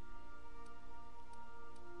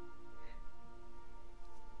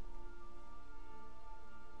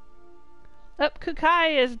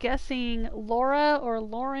 Kukai is guessing Laura or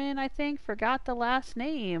Lauren, I think. Forgot the last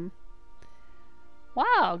name.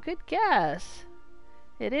 Wow, good guess.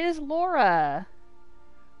 It is Laura.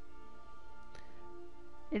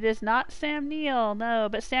 It is not Sam Neill, no,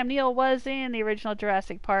 but Sam Neill was in the original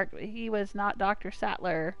Jurassic Park, but he was not Dr.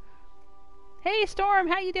 Sattler. Hey Storm,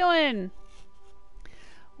 how you doing?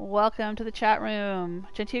 Welcome to the chat room.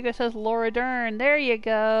 Gentuga says Laura Dern. There you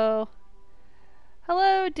go.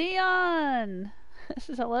 Hello, Dion. This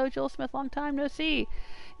is hello, Joel Smith. Long time no see.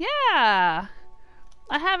 Yeah.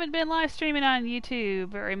 I haven't been live streaming on YouTube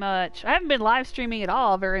very much. I haven't been live streaming at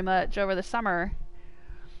all very much over the summer.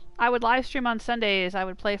 I would live stream on Sundays. I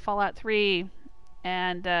would play Fallout 3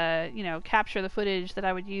 and, you know, capture the footage that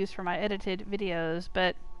I would use for my edited videos.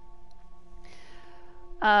 But,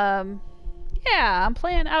 yeah, I'm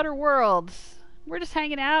playing Outer Worlds. We're just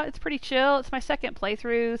hanging out. It's pretty chill. It's my second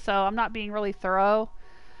playthrough, so I'm not being really thorough.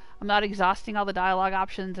 I'm not exhausting all the dialogue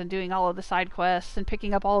options and doing all of the side quests and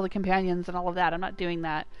picking up all of the companions and all of that. I'm not doing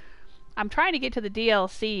that. I'm trying to get to the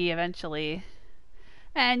DLC eventually.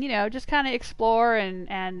 And, you know, just kind of explore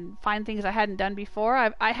and find things I hadn't done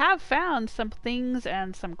before. I have found some things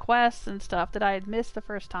and some quests and stuff that I had missed the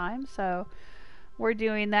first time, so we're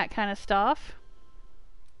doing that kind of stuff.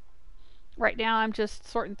 Right now I'm just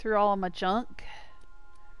sorting through all of my junk.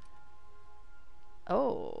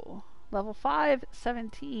 Oh, level 5,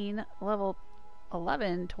 17, level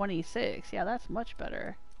 11, 26. Yeah, that's much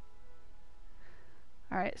better.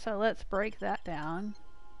 Alright, so let's break that down.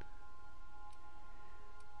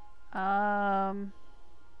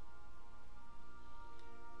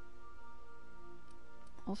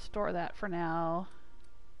 We'll store that for now.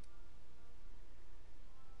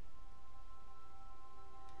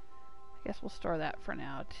 I guess we'll store that for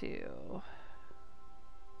now too.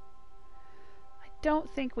 I don't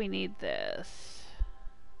think we need this.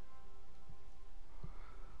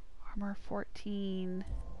 Armor 14.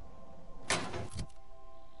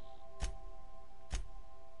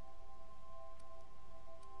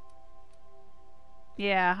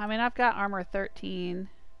 Yeah, I mean, I've got armor 13.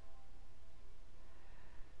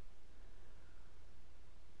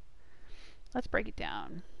 Let's break it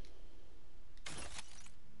down.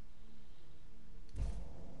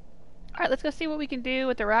 Alright, let's go see what we can do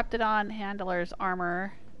with the Raptidon Handler's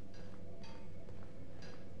armor.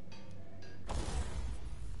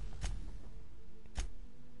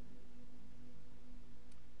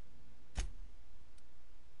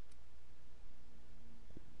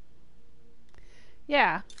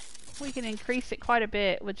 Yeah, we can increase it quite a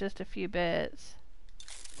bit with just a few bits.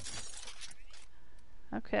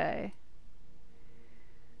 Okay.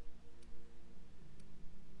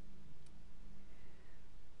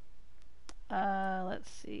 Let's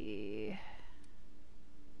see.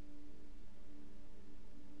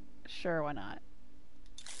 Sure, why not?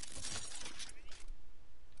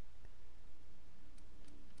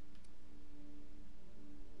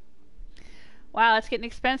 Wow, it's getting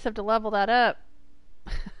expensive to level that up.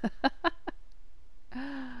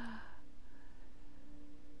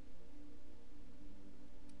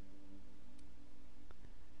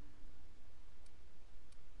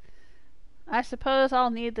 I suppose I'll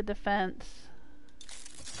need the defense.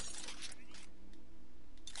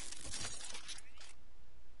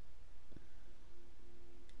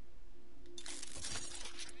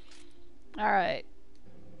 Alright.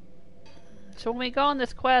 So when we go on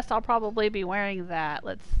this quest, I'll probably be wearing that.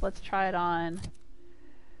 Let's try it on.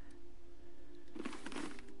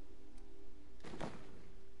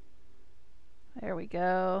 There we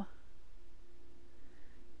go.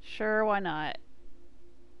 Sure, why not?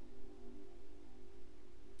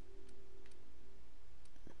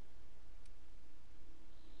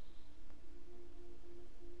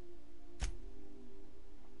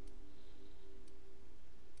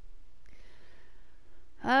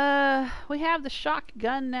 We have the shock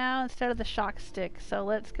gun now instead of the shock stick, so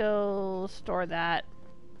let's go store that.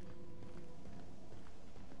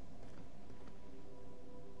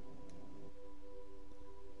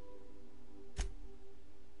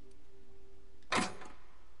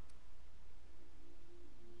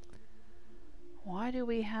 Why do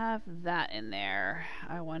we have that in there?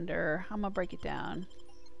 I wonder. I'm gonna break it down.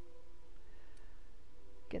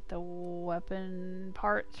 Get the weapon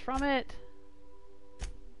parts from it.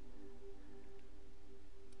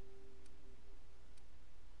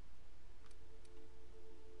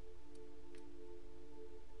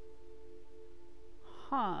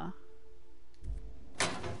 Huh.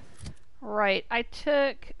 Right, I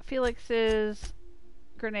took Felix's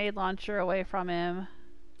grenade launcher away from him.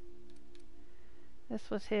 This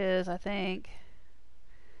was his, I think.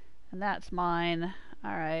 And that's mine.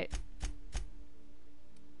 Alright.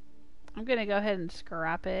 I'm gonna go ahead and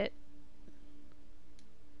scrap it.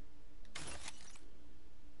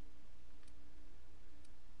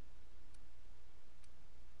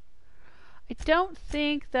 I don't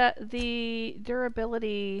think that the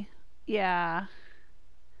durability... Yeah.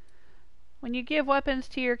 When you give weapons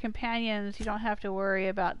to your companions, you don't have to worry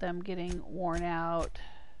about them getting worn out.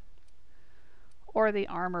 Or the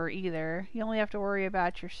armor either. You only have to worry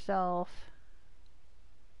about yourself.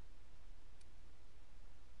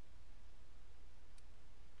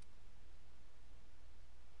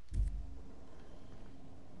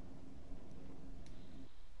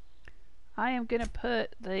 I am gonna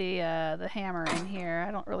put the hammer in here.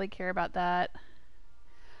 I don't really care about that.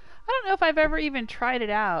 I don't know if I've ever even tried it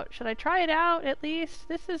out. Should I try it out at least?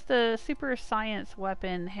 This is the super science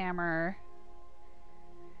weapon hammer.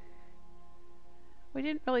 We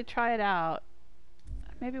didn't really try it out.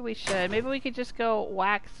 Maybe we should. Maybe we could just go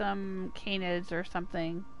whack some canids or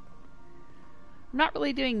something. I'm not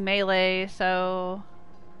really doing melee, so...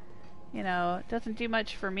 You know, it doesn't do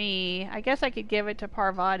much for me. I guess I could give it to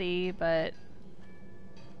Parvati, but...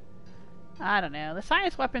 I don't know. The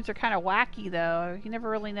science weapons are kind of wacky, though. You never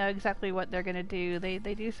really know exactly what they're going to do. They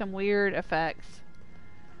do some weird effects.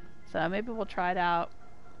 So maybe we'll try it out.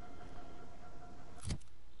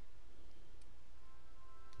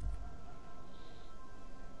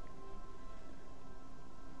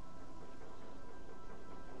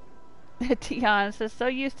 Tion says, so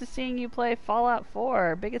used to seeing you play Fallout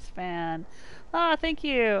 4. Biggest fan. Oh, thank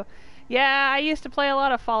you. Yeah, I used to play a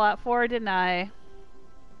lot of Fallout 4, didn't I?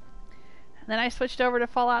 And then I switched over to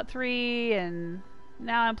Fallout 3, and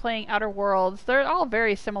now I'm playing Outer Worlds. They're all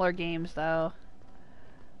very similar games, though.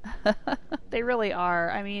 They really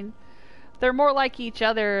are. I mean, they're more like each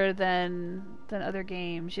other than other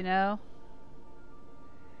games, you know?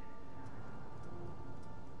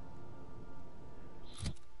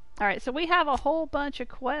 Alright, so we have a whole bunch of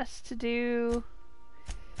quests to do.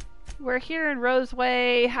 We're here in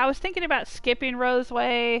Roseway. I was thinking about skipping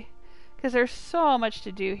Roseway, because there's so much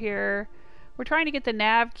to do here. We're trying to get the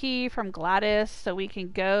nav key from Gladys so we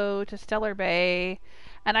can go to Stellar Bay.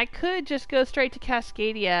 And I could just go straight to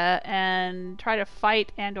Cascadia and try to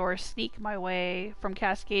fight and or sneak my way from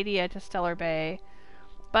Cascadia to Stellar Bay.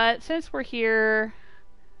 But since we're here...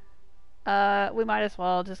 we might as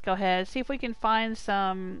well just go ahead, see if we can find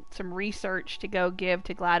some research to go give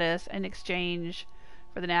to Gladys in exchange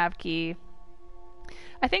for the nav key.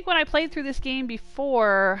 I think when I played through this game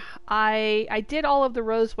before, I did all of the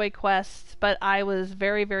Roseway quests, but I was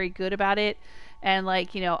very, very good about it. And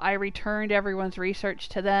like, you know, I returned everyone's research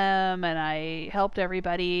to them, and I helped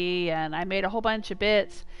everybody, and I made a whole bunch of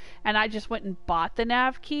bits, and I just went and bought the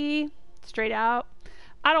nav key straight out.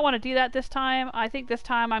 I don't want to do that this time. I think this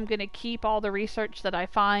time I'm going to keep all the research that I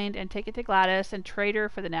find and take it to Gladys and trade her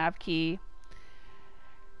for the nav key.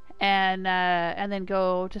 And then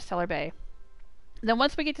go to Stellar Bay. Then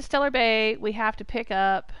once we get to Stellar Bay, we have to pick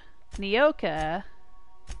up Nyoka.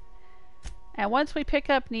 And once we pick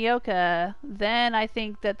up Nyoka, then I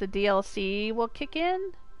think that the DLC will kick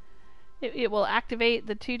in. It will activate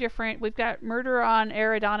the two different... We've got Murder on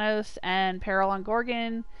Eridanos and Peril on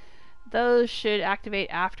Gorgon. Those should activate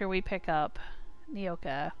after we pick up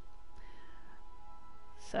Nyoka.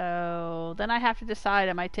 So then I have to decide,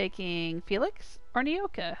 am I taking Felix or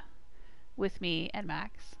Nyoka with me and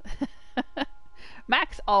Max?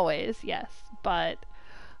 Max always, yes, but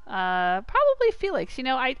probably Felix. You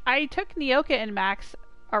know, I took Nyoka and Max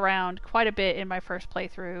around quite a bit in my first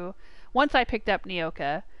playthrough. Once I picked up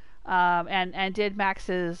Nyoka and did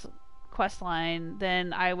Max's quest line,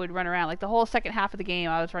 then I would run around. Like the whole second half of the game,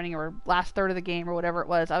 I was running, or last third of the game, or whatever it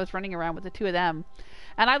was, I was running around with the two of them.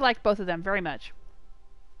 And I liked both of them very much.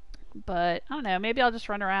 But, I don't know, maybe I'll just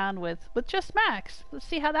run around with just Max. Let's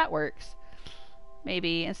see how that works.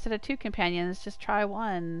 Maybe, instead of two companions, just try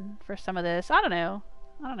one for some of this. I don't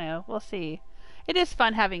know. We'll see. It is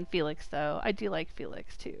fun having Felix, though. I do like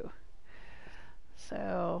Felix, too.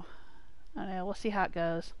 So, I don't know. We'll see how it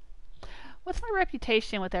goes. What's my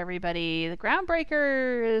reputation with everybody? The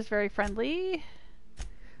Groundbreaker is very friendly.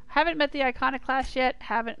 Haven't met the Iconoclast yet.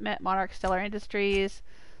 Haven't met Monarch Stellar Industries.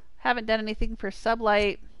 Haven't done anything for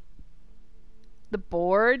Sublight. The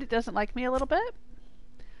board doesn't like me a little bit.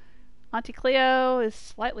 Auntie Cleo is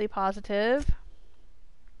slightly positive.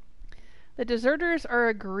 The deserters are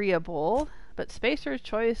agreeable, but Spacer's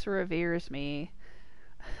Choice reveres me.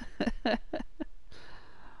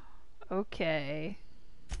 Okay.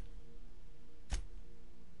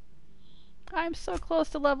 I'm so close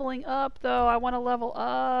to leveling up, though. I want to level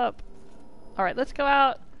up. Alright, let's go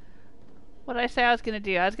out. What did I say I was going to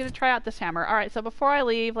do? I was going to try out this hammer. Alright, so before I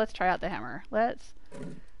leave, let's try out the hammer. Let's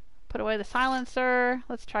put away the silencer.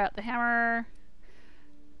 Let's try out the hammer.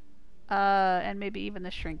 And maybe even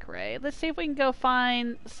the shrink ray. Let's see if we can go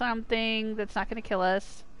find something that's not going to kill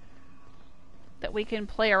us, that we can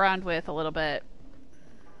play around with a little bit.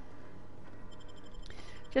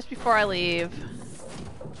 Just before I leave.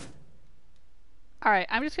 Alright,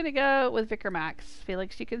 I'm just going to go with Vicar Max.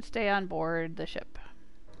 Felix, you can stay on board the ship.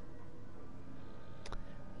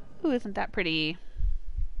 Ooh, isn't that pretty?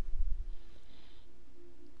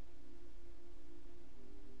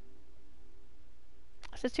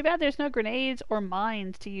 So it's too bad there's no grenades or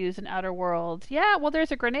mines to use in Outer Worlds. Yeah, well,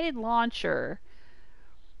 there's a grenade launcher.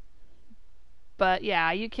 But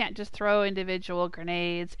yeah, you can't just throw individual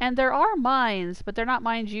grenades. And there are mines, but they're not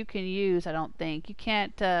mines you can use, I don't think. You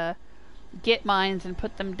can't get mines and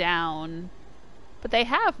put them down. But they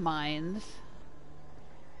have mines.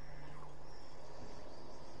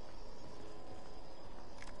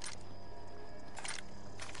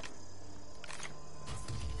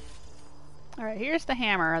 Alright, here's the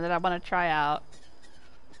hammer that I want to try out.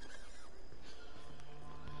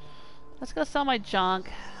 Let's go sell my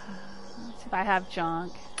junk. Let's see if I have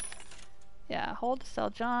junk. Yeah, hold to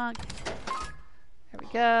sell junk. There we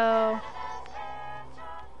go.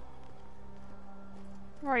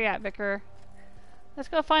 Where are you at, Vicar? Let's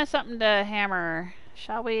go find something to hammer,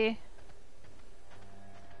 shall we?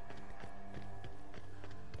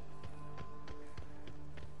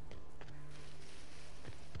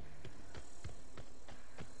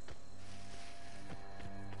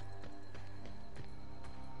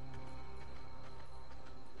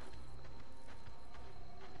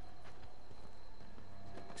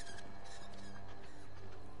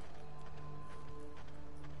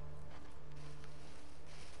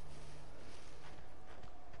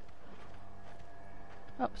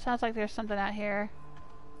 Oh, sounds like there's something out here.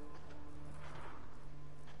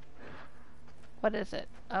 What is it?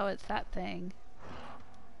 Oh, it's that thing.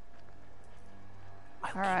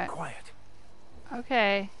 All right. Keep quiet.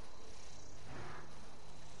 Okay.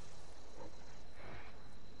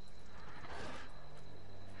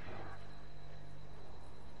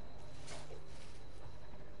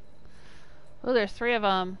 Oh, there's 3 of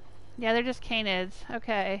them. Yeah, they're just canids.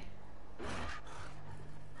 Okay.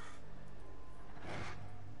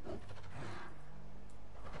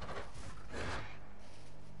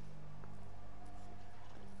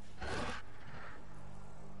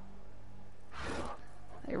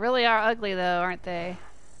 They really are ugly, though, aren't they?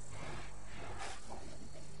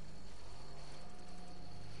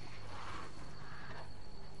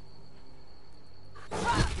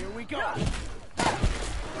 Here we go.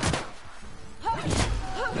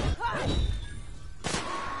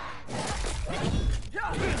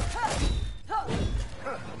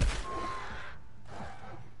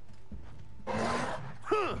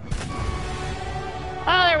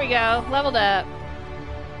 Oh, there we go. Leveled up.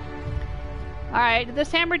 Alright, did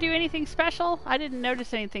this hammer do anything special? I didn't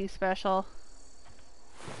notice anything special.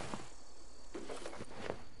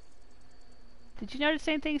 Did you notice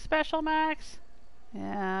anything special, Max?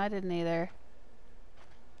 Yeah, I didn't either.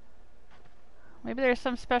 Maybe there's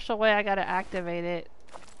some special way I gotta activate it.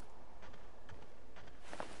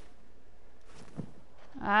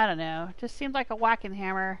 I don't know. Just seemed like a whacking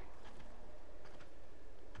hammer.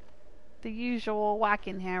 The usual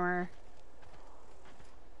whacking hammer.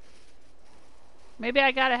 Maybe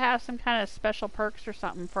I gotta have some kind of special perks or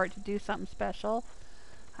something for it to do something special.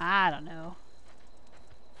 I don't know.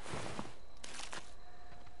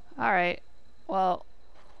 Alright. Well,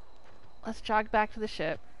 let's jog back to the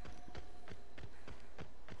ship.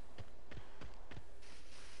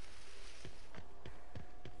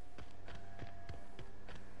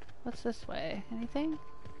 What's this way? Anything?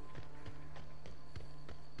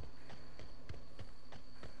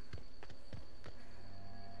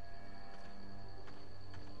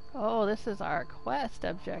 Oh, this is our quest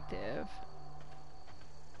objective.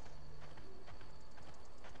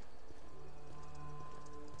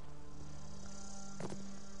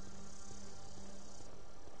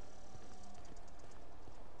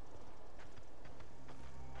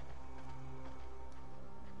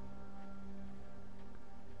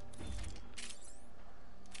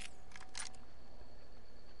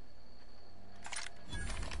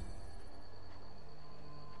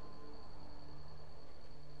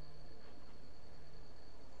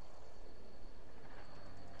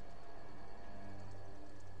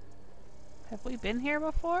 Have we been here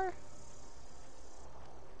before?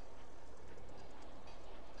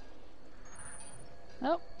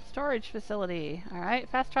 Nope. Storage facility. Alright,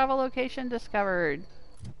 fast travel location discovered.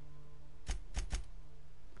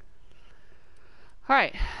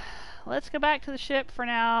 Alright, let's go back to the ship for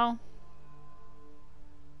now.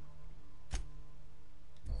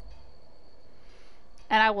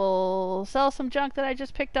 And I will sell some junk that I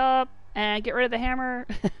just picked up and get rid of the hammer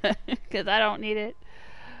because I don't need it.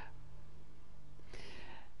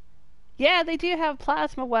 Yeah, they do have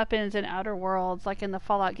plasma weapons in Outer Worlds, like in the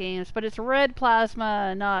Fallout games, but it's red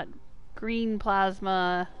plasma, not green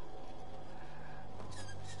plasma.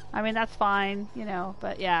 I mean, that's fine, you know,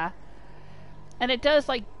 but yeah. And it does,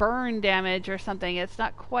 like, burn damage or something. It's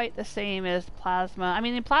not quite the same as plasma. I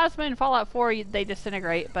mean, in plasma in Fallout 4, they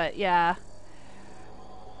disintegrate, but yeah.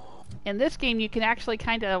 In this game, you can actually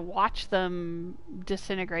kind of watch them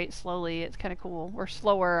disintegrate slowly. It's kind of cool. Or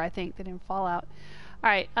slower, I think, than in Fallout.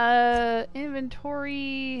 Alright,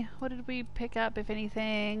 inventory. What did we pick up, if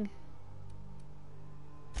anything?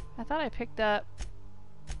 I thought I picked up...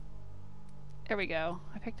 There we go.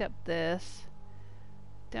 I picked up this.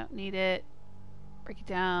 Don't need it. Break it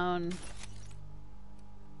down.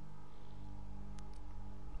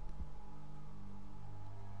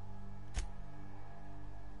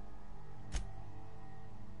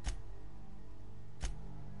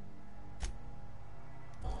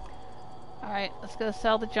 Alright, let's go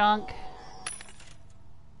sell the junk.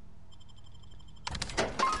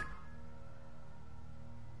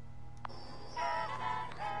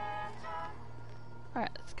 Alright,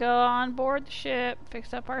 let's go on board the ship,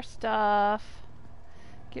 fix up our stuff,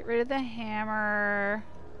 get rid of the hammer.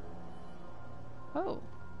 Oh.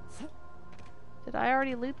 Did I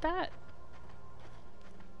already loot that?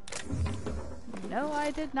 No,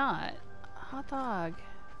 I did not. Hot dog.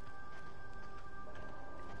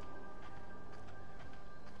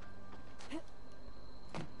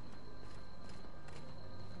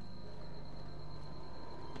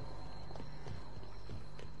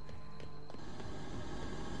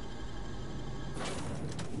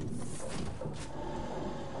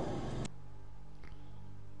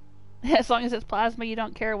 As long as it's plasma, you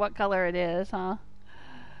don't care what color it is, huh?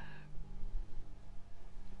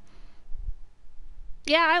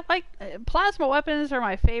 Yeah, I like... plasma weapons are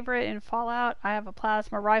my favorite in Fallout. I have a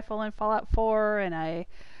plasma rifle in Fallout 4, and I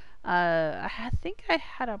think I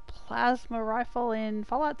had a plasma rifle in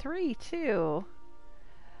Fallout 3, too.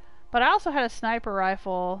 But I also had a sniper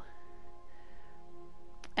rifle.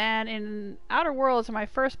 And in Outer Worlds, in my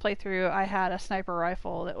first playthrough, I had a sniper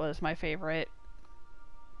rifle that was my favorite.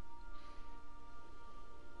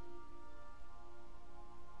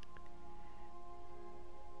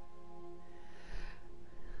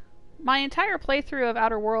 My entire playthrough of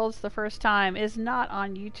Outer Worlds the first time is not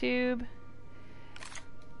on YouTube.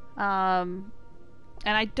 And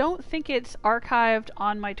I don't think it's archived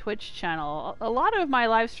on my Twitch channel. A lot of my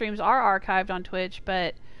live streams are archived on Twitch,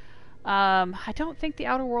 but I don't think the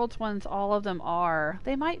Outer Worlds ones, all of them are.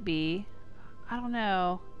 They might be. I don't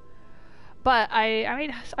know. But I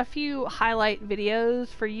made a few highlight videos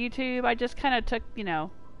for YouTube. I just kind of took, you know,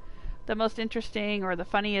 the most interesting or the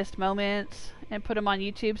funniest moments and put them on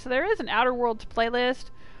YouTube. So there is an Outer Worlds playlist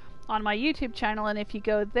on my YouTube channel, and if you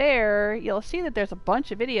go there, you'll see that there's a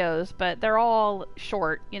bunch of videos, but they're all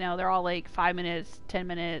short. You know, they're all like 5 minutes, 10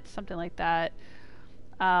 minutes, something like that.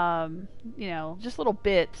 You know, just little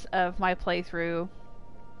bits of my playthrough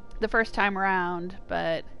the first time around,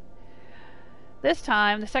 but this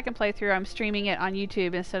time, the second playthrough, I'm streaming it on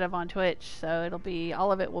YouTube instead of on Twitch, so it'll be,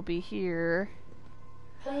 all of it will be here.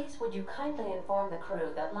 Please, would you kindly inform the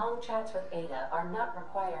crew that long chats with Ada are not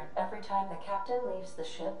required every time the captain leaves the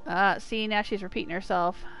ship? See, now she's repeating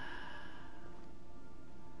herself.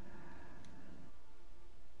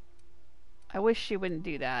 I wish she wouldn't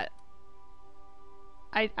do that.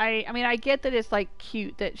 I mean, I get that it's, like,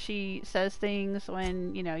 cute that she says things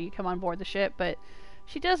when, you know, you come on board the ship, but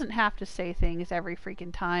she doesn't have to say things every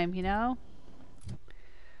freaking time, you know?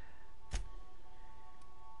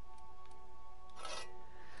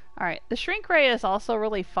 Alright, the shrink ray is also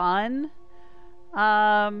really fun.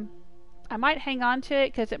 I might hang on to it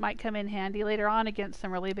because it might come in handy later on against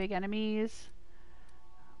some really big enemies.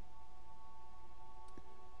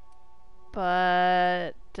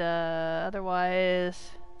 But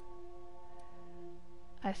otherwise,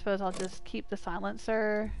 I suppose I'll just keep the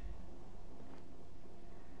silencer.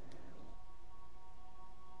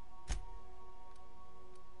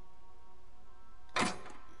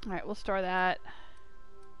 Alright, we'll store that.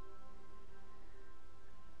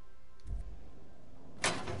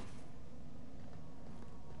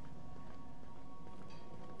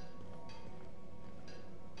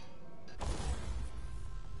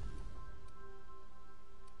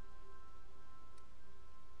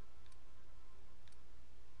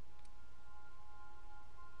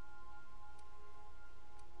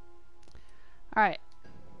 Alright,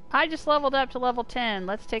 I just leveled up to level 10.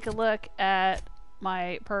 Let's take a look at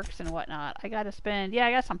my perks and whatnot. I gotta spend, yeah,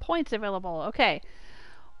 I got some points available. Okay,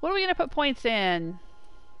 what are we gonna put points in?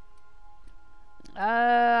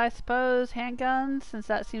 I suppose handguns, since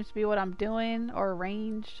that seems to be what I'm doing, or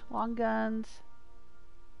ranged long guns.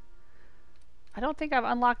 I don't think I've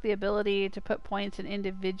unlocked the ability to put points in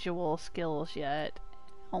individual skills yet,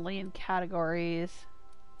 only in categories.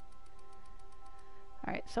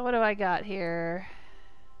 Alright, so what do I got here?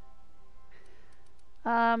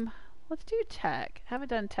 Let's do tech. Haven't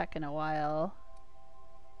done tech in a while.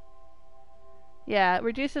 Yeah, it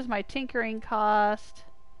reduces my tinkering cost.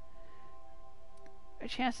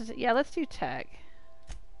 Chances, yeah, let's do tech.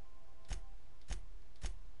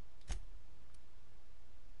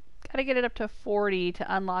 Gotta get it up to 40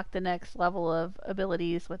 to unlock the next level of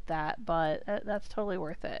abilities with that, but that's totally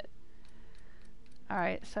worth it.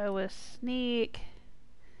 Alright, so with sneak,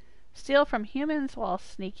 steal from humans while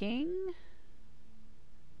sneaking.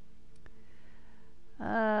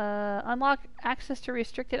 Unlock access to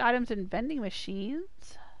restricted items in vending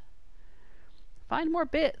machines. Find more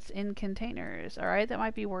bits in containers. Alright, that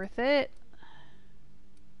might be worth it.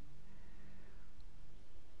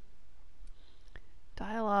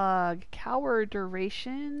 Dialogue. Cower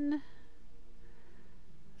duration.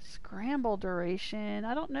 Scramble duration.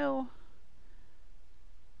 I don't know.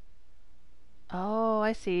 Oh,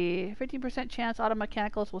 I see. 15% chance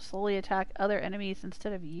automechanicals will slowly attack other enemies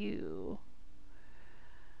instead of you.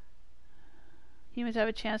 Humans have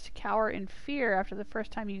a chance to cower in fear after the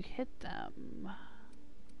first time you hit them.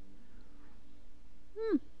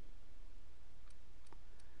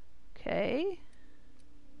 Okay.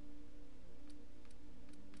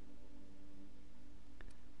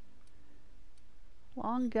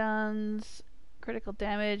 Long guns, critical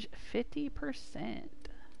damage 50%.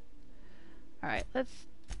 Alright, let's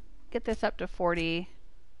get this up to 40.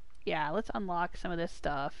 Yeah, let's unlock some of this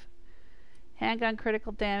stuff. Handgun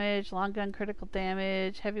critical damage, long gun critical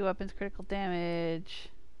damage, heavy weapons critical damage.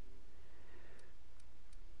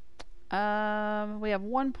 We have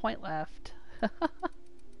 1 point left. Let's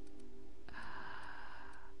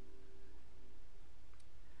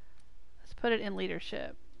put it in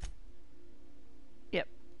leadership. Yep.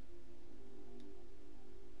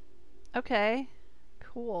 Okay.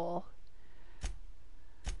 Cool.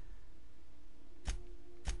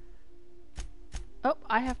 Oh,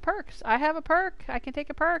 I have perks. I have a perk. I can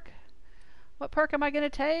take a perk. What perk am I going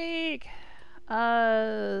to take?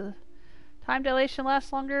 Time dilation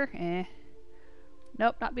lasts longer.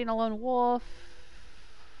 Nope, not being a lone wolf.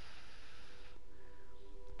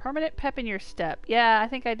 Permanent pep in your step. Yeah, I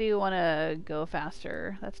think I do want to go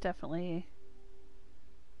faster. That's definitely...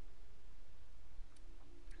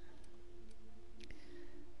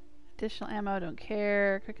 Additional ammo, don't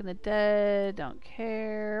care. Quicken the dead, don't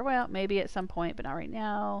care. Well, maybe at some point, but not right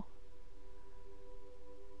now.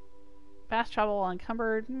 Fast travel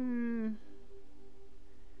encumbered.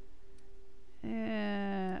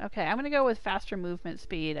 Okay, I'm gonna go with faster movement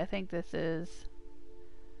speed. I think this is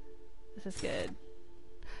good.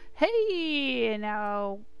 Hey,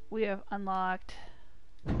 now we have unlocked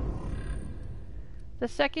the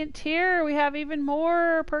second tier. We have even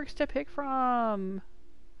more perks to pick from.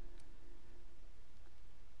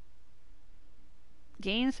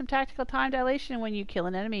 Gain some tactical time dilation when you kill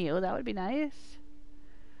an enemy. Oh, that would be nice.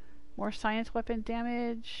 More science weapon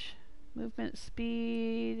damage. Movement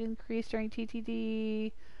speed increased during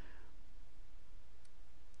TTD.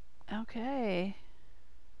 Okay.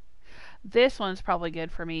 This one's probably good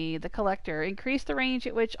for me. The collector. Increase the range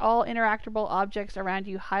at which all interactable objects around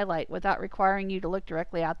you highlight without requiring you to look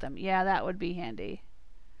directly at them. Yeah, that would be handy.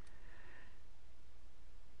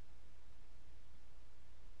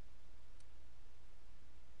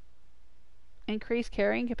 Increase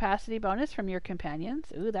carrying capacity bonus from your companions.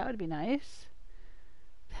 Ooh, that would be nice.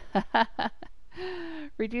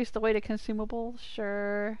 Reduce the weight of consumables.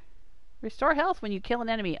 Sure. Restore health when you kill an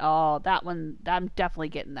enemy. Oh, that one. I'm definitely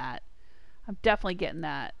getting that. I'm definitely getting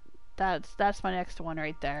that. That's my next one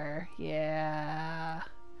right there. Yeah.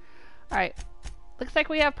 Alright. Looks like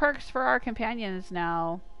we have perks for our companions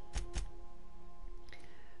now.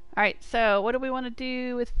 Alright, so what do we want to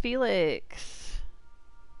do with Felix?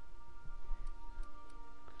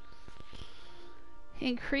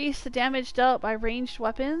 Increase the damage dealt by ranged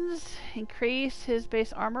weapons. Increase his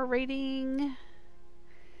base armor rating.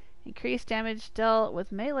 Increase damage dealt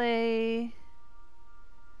with melee.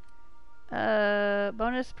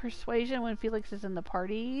 Bonus persuasion when Felix is in the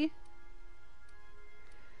party.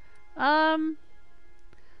 Let's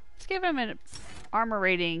give him an armor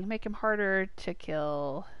rating. Make him harder to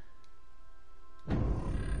kill.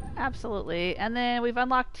 Absolutely. And then we've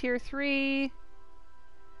unlocked tier 3.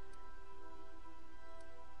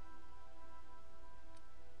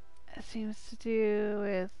 It seems to do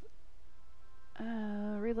with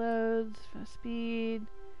reloads, speed,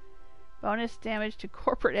 bonus damage to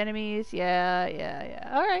corporate enemies. Yeah.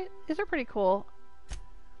 Alright, these are pretty cool.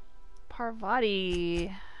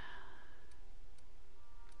 Parvati.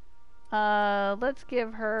 Let's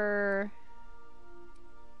give her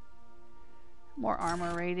more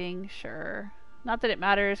armor rating, sure. Not that it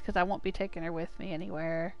matters, because I won't be taking her with me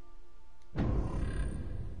anywhere.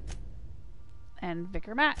 And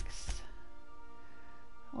Vicar Max.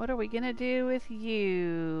 What are we gonna do with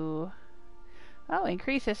you? Oh,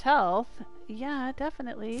 increase his health. Yeah,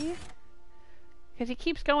 definitely. Because he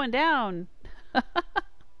keeps going down.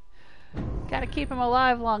 Gotta keep him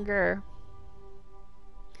alive longer.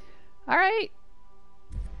 Alright.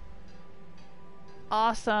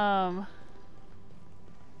 Awesome.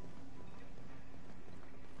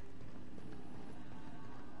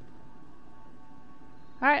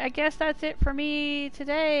 Alright, I guess that's it for me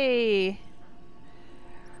today.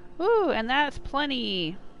 Ooh, and that's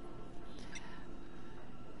plenty.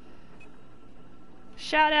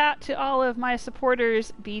 Shout out to all of my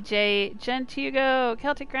supporters: BJ, Gentugo,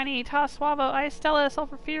 Celtic Granny, Toss Suavo, Istella,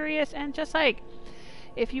 Sulfur Furious, and Just Like.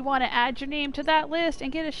 If you want to add your name to that list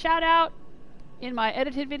and get a shout out in my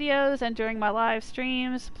edited videos and during my live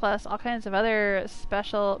streams, plus all kinds of other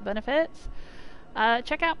special benefits,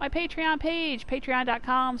 check out my Patreon page,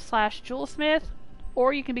 patreon.com/JewelSmith,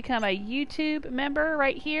 or you can become a YouTube member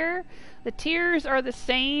right here. The tiers are the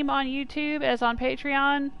same on YouTube as on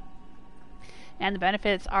Patreon, and the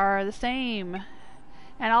benefits are the same.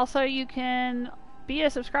 And also you can be a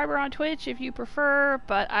subscriber on Twitch if you prefer,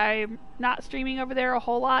 but I'm not streaming over there a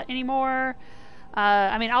whole lot anymore.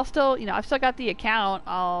 I mean, I'll still, I've still got the account.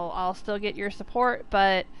 I'll still get your support,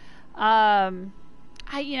 but I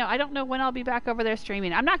don't know when I'll be back over there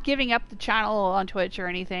streaming. I'm not giving up the channel on Twitch or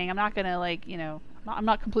anything. I'm not gonna I'm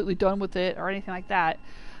not completely done with it or anything like that.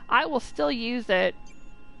 I will still use it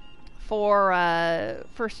for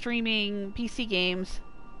streaming PC games.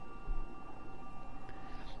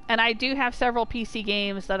 And I do have several PC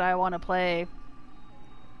games that I want to play.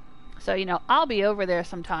 So, I'll be over there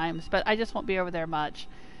sometimes, but I just won't be over there much.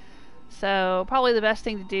 So, probably the best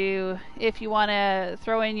thing to do if you want to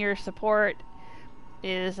throw in your support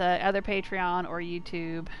is either Patreon or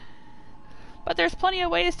YouTube. But there's plenty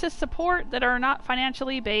of ways to support that are not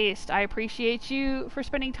financially based. I appreciate you for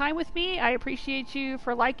spending time with me. I appreciate you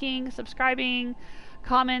for liking, subscribing,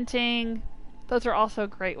 commenting. Those are also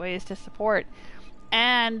great ways to support.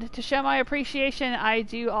 And to show my appreciation, I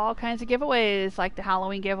do all kinds of giveaways, like the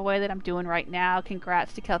Halloween giveaway that I'm doing right now.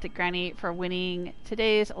 Congrats to Celtic Granny for winning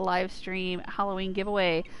today's live stream Halloween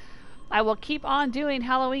giveaway. I will keep on doing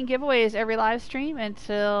Halloween giveaways every live stream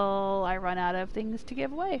until I run out of things to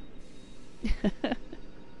give away.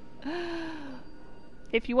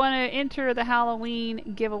 If you want to enter the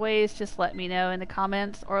Halloween giveaways, just let me know in the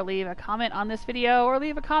comments, or leave a comment on this video, or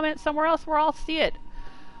leave a comment somewhere else where I'll see it.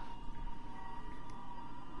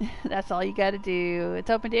 That's all you gotta do. It's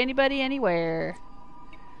open to anybody, anywhere.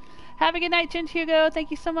 Have a good night, Gent Hugo.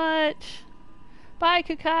 Thank you so much. Bye,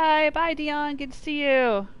 Kukai. Bye, Dion. Good to see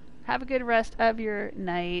you. Have a good rest of your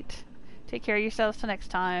night. Take care of yourselves till next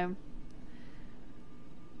time.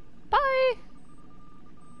 Bye.